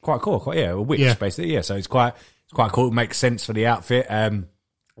it's quite cool. A witch basically. Yeah, so it's quite cool. It makes sense for the outfit. Then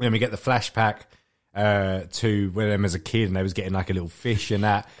we get the flashback. To with them as a kid, and they was getting like a little fish and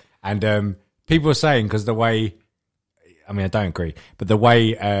that, and people were saying because the way, I mean I don't agree, but the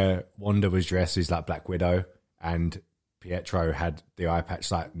way Wanda was dressed is like Black Widow, and Pietro had the eye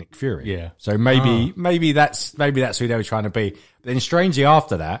patch like Nick Fury. Yeah, so maybe that's who they were trying to be. But then strangely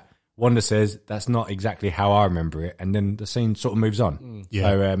after that, Wanda says that's not exactly how I remember it, and then the scene sort of moves on.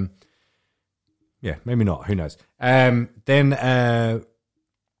 So maybe not. Who knows? Then.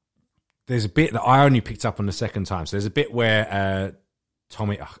 There's a bit that I only picked up on the second time. So there's a bit where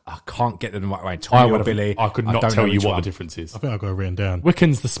Tommy, I can't get them the right way. Tommy or Billy. I could not tell you what the difference is. I think I've got it written down.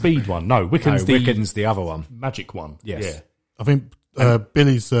 Wiccan's the speed one. No, Wiccan's the other one. Magic one. Yes. Yeah. I think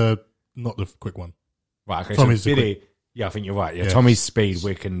Billy's not the quick one. Right, okay. Tommy's so Billy, I think you're right. Yeah, Tommy's speed,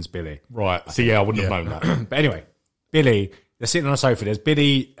 Wiccan's Billy. Right. So I wouldn't have known that. But anyway, Billy, they're sitting on a sofa. There's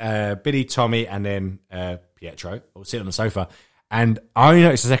Billy, Tommy, and then Pietro all sitting on the sofa. And I only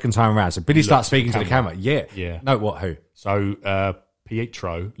noticed the second time around. So Billy starts speaking to the camera. Yeah. No, what? Who? So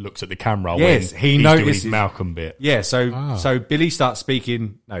Pietro looks at the camera yes, when he he's notices doing his Malcolm bit. Yeah, so Billy starts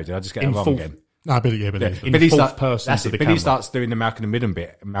speaking. No, did I just get that wrong again? No, Billy. In Billy fourth person to the Billy camera. starts doing the Malcolm in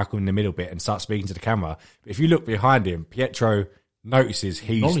the middle bit, and starts speaking to the camera. But if you look behind him, Pietro notices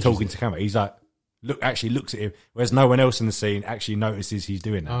he's talking to camera. He's like, actually looks at him, whereas no one else in the scene actually notices he's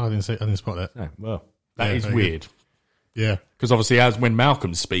doing that. Oh, I didn't spot that. No, well, That is weird. Yeah. Because obviously, as when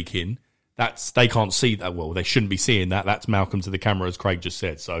Malcolm's speaking, they can't see that. Well, they shouldn't be seeing that. That's Malcolm to the camera, as Craig just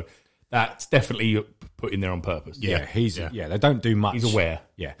said. So that's definitely put in there on purpose. Yeah, they don't do much. He's aware.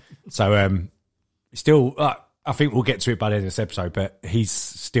 Yeah. So still, I think we'll get to it by the end of this episode, but he's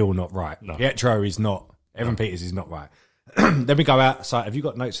still not right. No. Pietro is not. Evan Peters is not right. Then we go outside. Have you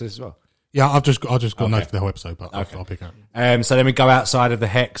got notes for this as well? Yeah, I've just got notes for the whole episode, but I'll pick up. So then we go outside of the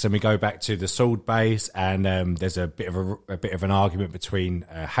hex and we go back to the sword base, and there's a bit of an argument between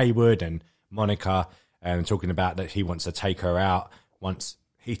Hayward and Monica, talking about that he wants to take her out. Once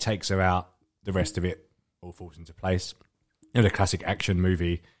he takes her out, the rest of it all falls into place. You know, the classic action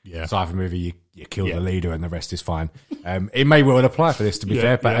movie, sci-fi movie, you kill the leader and the rest is fine. It may well apply for this, to be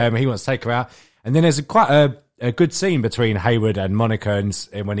fair, but he wants to take her out. And then there's quite a good scene between Hayward and Monica, and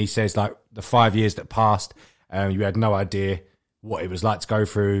when he says, like, the 5 years that passed, you had no idea what it was like to go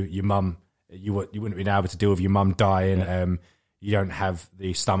through. Your mum, you wouldn't have been able to deal with your mum dying. You don't have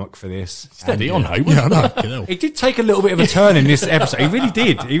the stomach for this. Steady on, Hayward. Yeah, I know. It did take a little bit of a turn in this episode. He really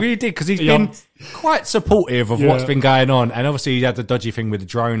did. Because he's been quite supportive of what's been going on. And obviously he had the dodgy thing with the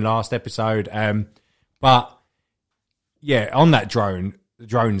drone last episode. But yeah, on that drone, the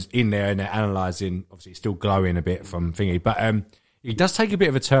drone's in there and they're analysing. Obviously it's still glowing a bit from thingy. But it does take a bit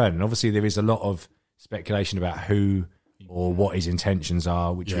of a turn. And obviously there is a lot of speculation about who or what his intentions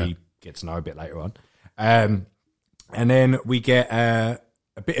are, which we get to know a bit later on. And then we get a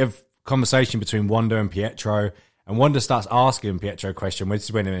bit of conversation between Wanda and Pietro. And Wanda starts asking Pietro a question. This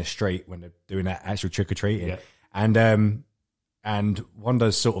is when they're in the street, when they're doing that actual trick-or-treating. Yeah. And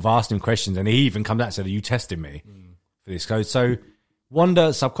Wanda's sort of asking him questions. And he even comes out and said, are you testing me for this? So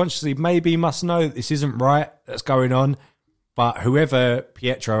Wanda subconsciously maybe must know that this isn't right, that's going on. But whoever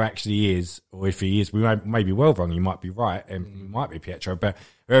Pietro actually is, or if he is, we may be well wrong, you might be right, and it might be Pietro, but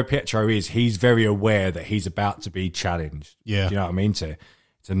whoever Pietro is, he's very aware that he's about to be challenged. Yeah. Do you know what I mean? To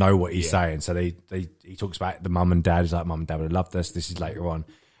know what he's saying. So he talks about the mum and dad. He's like, mum and dad would have loved this. This is later on.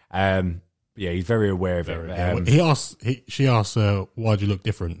 Yeah, he's very aware of it. She asks, why'd you look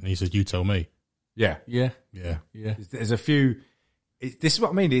different? And he says, you tell me. Yeah. There's a few. This is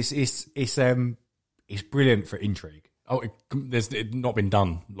what I mean. It's brilliant for intrigue. Oh, there's not been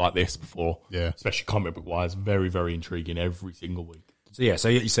done like this before. Yeah. Especially comic book wise. Very, very intriguing every single week. So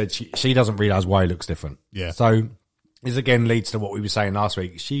you said she doesn't realise why he looks different. Yeah. So this again leads to what we were saying last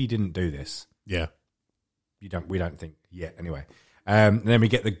week. She didn't do this. Yeah. We don't think yet. Anyway, and then we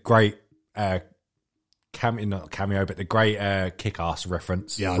get the great not cameo, but the great Kick-Ass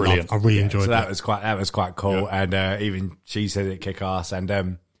reference. Yeah, Brilliant. I really enjoyed that. That was quite cool, and even she said it Kick-Ass,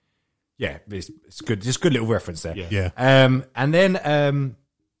 and yeah, it's good. Just good little reference there. Yeah. And then I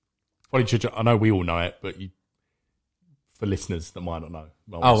know we all know it, but for listeners that might not know.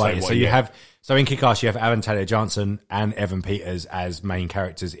 So in Kick-Ass you have Alan Taylor-Johnson and Evan Peters as main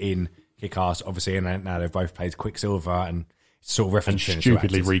characters in Kick-Ass, obviously, and now they've both played Quicksilver and sort of referencing and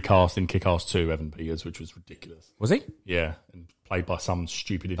stupidly recast in Kick-Ass 2, Evan Peters, which was ridiculous. Was he? Yeah, and played by some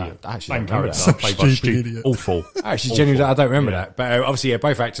stupid idiot. Same character, played by stupid idiot. Awful. Actually, genuinely, I don't remember that. But obviously,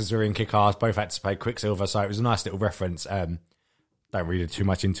 both actors were in Kick-Ass, both actors played Quicksilver, so it was a nice little reference. Don't read too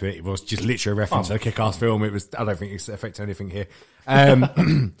much into it. It was just literally a reference to a Kick-Ass film. It was. I don't think it's affecting anything here.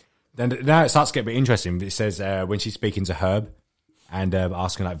 Then now it starts to get a bit interesting. It says when she's speaking to Herb and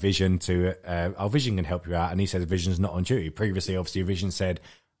asking like Vision Vision can help you out, and he says Vision's not on duty. Previously, obviously, Vision said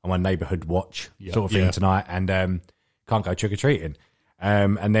I'm on neighbourhood watch sort of thing tonight, and can't go trick or treating.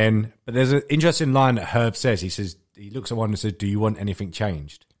 But there's an interesting line that Herb says. He looks at one and says, "Do you want anything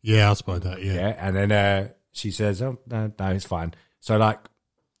changed?" Yeah, I spotted that. Yeah. And then she says, "Oh no, it's fine." So like,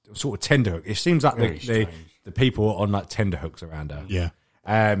 sort of tenterhook. It seems like the people are on like tenterhooks around her. Yeah.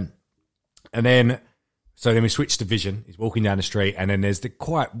 And then we switch to Vision. He's walking down the street, and then there's the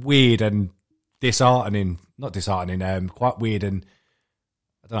quite weird and quite weird and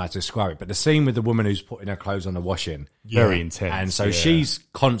I don't know how to describe it, but the scene with the woman who's putting her clothes on the washing. Very intense. And so she's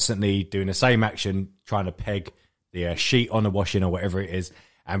constantly doing the same action, trying to peg the sheet on the washing or whatever it is.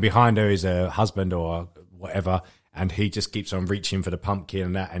 And behind her is a husband or whatever, and he just keeps on reaching for the pumpkin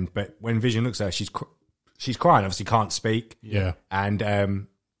and that. But when Vision looks at her, she's crying, obviously can't speak. Yeah. And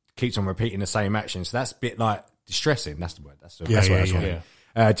keeps on repeating the same action. So that's a bit like distressing. That's the word. That's what I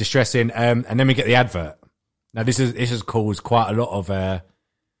want. Distressing. And then we get the advert. Now this has caused quite a lot of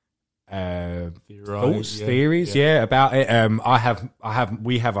theories about it.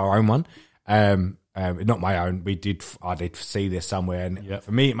 We have our own one. Not my own. I did see this somewhere, and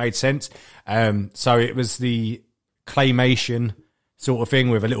for me it made sense. So it was the claymation sort of thing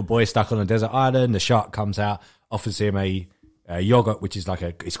with a little boy stuck on a desert island. The shark comes out, offers him a yogurt, which is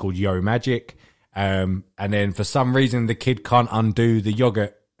it's called Yo Magic. And then for some reason the kid can't undo the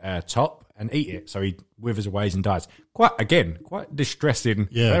yogurt top and eat it, so he withers away and dies. Quite distressing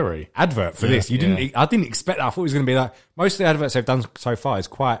advert for this. I didn't expect that. I thought it was going to be like most of the adverts they've done so far is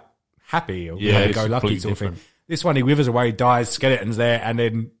quite happy or go lucky sort of thing. This one, he withers away, dies, skeleton's there, and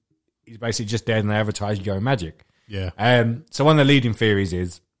then he's basically just dead, and they advertise Yo Magic. Yeah. So one of the leading theories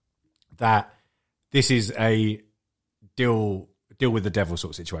is that this is a deal with the devil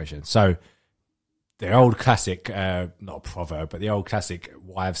sort of situation. So the old classic, not a proverb, but the old classic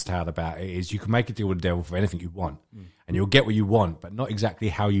wives' tale about it is you can make a deal with the devil for anything you want, and you'll get what you want, but not exactly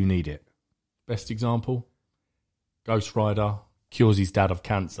how you need it. Best example, Ghost Rider cures his dad of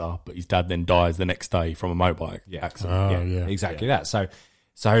cancer, but his dad then dies the next day from a motorbike accident. Exactly that. So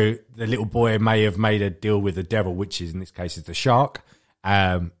the little boy may have made a deal with the devil, which is in this case is the shark,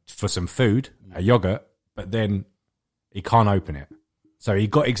 for some food, a yogurt, but then he can't open it. So he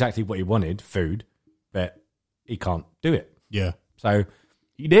got exactly what he wanted, food, but he can't do it. Yeah. So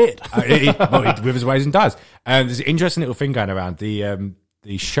he did. He withers away and dies. There's an interesting little thing going around. The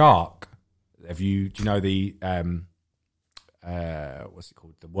shark. Do you know the what's it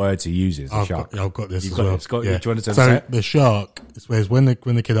called? The words he uses. The shark. I've got this. You've as got well. it. Do you want to So say it? the shark is when the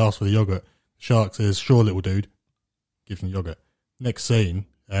kid asks for the yogurt. The shark says, "Sure, little dude," gives him the yogurt. Next scene,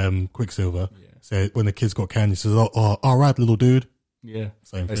 Quicksilver said when the kid's got candy, he says, "Oh, all right, little dude." Yeah,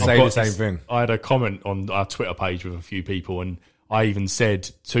 same They thing. say the same thing. I had a comment on our Twitter page with a few people, and I even said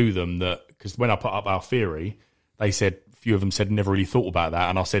to them that, because when I put up our theory, they said, a few of them said never really thought about that,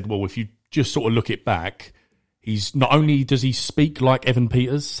 and I said, well, if you just sort of look it back, he's not only does he speak like Evan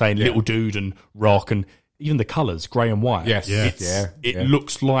Peters, saying little dude and rock, and even the colours, grey and white. Yes, it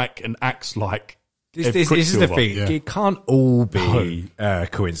looks like and acts like. This is the thing. Yeah. It can't all be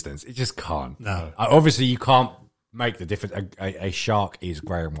coincidence. It just can't. No. Obviously, you can't make the difference. A shark is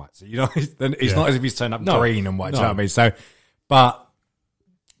grey and white, so it's not as if he's turned up green and white. Do you know what I mean? So, but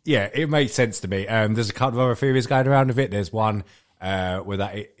yeah, it makes sense to me. There's a couple of other theories going around with it. There's one where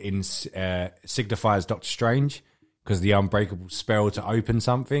that signifies Doctor Strange because the unbreakable spell to open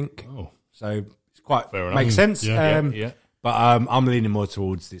something. Oh, so it's quite fair enough. makes sense. Yeah. But I'm leaning more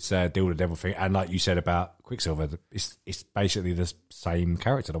towards this deal with the devil thing, and like you said about Quicksilver, it's basically the same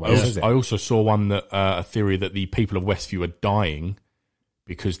character. I also saw one that a theory that the people of Westview are dying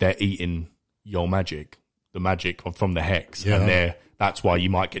because they're eating Yo Magic, the magic from the hex, and that's why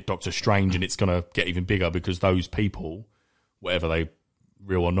you might get Doctor Strange, and it's going to get even bigger because those people, whatever they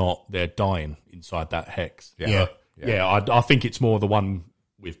real or not, they're dying inside that hex. I think it's more the one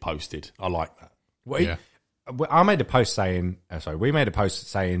we've posted. I like that. I made a post saying, we made a post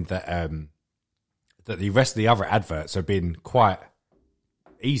saying that that the rest of the other adverts have been quite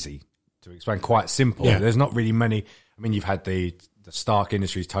easy to explain, quite simple. Yeah. There's not really many. I mean, you've had the Stark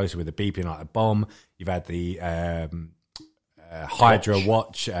Industries toaster with the beeping like a bomb. You've had the Hydra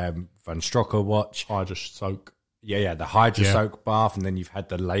watch, Van Strocker watch, Hydra soak. Yeah, the Hydra soak bath, and then you've had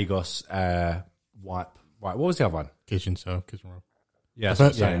the Lagos wipe. Right, what was the other one? Kitchen roll. Yeah,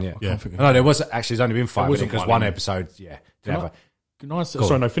 That's yeah. No, there was actually, there's only been 5 wasn't because one one episode. Yeah, didn't have a-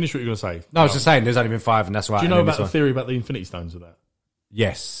 Sorry, no. Finish what you're going to say. no, I was just saying there's only been 5, and that's why. Do you know about the theory about the Infinity Stones of that?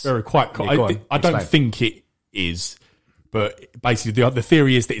 Yes, Very quite. Yeah, go on. I don't Explain. think it is, but basically the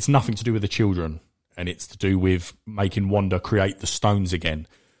theory is that it's nothing to do with the children, and it's to do with making Wanda create the stones again.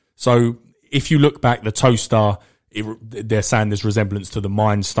 So if you look back, the toaster, they're saying there's resemblance to the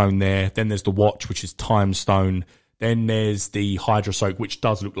Mind Stone there. Then there's the watch, which is Time Stone. Then there's the Hydra Soak, which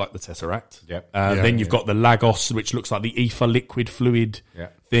does look like the Tesseract. Yep. Then you've got the Lagos, which looks like the ether liquid fluid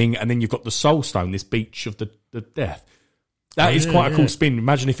thing. And then you've got the Soul Stone, this beach of the death. That is quite a cool spin.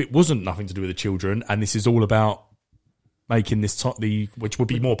 Imagine if it wasn't nothing to do with the children, and this is all about making this which would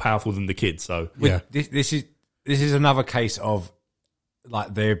be more powerful than the kids. So This is another case of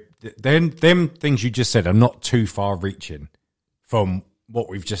like them things you just said are not too far reaching from what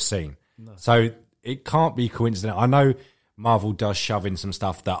we've just seen. No. So it can't be coincidental. I know Marvel does shove in some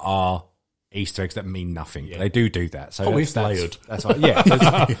stuff that are Easter eggs that mean nothing. Yeah. They do that. So it's layered. That's right. Yeah,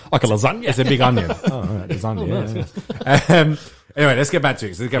 like a lasagna. It's a big onion. Oh, right, lasagna. Yeah. Anyway, let's get back to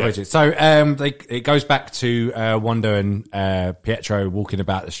it. So it goes back to Wanda and Pietro walking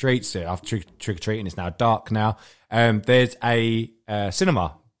about the streets after trick-or-treating. It's now dark now. There's a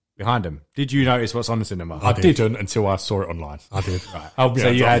cinema behind them. Did you notice what's on the cinema? I didn't until I saw it online. I did. Right. Oh, yeah, So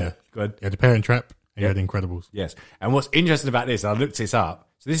you had... Yeah. Good. You had the Parent Trap and you had Incredibles. Yes. And what's interesting about this, I looked this up.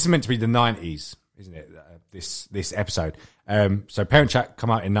 So this is meant to be the 90s, isn't it? This episode. So Parent Trap come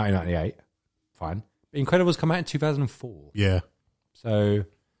out in 1998. Fine. But Incredibles come out in 2004. Yeah. So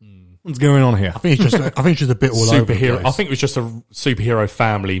what's going on here? I think it's just a bit all over the Superhero. place. I think it was just a superhero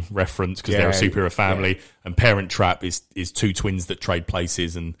family reference because they're a superhero family, and Parent Trap is two twins that trade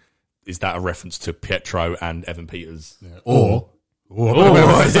places, and is that a reference to Pietro and Evan Peters? Yeah. Or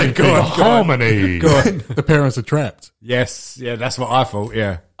harmony. The parents are trapped. Yes. Yeah, that's what I thought.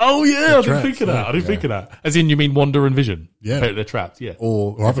 Yeah. Oh yeah, I didn't trapped, think of that. I didn't think of that. As in, you mean Wanda and Vision? Yeah. They're trapped. Yeah.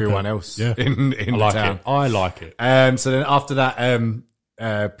 Or other everyone people. else Yeah. in I the like town. it. I like it. So then after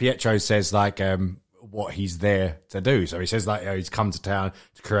that, Pietro says like what he's there to do. So he says like he's come to town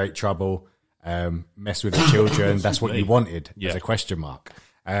to create trouble, mess with the children. That's what you wanted. Yeah. As a question mark.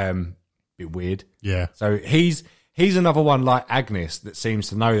 Bit weird. Yeah. So he's another one like Agnes that seems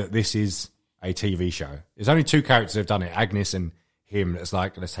to know that this is a TV show. There's only two characters who've done it, Agnes and him. That's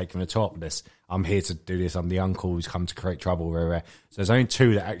like, let's take him to the top. I'm here to do this. I'm the uncle who's come to create trouble. Rah, rah. So there's only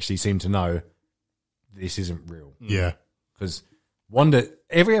two that actually seem to know this isn't real. Yeah. Because Wanda,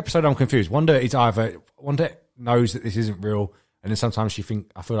 every episode I'm confused. Wanda knows that this isn't real, and then sometimes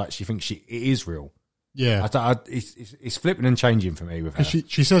I feel like she thinks it is real. Yeah. It's flipping and changing for me with her.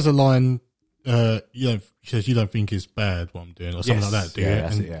 She says a line, she says, you don't think it's bad what I'm doing, or something Yes. like that, do Yeah, you?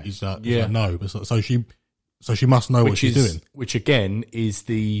 that's And it, yeah. he's like, Yeah. no. But so she must know what she's doing. Which again is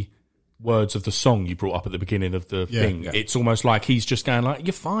the words of the song you brought up at the beginning of the thing. Yeah. It's almost like he's just going like,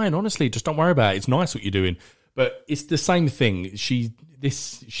 "You're fine, honestly. Just don't worry about it. It's nice what you're doing." But it's the same thing. She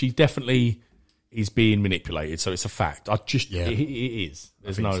definitely is being manipulated. So it's a fact. It is.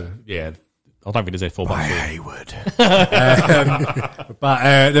 There's no. so. Yeah. I don't think there's a 4x4. Hayward.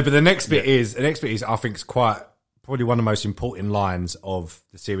 But the next bit is I think it's probably one of the most important lines of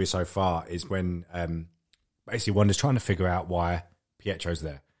the series so far is when basically Wanda's trying to figure out why Pietro's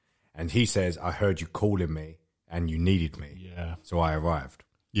there, and he says, "I heard you calling me, and you needed me, Yeah. so I arrived."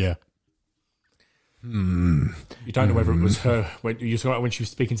 Yeah. You don't know whether it was her when she was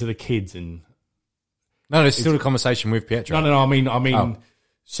speaking to the kids and. No, there's still a conversation with Pietro. No. I mean.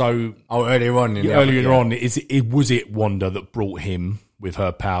 So earlier on, was it Wanda that brought him with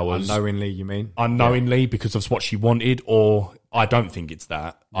her powers unknowingly? You mean unknowingly because of what she wanted, or I don't think it's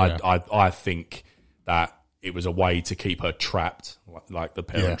that. Yeah. I think that it was a way to keep her trapped, like the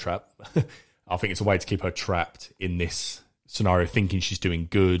Parent Trap. I think it's a way to keep her trapped in this scenario, thinking she's doing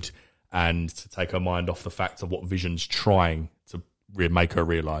good, and to take her mind off the fact of what Vision's trying to make her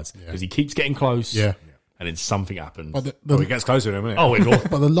realise, because he keeps getting close. Yeah. And then something happens. But he gets closer to him, isn't it? Oh, it will.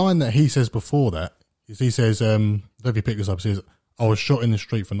 but the line that he says before that is he says, if you pick this up, he says, I was shot in the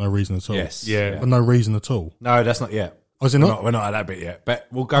street for no reason at all. Yes. Yeah. For no reason at all. No, that's not yet. Oh, is it not? We're not at that bit yet, but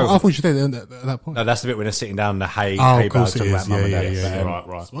we'll go. I thought you did at that point. No, that's the bit when they're sitting down in the hay. Oh, hay of course bales it talking is. about mum and Yeah, dad. yeah, But,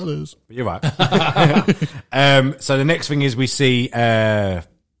 yeah. Right. Spoilers. But you're right. So the next thing is we see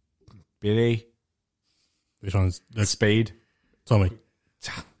Billy Which one's Speed. Tommy?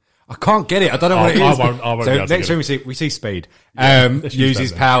 I can't get it. I don't know what it is. I won't be So able to next get thing we see Speed let's use use that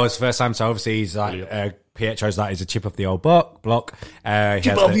his then. powers first time. So obviously he's like Pietro's like he's a chip off the old block. Chip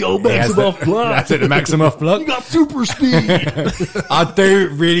off the old Maximoff block. That's it, the Maximoff block. You got super speed. I do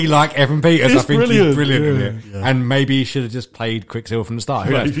really like Evan Peters. He's I think brilliant. he's brilliant in it. Yeah. And maybe he should have just played Quicksilver from the start.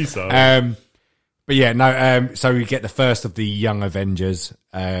 Who knows? Maybe so. But yeah, no. So we get the first of the young Avengers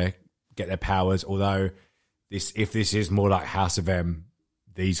get their powers. Although if this is more like House of M,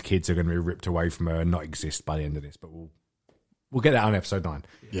 these kids are going to be ripped away from her and not exist by the end of this. But we'll get that on episode 9.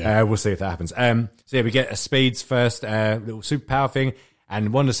 Yeah. We'll see if that happens. So yeah, we get a Speed's first little superpower thing,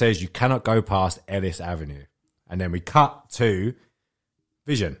 and Wanda says you cannot go past Ellis Avenue, and then we cut to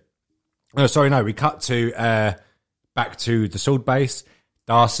Vision. No, sorry, no, we cut to back to the Sword Base.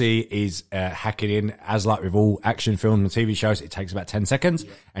 Darcy is hacking in, as like with all action films and TV shows, it takes about 10 seconds,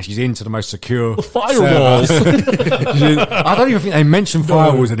 and she's into the most secure Firewalls. I don't even think they mention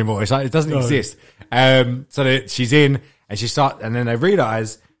firewalls anymore. It's like it doesn't exist. So that she's in, and then they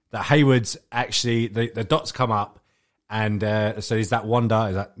realise that Hayward's actually the dots come up, and so is that Wanda?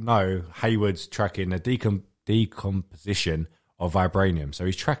 Is that no? Hayward's tracking the decomposition of vibranium, so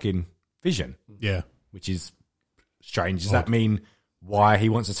he's tracking Vision, Yeah. which is strange. Does that mean why he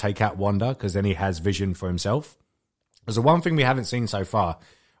wants to take out Wanda? Because then he has Vision for himself. There's the one thing we haven't seen so far.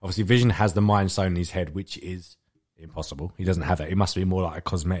 Obviously, Vision has the Mind Stone in his head, which is impossible. He doesn't have that. It must be more like a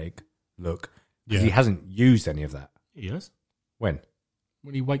cosmetic look. Because Yeah. he hasn't used any of that. Yes. When?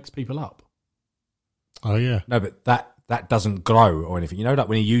 When he wakes people up. Oh yeah. No, but that doesn't glow or anything. You know, like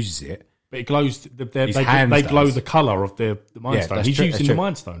when he uses it. But it glows. His hand They glow does. the colour of the Mind Yeah, Stone. that's He's true, using that's the true.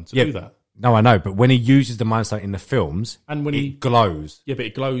 Mind Stone to Yeah. do that. No, I know, but when he uses the Mind Stone in the films, And when it he glows. Yeah, but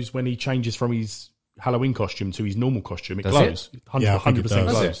it glows when he changes from his Halloween costume to his normal costume. It Does glows. it? 100%, Yeah, I think it 100%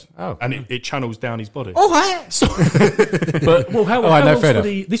 does. glows. Does it? Oh. And it channels down his body. Oh, hi. But, well, how Oh, I know, else fair would enough.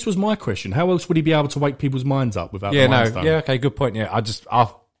 he... This was my question. How else would he be able to wake people's minds up without Yeah, the Mind no, Stone? yeah, okay, good point. Yeah,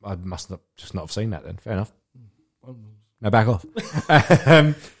 I must not have seen that then. Fair enough. Now back off.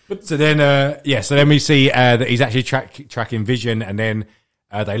 So then we see that he's actually tracking Vision, and then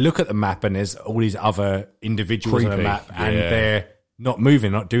they look at the map, and there's all these other individuals on the Creepy, map, and yeah. they're not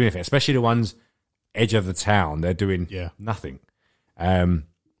moving, not doing anything. Especially the ones edge of the town, they're doing Yeah. nothing. Now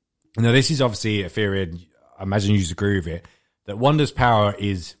this is obviously a theory, and I imagine you agree with it, that Wanda's power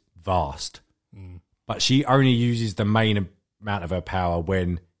is vast, but she only uses the main amount of her power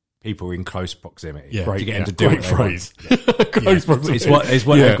when people are in close proximity. Yeah. to Great, get them to do Great what they want. phrase. Close proximity. It's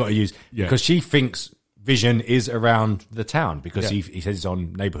what Yeah. they've got to use Yeah. because she thinks Vision is around the town because Yeah. he says he's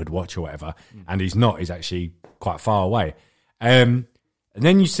on neighborhood watch or whatever, and he's not. He's actually quite far away. And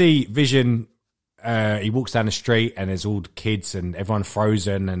then you see Vision. He walks down the street and there's all the kids and everyone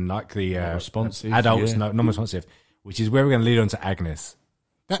frozen and like the responsive, adults, yeah. non-responsive, which is where we're going to lead on to Agnes.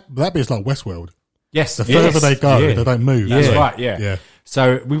 That bit's like Westworld. Yes, The further they go, they don't move. That's do they? right, yeah. Yeah.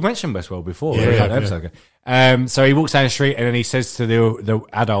 So we mentioned Westworld before. Yeah, we had yeah, an episode ago. So he walks down the street and then he says to the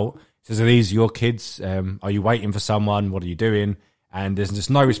adult, says, "Are these your kids? Are you waiting for someone? What are you doing?" And there's just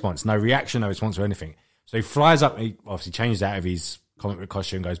no response, no reaction, no response or anything. So he flies up. He obviously changes out of his comic book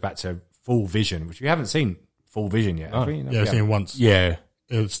costume, goes back to full vision, which we haven't seen full vision yet. Have we? No, Yeah, we I've seen haven't. him once. Yeah.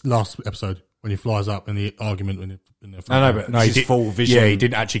 It was last episode when he flies up in the argument in the No, but No, he this is did, full vision. Yeah, he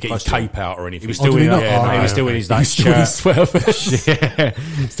didn't actually get his costume. cape out or anything. He was Oh, still did he in not? that. Oh, He was still okay. in his like He's still in his shirt. sweater.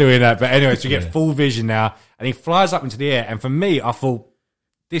 Yeah, still in that. But anyway, so we get full vision now, and he flies up into the air. And for me, I thought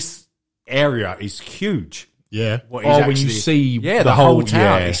this area is huge. Yeah. What Oh, he's when you see the the whole whole-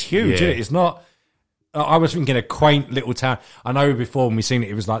 town, yeah, it's huge. yeah. Isn't it? It's not. I was thinking a quaint little town. I know before when we seen it,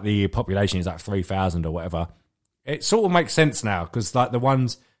 it was like the population is like 3,000 or whatever. It sort of makes sense now because like the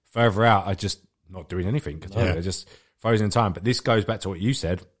ones further out are just not doing anything because they're just frozen in time. But this goes back to what you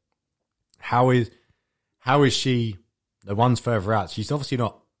said. How is she? The ones further out, she's obviously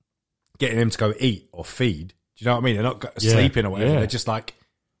not getting them to go eat or feed. Do you know what I mean? They're not sleeping or whatever. yeah. They're just like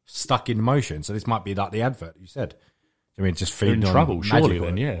stuck in motion. So this might be like the advert you said. I mean, just They're feeding in on trouble, surely magic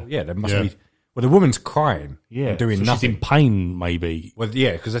then, or- yeah. Yeah, there must Yeah. be. Well, the woman's crying, and doing so nothing. She's in pain, maybe. Well,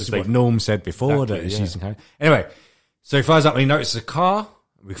 yeah, because that's they- what Norm said before. Exactly, that she's in pain. Anyway, so he flies up and he notices a car.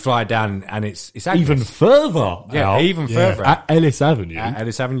 We fly down and it's Agnes. Even further. yeah, out. even further At Ellis Avenue. at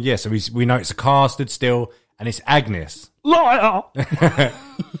Ellis Avenue. Yeah, so we notice a car stood still and it's Agnes. Liar!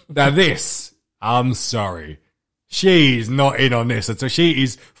 Now this, I'm sorry, she's not in on this at all. She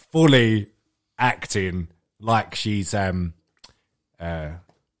is fully acting like she's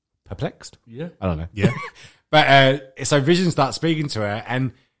perplexed. Yeah. I don't know. Yeah. But so Vision starts speaking to her,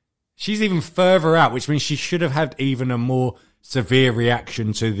 and she's even further out, which means she should have had even a more severe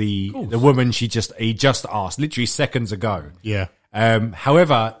reaction to the woman he just asked literally seconds ago. Yeah.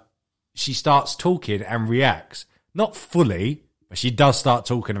 However, she starts talking and reacts, not fully, but she does start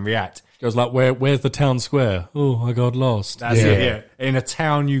talking and react. Goes like, where's the town square? Oh, I got lost. That's it. Yeah, in a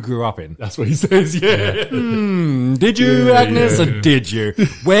town you grew up in. That's what he says, yeah. Did you, Agnes, or did you?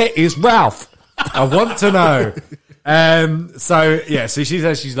 Where is Ralph? I want to know. So she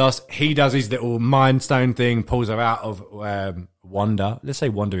says she's lost. He does his little mind stone thing, pulls her out of Wanda. Let's say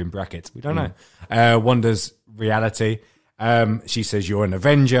Wanda in brackets. We don't know. Wanda's reality. She says, "You're an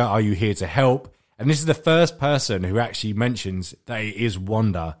Avenger. Are you here to help?" And this is the first person who actually mentions that it is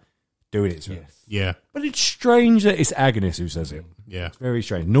Wanda doing it to her. Yeah. But it's strange that it's Agnes who says it. Yeah. It's very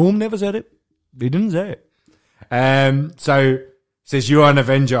strange. Norm never said it. He didn't say it. So says, "You are an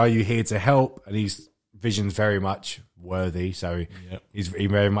Avenger. Are you here to help?" And Vision's very much worthy, so he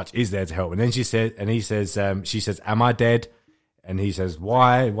very much is there to help. And then she said, and he says, she says, "Am I dead?" And he says,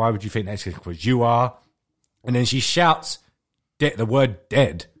 "Why? Why would you think that?" Because you are. And then she shouts the word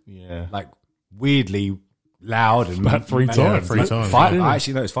 "dead," Yeah. like weirdly loud and About three times. Three times. Five. I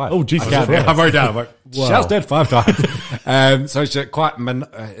actually know it's five. Oh, Jesus I Christ. wrote down. I'm like, shouts dead 5 times. So she's quite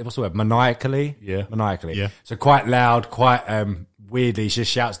what's the word? Maniacally. Yeah. Maniacally. Yeah. So quite loud, quite weirdly. She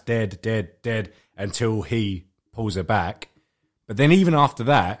just shouts dead, dead, dead until he pulls her back. But then even after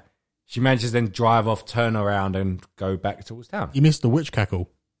that, she manages to then drive off, turn around, and go back towards town. You missed the witch cackle.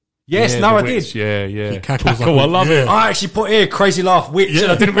 Yes, Yeah, no, the I witch. did. Yeah, yeah. He cackles Cackle, like I love it. I actually put here crazy laugh witch,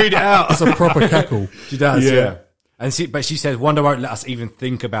 and I didn't read it out. It's a proper cackle. She does, Yeah. yeah. And but she says Wanda won't let us even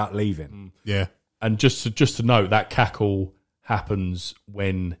think about leaving. Yeah. And just to note, that cackle happens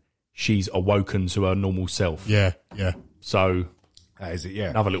when she's awoken to her normal self. Yeah. Yeah. So That is it,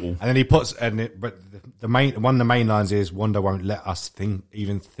 yeah. another little. And then he puts, but the main one of the main lines is Wanda won't let us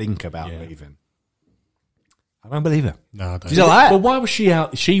even think about leaving. I don't believe her. No, I don't. She's like that. But why was she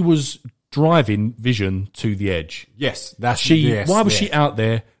out? She was driving Vision to the edge. Yes, that's Why was she out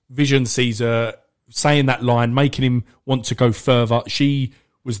there? Vision sees her saying that line, making him want to go further. She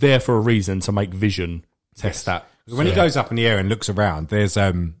was there for a reason to make Vision test that. When he goes up in the air and looks around, there's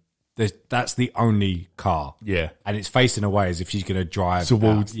that's the only car. Yeah. And it's facing away as if she's going to drive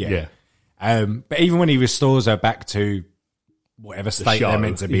Towards, out. yeah. But even when he restores her back to whatever state show, they're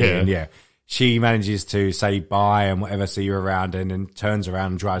meant to be yeah. in, she manages to say bye and whatever, see you around, and then turns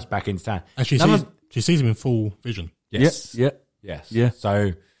around and drives back into town. And she sees him in full vision. Yes. Yeah. Yes. Yeah.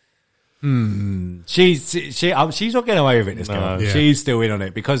 So, she's not getting away with it. This girl, Yeah. she's still in on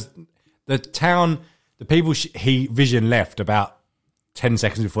it because the people Vision left about 10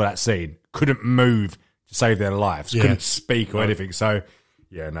 seconds before that scene couldn't move to save their lives, Yeah. couldn't speak or anything. So,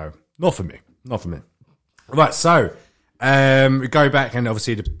 yeah, no, not for me. Right. So, we go back and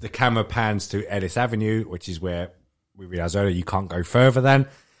obviously the camera pans to Ellis Avenue, which is where we realised earlier you can't go further than.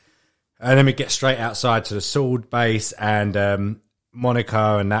 And then we get straight outside to the sword base, and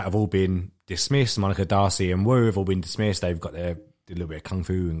Monica and that have all been dismissed. Monica, Darcy, and Wu have all been dismissed. They've got did a little bit of kung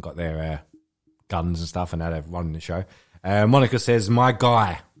fu and got their guns and stuff, and now they're running the show. Monica says, "My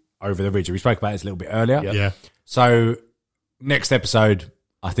guy over the ridge." We spoke about this a little bit earlier. Yeah. So next episode,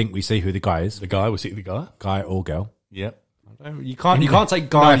 I think we see who the guy is, The guy, was it the guy? guy or girl. Yeah. You can't take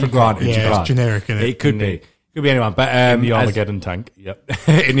guy for granted. Yeah, You it's can't. generic, isn't it? It could be. Could be anyone, but In the as- Armageddon tank. Yep.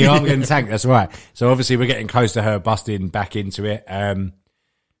 in the Armageddon tank, that's right. So obviously we're getting close to her busting back into it.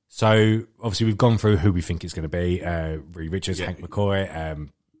 So obviously we've gone through who we think it's going to be: Reed Richards, Hank McCoy,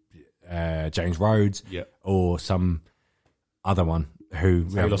 James Rhodes, or some other one who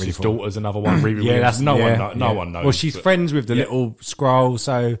He lost his daughter's another one. Riri Yeah, that's no yeah, one. No one knows. Well, she's but- friends with the little scroll,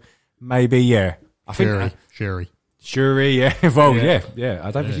 so maybe I think Sherry. Shuri, yeah. Well, yeah.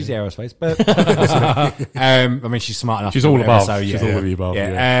 I don't think she's aerospace, but I mean, she's smart enough. She's to all whatever, above. So, yeah. She's all of the above.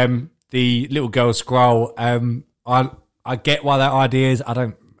 Yeah. The little girl scroll. I get why that idea is. I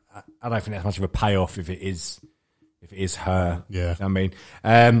don't think that's much of a payoff if it is her. Yeah. You know what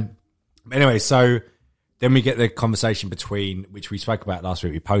I mean. Anyway, so then we get the conversation between, which we spoke about last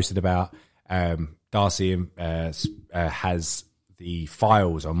week. We posted about Darcy has the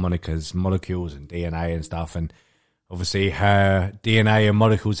files on Monica's molecules and DNA and stuff, and obviously her DNA and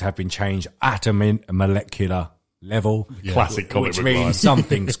molecules have been changed at a molecular level. Classic comic Which book means line.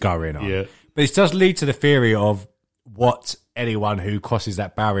 something's going on. Yeah. But it does lead to the theory of what anyone who crosses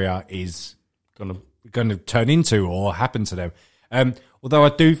that barrier is going to turn into or happen to them. Although I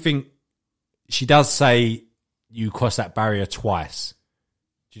do think she does say you cross that barrier twice.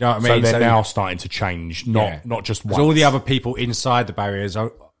 Do you know what I mean? So they're now starting to change, not just once. Because all the other people inside the barriers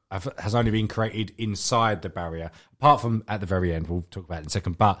has only been created inside the barrier, apart from at the very end. We'll talk about it in a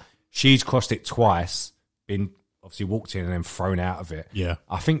second. But she's crossed it twice, been obviously walked in and then thrown out of it. Yeah.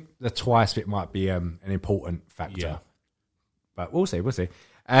 I think the twice bit might be an important factor. Yeah. But we'll see.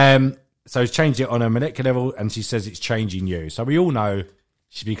 So she's changed it on a molecular level, and she says it's changing you. So we all know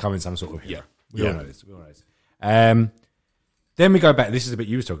she's becoming some sort of hero. We all know this. Then we go back. This is a bit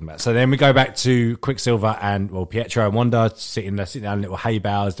you were talking about. So then we go back to Quicksilver and Pietro and Wanda sitting down in little hay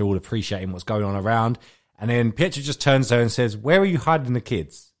bales. They're all appreciating what's going on around. And then Pietro just turns to her and says, "Where are you hiding the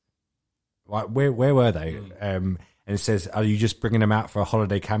kids? Like, where were they?" And it says, "Are you just bringing them out for a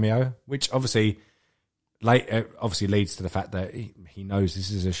holiday cameo?" Which obviously leads to the fact that he knows this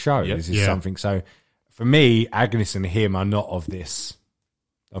is a show. Yep. This is something. So for me, Agnes and him are not of this.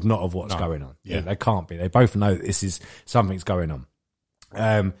 Not of what's going on. Yeah. They can't be. They both know that this is something's going on.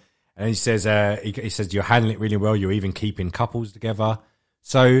 And he says, he says, "You're handling it really well. You're even keeping couples together."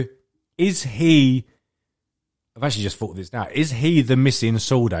 So is he? I've actually just thought of this now. Is he the missing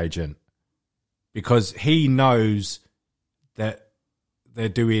sword agent? Because he knows that they're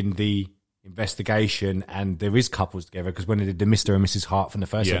doing the investigation and there is couples together. Because when they did the Mr. and Mrs. Hart from the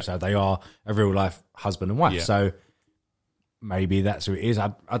first episode, they are a real life husband and wife. Yeah. So maybe that's who it is.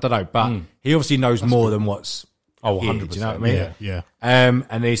 I don't know, but he obviously knows more than what's. Oh, here, 100%. do you know what I mean? Yeah. And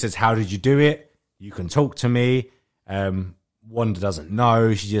then he says, "How did you do it? You can talk to me." Wanda doesn't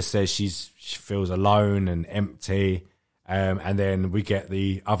know. She just says she feels alone and empty. And then we get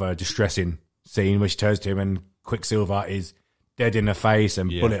the other distressing scene where she turns to him and Quicksilver is dead in the face and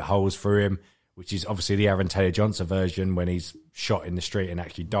bullet holes through him, which is obviously the Aaron Taylor Johnson version when he's shot in the street and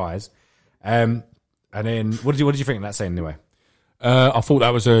actually dies. And then, what did you think of that scene anyway? I thought that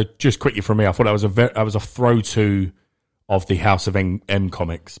was just quickly from me. I thought that was a throw to of the House of M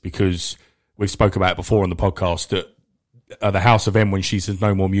comics, because we've spoke about it before on the podcast that the House of M, when she says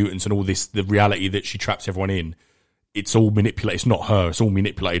no more mutants and all this, the reality that she traps everyone in, it's all manipulated. It's not her. It's all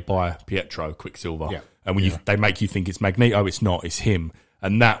manipulated by Pietro Quicksilver. Yeah. And when they make you think it's Magneto, it's not. It's him.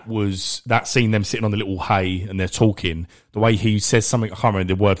 And that scene, them sitting on the little hay and they're talking, the way he says something, I can't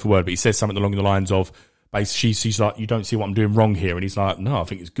remember the word for word, but he says something along the lines of, basically, she's like, you don't see what I'm doing wrong here. And he's like, no, I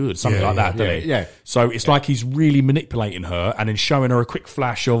think it's good. Something like that, doesn't he? Yeah. So it's like he's really manipulating her and then showing her a quick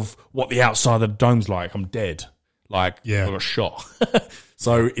flash of what the outside of the dome's like. I'm dead. Like, I got shot.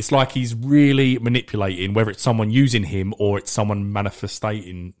 So it's like he's really manipulating, whether it's someone using him or it's someone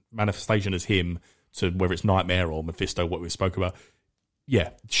manifestation as him, to whether it's Nightmare or Mephisto, what we spoke about. Yeah,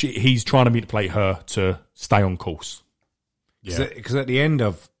 he's trying to manipulate her to stay on course. Yeah, because at the end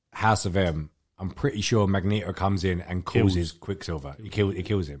of House of M, I'm pretty sure Magneto comes in and causes Quicksilver. He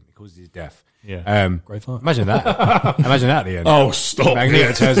kills him. He causes his death. Yeah, great fun. Imagine that. Imagine that at the end. Oh, stop!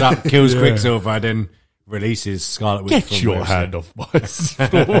 Magneto turns up, kills Quicksilver, then releases Scarlet Witch. Get your hand off my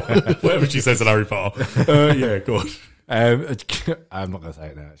whatever she says in Harry Potter. Yeah, God. I'm not going to say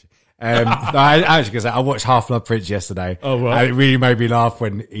it now. Actually. No, I actually gonna say I watched Half-Blood Prince yesterday. Oh, right. And it really made me laugh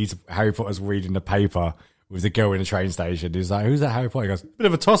when Harry Potter's reading the paper with the girl in the train station. He's like, "Who's that Harry Potter?" He goes, "Bit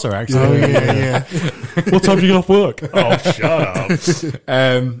of a tosser, actually." Oh, yeah. What time do you get off work? Oh, shut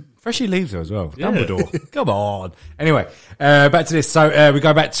up. Freshie leaves her as well. Dumbledore. Come on. Anyway, back to this. So we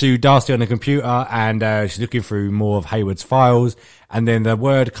go back to Darcy on the computer, and she's looking through more of Hayward's files, and then the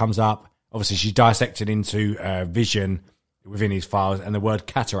word comes up. Obviously, she's dissected into Vision within his files, and the word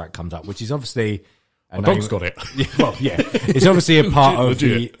cataract comes up, which is obviously My dog's got it. Well, yeah, it's obviously a part of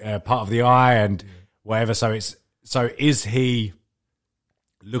the eye and whatever. So is he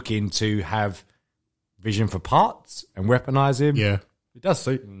looking to have Vision for parts and weaponize him? Yeah. It does.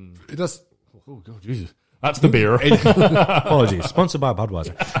 So it does. Oh God, Jesus! That's the beer. Apologies. Sponsored by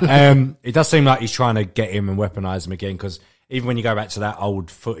Budweiser. It does seem like he's trying to get him and weaponize him again, because even when you go back to that old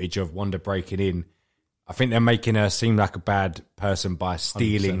footage of Wanda breaking in, I think they're making her seem like a bad person by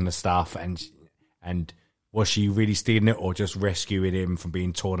stealing 100%. The stuff. And was she really stealing it, or just rescuing him from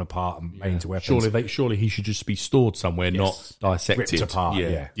being torn apart and made into weapons? Surely he should just be stored somewhere, not dissected. Ripped apart.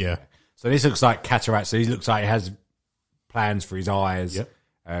 Yeah. So this looks like cataract. So he looks like he has plans for his eyes,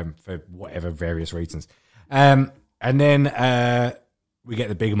 for whatever various reasons. And then we get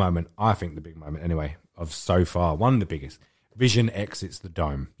the big moment. I think the big moment, anyway, of so far, one of the biggest. Vision exits the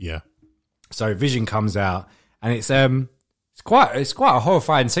dome. Yeah. So Vision comes out, and it's quite a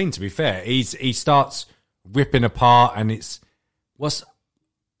horrifying scene, to be fair. He starts ripping apart, and it's what's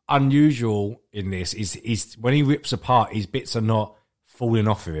unusual in this is when he rips apart, his bits are not falling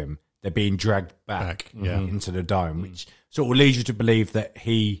off of him. They're being dragged back into the dome, which sort of leads you to believe that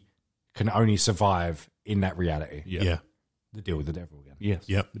he can only survive in that reality. Yeah. The deal with the devil again. Yes.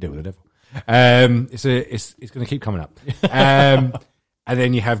 Yep. The deal with the devil. It's going to keep coming up. And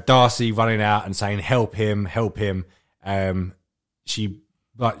then you have Darcy running out and saying, "Help him, help him." She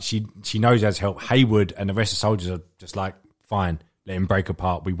knows he has help. Hayward and the rest of the soldiers are just like, "Fine, let him break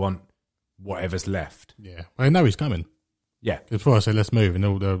apart. We want whatever's left." Yeah. I know he's coming. Yeah. Before I say let's move, and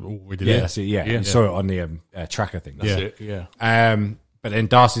all we did. That's it. Yeah. You saw it on the tracker thing. That's it. Yeah. But then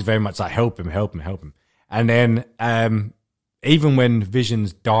Darcy's very much like, "Help him, help him, help him." And then even when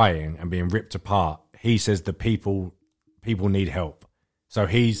Vision's dying and being ripped apart, he says the people need help. So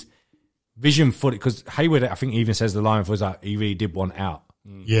he's Vision footed, because Hayward, I think, even says the line was like, he really did want out.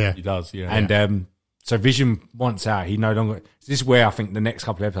 Yeah. He does, yeah. And so Vision wants out. He no longer. This is where I think the next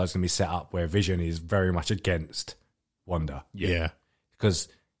couple of episodes are going to be set up, where Vision is very much against Wanda. Yeah. Because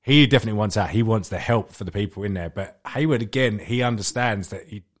he definitely wants out. He wants the help for the people in there. But Hayward, again, he understands that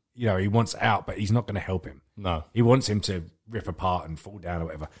he wants out, but he's not going to help him. No. He wants him to rip apart and fall down or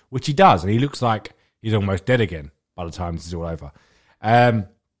whatever, which he does. And he looks like he's almost dead again by the time this is all over. Then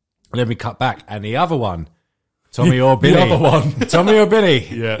we cut back, and the other one, Tommy or Billy. The other one. Tommy or Billy.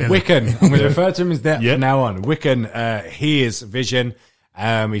 Yeah. Wiccan. I'm going to refer to him as that from now on. Wiccan, he is Vision.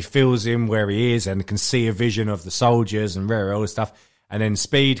 He feels him where he is and can see a vision of the soldiers and all this stuff. And then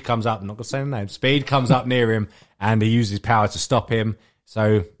Speed comes up. I'm not going to say the name. Speed comes up near him, and he uses power to stop him.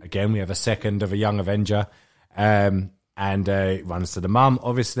 So, again, we have a second of a young Avenger. And runs to the mum,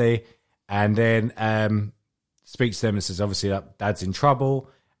 obviously. And then speaks to them and says, obviously, that Dad's in trouble.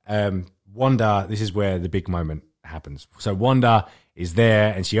 Wanda, this is where the big moment happens. So Wanda is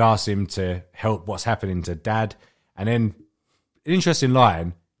there, and she asks him to help what's happening to Dad. And then interesting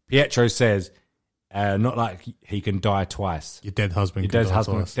line. Pietro says, not like he can die twice. Your dead husband. Dead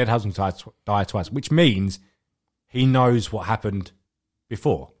husband die twice, which means he knows what happened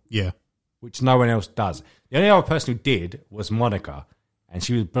before. Yeah. Which no one else does. The only other person who did was Monica, and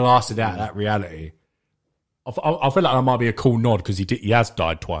she was blasted out of that reality. I feel like that might be a cool nod because he has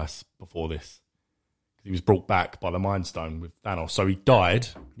died twice before this. He was brought back by the Mind Stone with Thanos. So he died,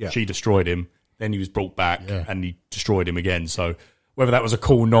 she destroyed him, then he was brought back and he destroyed him again. So whether that was a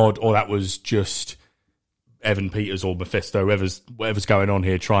cool nod or that was just Evan Peters or Mephisto, whatever's going on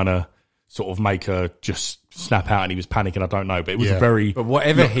here, trying to sort of make her just snap out, and he was panicking. I don't know, but it was a very. But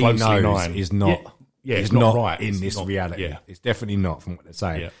whatever he knows is not. It's not right in this reality. Yeah. It's definitely not from what they're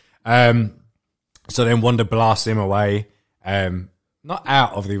saying. Yeah. So then Wanda blasts him away. Not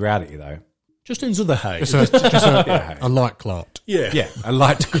out of the reality though. Just into the hay. Just a light clot. Yeah, a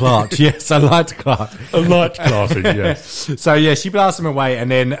light clot. Yes, a light clot. A light clotting, yes. So yeah, she blasts him away, and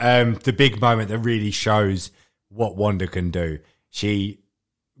then the big moment that really shows what Wanda can do. She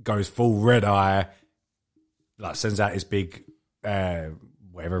goes full red eye, like sends out this big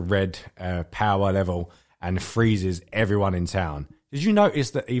red power level, and freezes everyone in town. Did you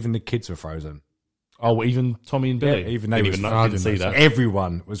notice that even the kids were frozen? Oh, even Tommy and Billy? Yeah, even they didn't see that.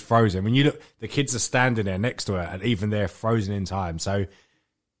 Everyone was frozen. When you look, the kids are standing there next to her, and even they're frozen in time. So,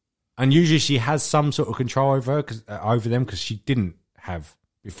 and usually she has some sort of control over them because she didn't have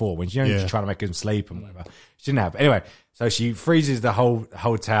before when she's trying to make them sleep and whatever. She didn't have. Anyway, so she freezes the whole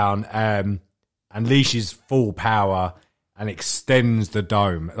town, unleashes full power, and extends the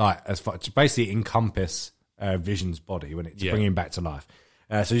dome like as far to basically encompass Vision's body when it's bringing him back to life.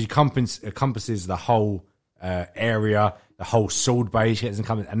 So she encompasses the whole area, the whole sword base. She gets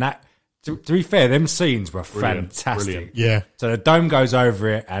encompassed, and that, to be fair, them scenes were fantastic. Brilliant. Yeah. So the dome goes over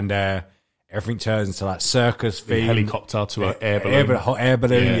it, and everything turns into like circus theme. Helicopter to an air balloon. Hot air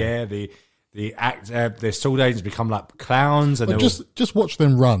balloon. Yeah. The sword agents become like clowns, and just watch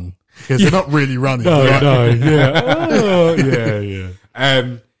them run because they're not really running.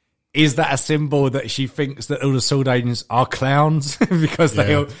 Yeah. Is that a symbol that she thinks that all the sword agents are clowns? Because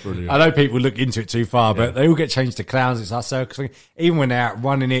they all, I know people look into it too far, but they all get changed to clowns. It's our circus thing. Even when they're out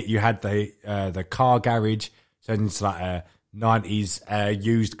running it, you had the car garage turned into like a 90s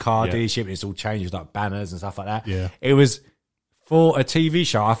used car dealership. It's all changed with like banners and stuff like that. Yeah. It was for a TV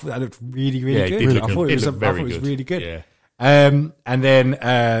show. I thought that looked really, really good. I thought it was really good. Yeah. And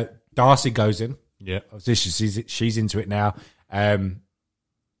then Darcy goes in. Yeah. Obviously, she's into it now.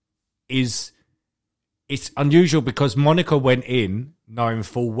 It's unusual because Monica went in knowing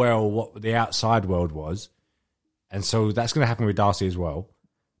full well what the outside world was, and so that's going to happen with Darcy as well.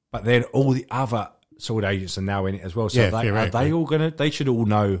 But then all the other sword agents are now in it as well. So are they all going to? They should all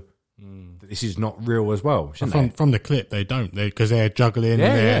know that this is not real as well, shouldn't they? From the clip, they don't. Because they're juggling and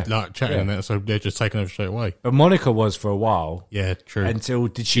they're like chatting and that, so they're just taking over straight away. But Monica was for a while. Yeah, true. Until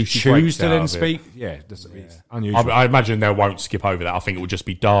did she choose to then speak? It's unusual. I imagine they won't skip over that. I think it will just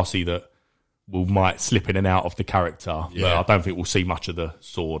be Darcy that might slip in and out of the character. Yeah. But I don't think we'll see much of the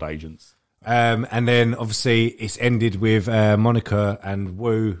sword agents. And then obviously it's ended with Monica and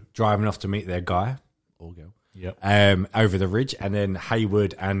Wu driving off to meet their guy or girl. Yep. Over the ridge, and then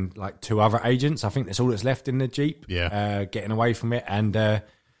Hayward and like two other agents. I think that's all that's left in the Jeep. Yeah. Getting away from it, and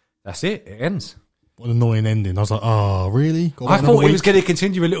that's it. It ends. What an annoying ending. I was like, oh, really? I thought it was going to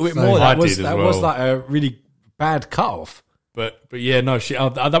continue a little bit more. That was like a really bad cut-off. But yeah, no,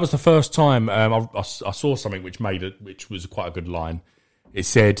 that was the first time I saw something which was quite a good line. It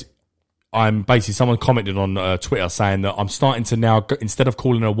said, someone commented on Twitter saying that I'm starting to now, instead of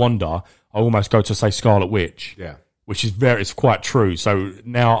calling her Wanda, I almost go to say Scarlet Witch. Yeah. Which is it's quite true. So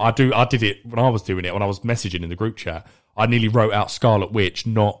now I did it when I was doing it, when I was messaging in the group chat, I nearly wrote out Scarlet Witch,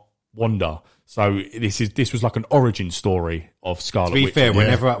 not Wanda. So this was like an origin story of Scarlet Witch. To be fair,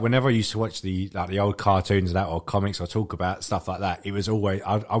 whenever I used to watch the old cartoons and that, or comics, or talk about stuff like that, it was always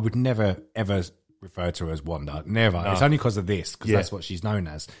I would never ever refer to her as Wanda. Never. No. It's only because of this, because that's what she's known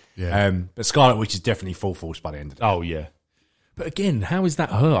as. Yeah. But Scarlet Witch is definitely full force by the end of it. Oh yeah. But again, how is that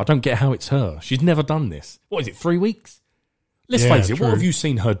her? I don't get how it's her. She's never done this. What is it? 3 weeks? Let's face it. True. What have you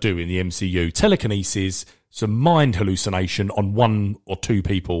seen her do in the MCU? Telekinesis. Some mind hallucination on one or two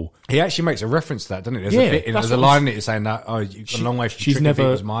people. He actually makes a reference to that, doesn't he? There's a line that you're saying that, you've gone a long way from tricking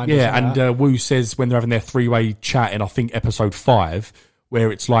people's mind. Yeah, and Wu says when they're having their three-way chat in, I think, episode 5,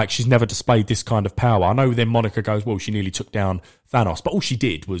 where it's like she's never displayed this kind of power. I know then Monica goes, well, she nearly took down Thanos, but all she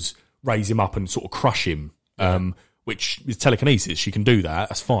did was raise him up and sort of crush him, which is telekinesis. She can do that,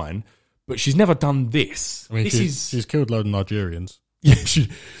 that's fine. But she's never done this. I mean, she's killed a load of Nigerians. Yeah,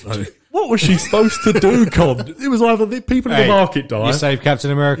 What was she supposed to do, Con? It was either the people in the market die. You save Captain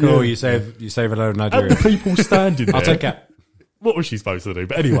America or you save a load of and Nigeria. the people standing there. I'll take Cap. What was she supposed to do?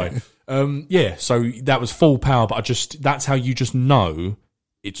 But anyway, so that was full power, but that's how you just know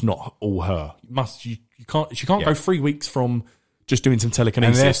it's not all her. She can't go 3 weeks from just doing some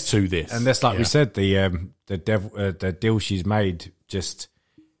telekinesis to this. And that's like we said, the deal she's made just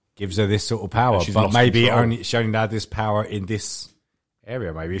gives her this sort of power. She's but lost maybe control. she only had this power in this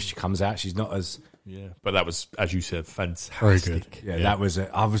area. Maybe if she comes out, she's not as but that was, as you said, fantastic. Very good. Yeah, that was it.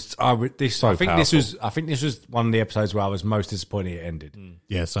 I think this was one of the episodes where I was most disappointed it ended.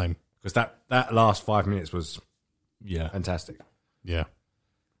 Yeah, same. Because that last 5 minutes was Yeah. fantastic. Yeah.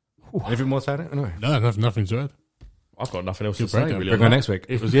 Anything more to say? Anyway, No, nothing to add. I've got nothing else to breakdown. say. Really, bring on next week.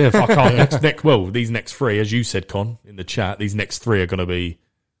 It was fuck off. Well, these next three, as you said, Con, in the chat, these next three are going to be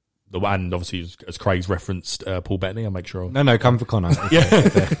and obviously as Craig's referenced Paul Bettany. I'll make sure. No, come for Connor.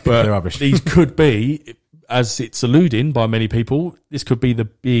 But they're rubbish. These could be, as it's alluding by many people, this could be the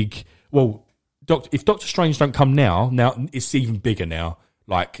big. Well, if Doctor Strange don't come now it's even bigger now.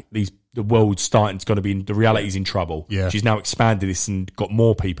 Like the world's starting. It's going to be the reality's in trouble. Yeah, she's now expanded this and got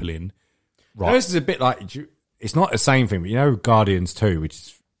more people in. Right, No, this is a bit like it's not the same thing, but you know, Guardians 2, which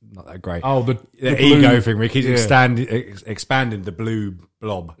is not that great. Oh, the ego blue thing where he keeps expanding the blue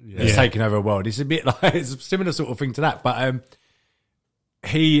blob that's taking over the world. It's a bit like it's a similar sort of thing to that. But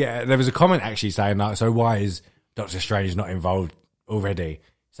there was a comment actually saying like, so why is Doctor Strange not involved already?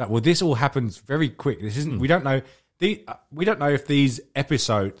 It's like, well, this all happens very quick. This isn't. We don't know. We don't know if these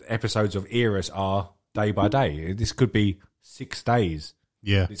episodes of Eris are day by day. This could be 6 days.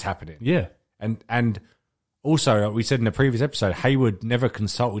 Yeah, It's happening. Yeah, And also, like we said in the previous episode, Hayward never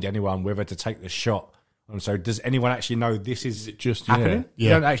consulted anyone whether to take the shot. And so, does anyone actually know this is just happening? Yeah. We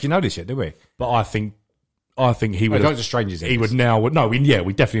don't actually know this yet, do we? but I think he would. Doctor Strange is in He this. would now. No, we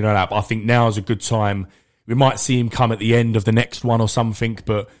definitely know that. But I think now is a good time. We might see him come at the end of the next one or something.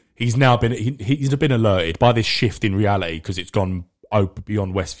 But he's now been he's been alerted by this shift in reality because it's gone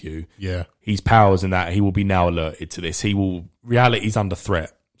beyond Westview. yeah. His powers and that he will be now alerted to this. Reality's under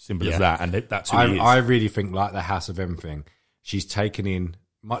threat. Simple as that. And that's who he is. I really think, like the House of M thing, she's taken in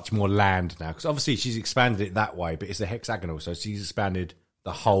much more land now. Because obviously she's expanded it that way, but it's a hexagonal. So she's expanded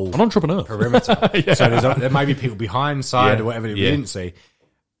the whole An entrepreneur. perimeter. So there may be people behind, side, or whatever that we didn't see.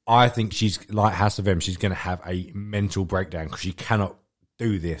 I think she's like House of M. She's going to have a mental breakdown because she cannot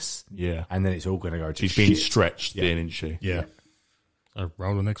do this. Yeah. And then it's all going to go to She's shit. been stretched then, isn't she? Yeah. So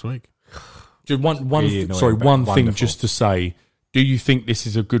roll the next week. Just one Really annoying, but one thing wonderful. just to say. Do you think this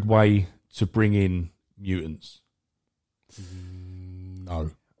is a good way to bring in mutants? No.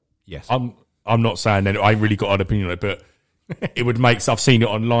 Yes. I'm not saying that I really got an opinion on it, but it would make. I've seen it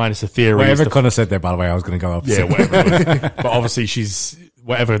online. It's a theory. Whatever It's the- Connor said there, by the way, I was going to go up. yeah, whatever. It was. But obviously,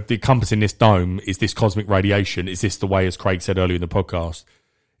 the encompassing this dome is this cosmic radiation. Is this the way, as Craig said earlier in the podcast?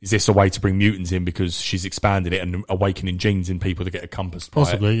 Is this a way to bring mutants in because she's expanded it and awakening genes in people to get encompassed by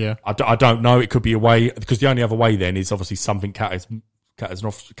Possibly, it? yeah. I don't know. It could be a way, because the only other way then is obviously something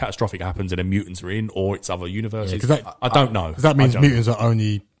catastrophic happens and then mutants are in, or it's other universes. Yeah, 'cause that- I don't know. Because that means I don't mutants are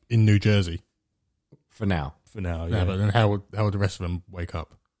only in New Jersey. For now. know for now. Yeah, Yeah. but then how would the rest of them wake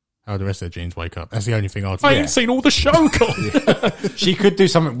up? How would the rest of their genes wake up? That's the only thing I'd I say. ain't seen all the show. Con. She could do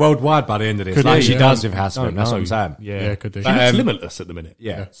something worldwide by the end of this, Could like do, she yeah. does with House of M. Don't That's what know. I'm saying. Yeah, could do. She looks Um, limitless at the minute.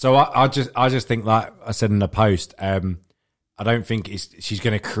 Yeah. So I just think, like I said in the post, I don't think she's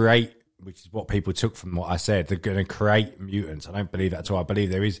going to create, which is what people took from what I said. They're going to create mutants. I don't believe that at all. I believe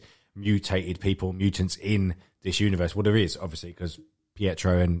there is mutated people, mutants in this universe. Well, there is, obviously, because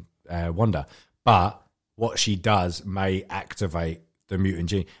Pietro and Wanda. But what she does may activate the mutant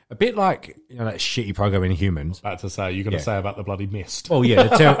gene. A bit like, you know, that shitty program in Humans. About to say, you're going to say about the bloody mist. Oh, yeah.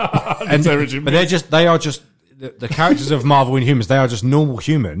 But they are just the characters of Marvel in Humans. They are just normal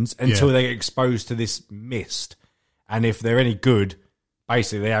humans until they get exposed to this mist. And if they're any good,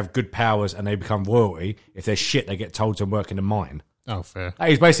 basically they have good powers and they become royalty. If they're shit, they get told to work in a mine. Oh, fair. That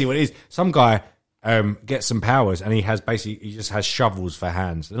is basically what it is. Some guy gets some powers and he just has shovels for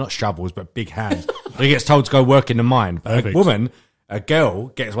hands. They're not shovels, but big hands. So he gets told to go work in the mine. But a girl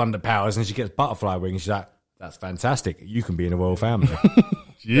gets one of the powers and she gets butterfly wings. She's like, that's fantastic. You can be in a royal family.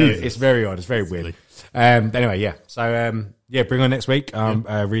 It's very odd. It's very weird. Anyway, yeah. So, bring on next week. I'm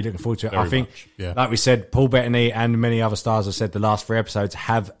really looking forward to it. I think, like we said, Paul Bettany and many other stars have said the last 3 episodes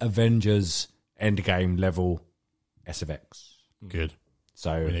have Avengers Endgame level SFX. Good.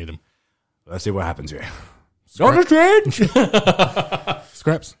 So We need them. let's see what happens here. Doctor Strange!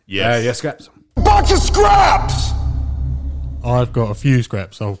 Scraps? Yeah, scraps. Bunch of scraps! I've got a few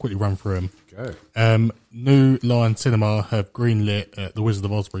scraps. I'll quickly run through them. Go. New Line Cinema have greenlit the Wizard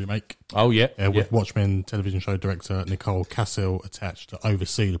of Oz remake. Oh, yeah. With Watchmen television show director Nicole Cassell attached to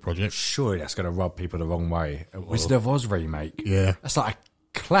oversee the project. Surely that's going to rub people the wrong way. A Wizard of Oz remake. Yeah. That's like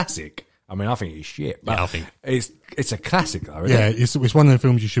a classic. I mean, I think it's shit. But Yeah, I think. it's a classic, though, isn't Yeah, it? it's one of the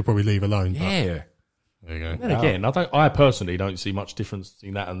films you should probably leave alone. But Yeah. there you go. Then again, I personally don't see much difference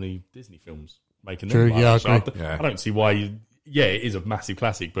between that and the Disney films making them. True, yeah, I So agree. Yeah. I don't see why it is a massive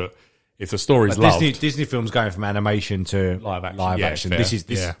classic, but if the story's But loved, Disney films going from animation to Live action, yeah, fair. This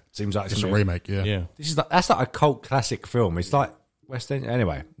Yeah. seems like Just a something- remake, yeah. yeah. This is that's like a cult classic film. It's like West End.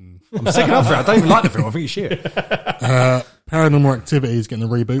 Anyway, I'm sticking up for it. I don't even like the film. I think it's shit. Paranormal Activity is getting a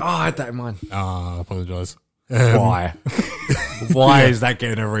reboot. Oh, I had that in mind. I apologise. Why? Why is that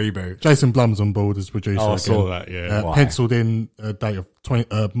getting a reboot? Jason Blum's on board as producer. Oh, I again. saw that, yeah. Why? Penciled in a date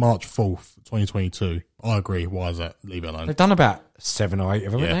of March 4th, 2022. I agree. Why is that? Leave it alone. They've done about 7 or 8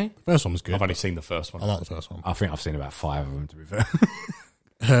 of them, Yeah. haven't they? First one was good. I've only seen the first one. I like the first one. I think I've seen about 5 of them, to be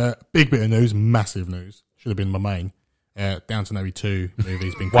fair. Big bit of news, massive news. Should have been my main. Downton Abbey 2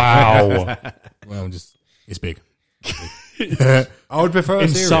 movie's been Wow. well, just it's big. I would prefer a In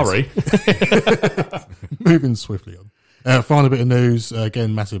series. Surrey. Moving swiftly on. Final bit of news,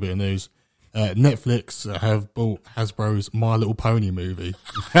 again, massive bit of news. Netflix have bought Hasbro's My Little Pony movie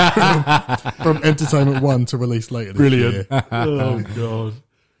from Entertainment One to release later this year. Oh, God.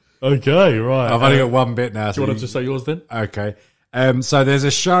 Okay, right. I've only got one bit now. Do you want to just say yours then? Okay. So there's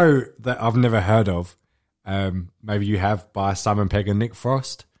a show that I've never heard of. Maybe you have, by Simon Pegg and Nick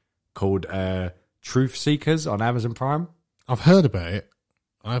Frost, called Truth Seekers on Amazon Prime. I've heard about it.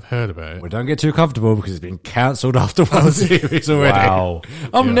 Well, don't get too comfortable because it's been cancelled after one series already. Wow.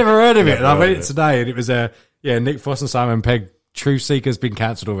 I've never heard of it. And I read heard it of it. today, and it was Nick Frost and Simon Pegg. Truth Seekers been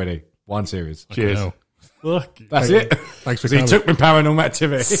cancelled already. One series. Cheers. Hell. Look, That's it. Thanks for He coming. took me Paranormal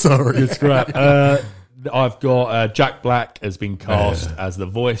Activity. Sorry. It's great. I've got Jack Black has been cast as the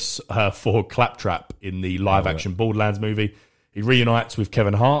voice for Claptrap in the live-action Borderlands movie. He reunites with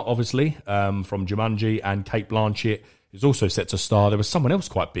Kevin Hart, obviously, from Jumanji, and Kate Blanchett is also set to star. There was someone else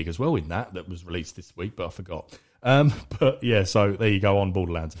quite big as well in that was released this week, but I forgot. But yeah, so there you go on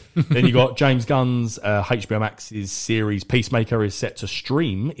Borderlands. Then you got James Gunn's HBO Max's series Peacemaker is set to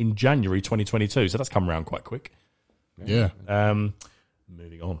stream in January 2022, so that's come around quite quick. Yeah.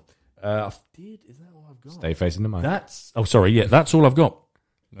 Moving on. Is that all I've got? Stay facing the mic. That's that's all I've got.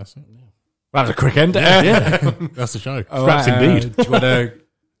 That's it. That was a quick end. Yeah. That's the show. All Scraps indeed. Do you want to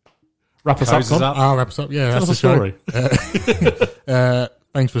Wrap us close up, us Con. up? I'll wrap us up. Yeah, Tell that's us the a show. story.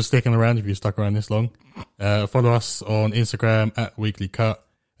 Thanks for sticking around if you stuck around this long. Follow us on Instagram at Weekly Cut,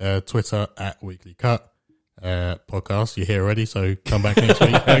 Twitter at Weekly Cut. Podcast, you're here already, so come back next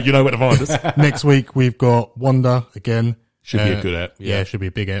week. You know where to find us. Next week, we've got Wanda again. Should be a good app. Yeah, should be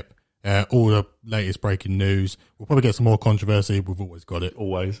a big app. All the latest breaking news. We'll probably get some more controversy. We've always got it.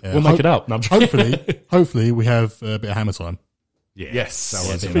 Always. We'll make it up. No, I'm Hopefully, we have a bit of hammer time. Yes.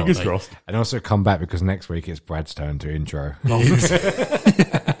 That was it, Fingers mate. crossed. And also come back because next week it's Brad's turn to intro.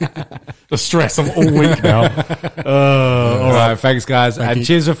 The stress of all week now. All right, thanks guys. And you.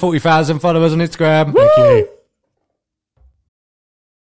 cheers for 40,000 followers on Instagram. Thank you.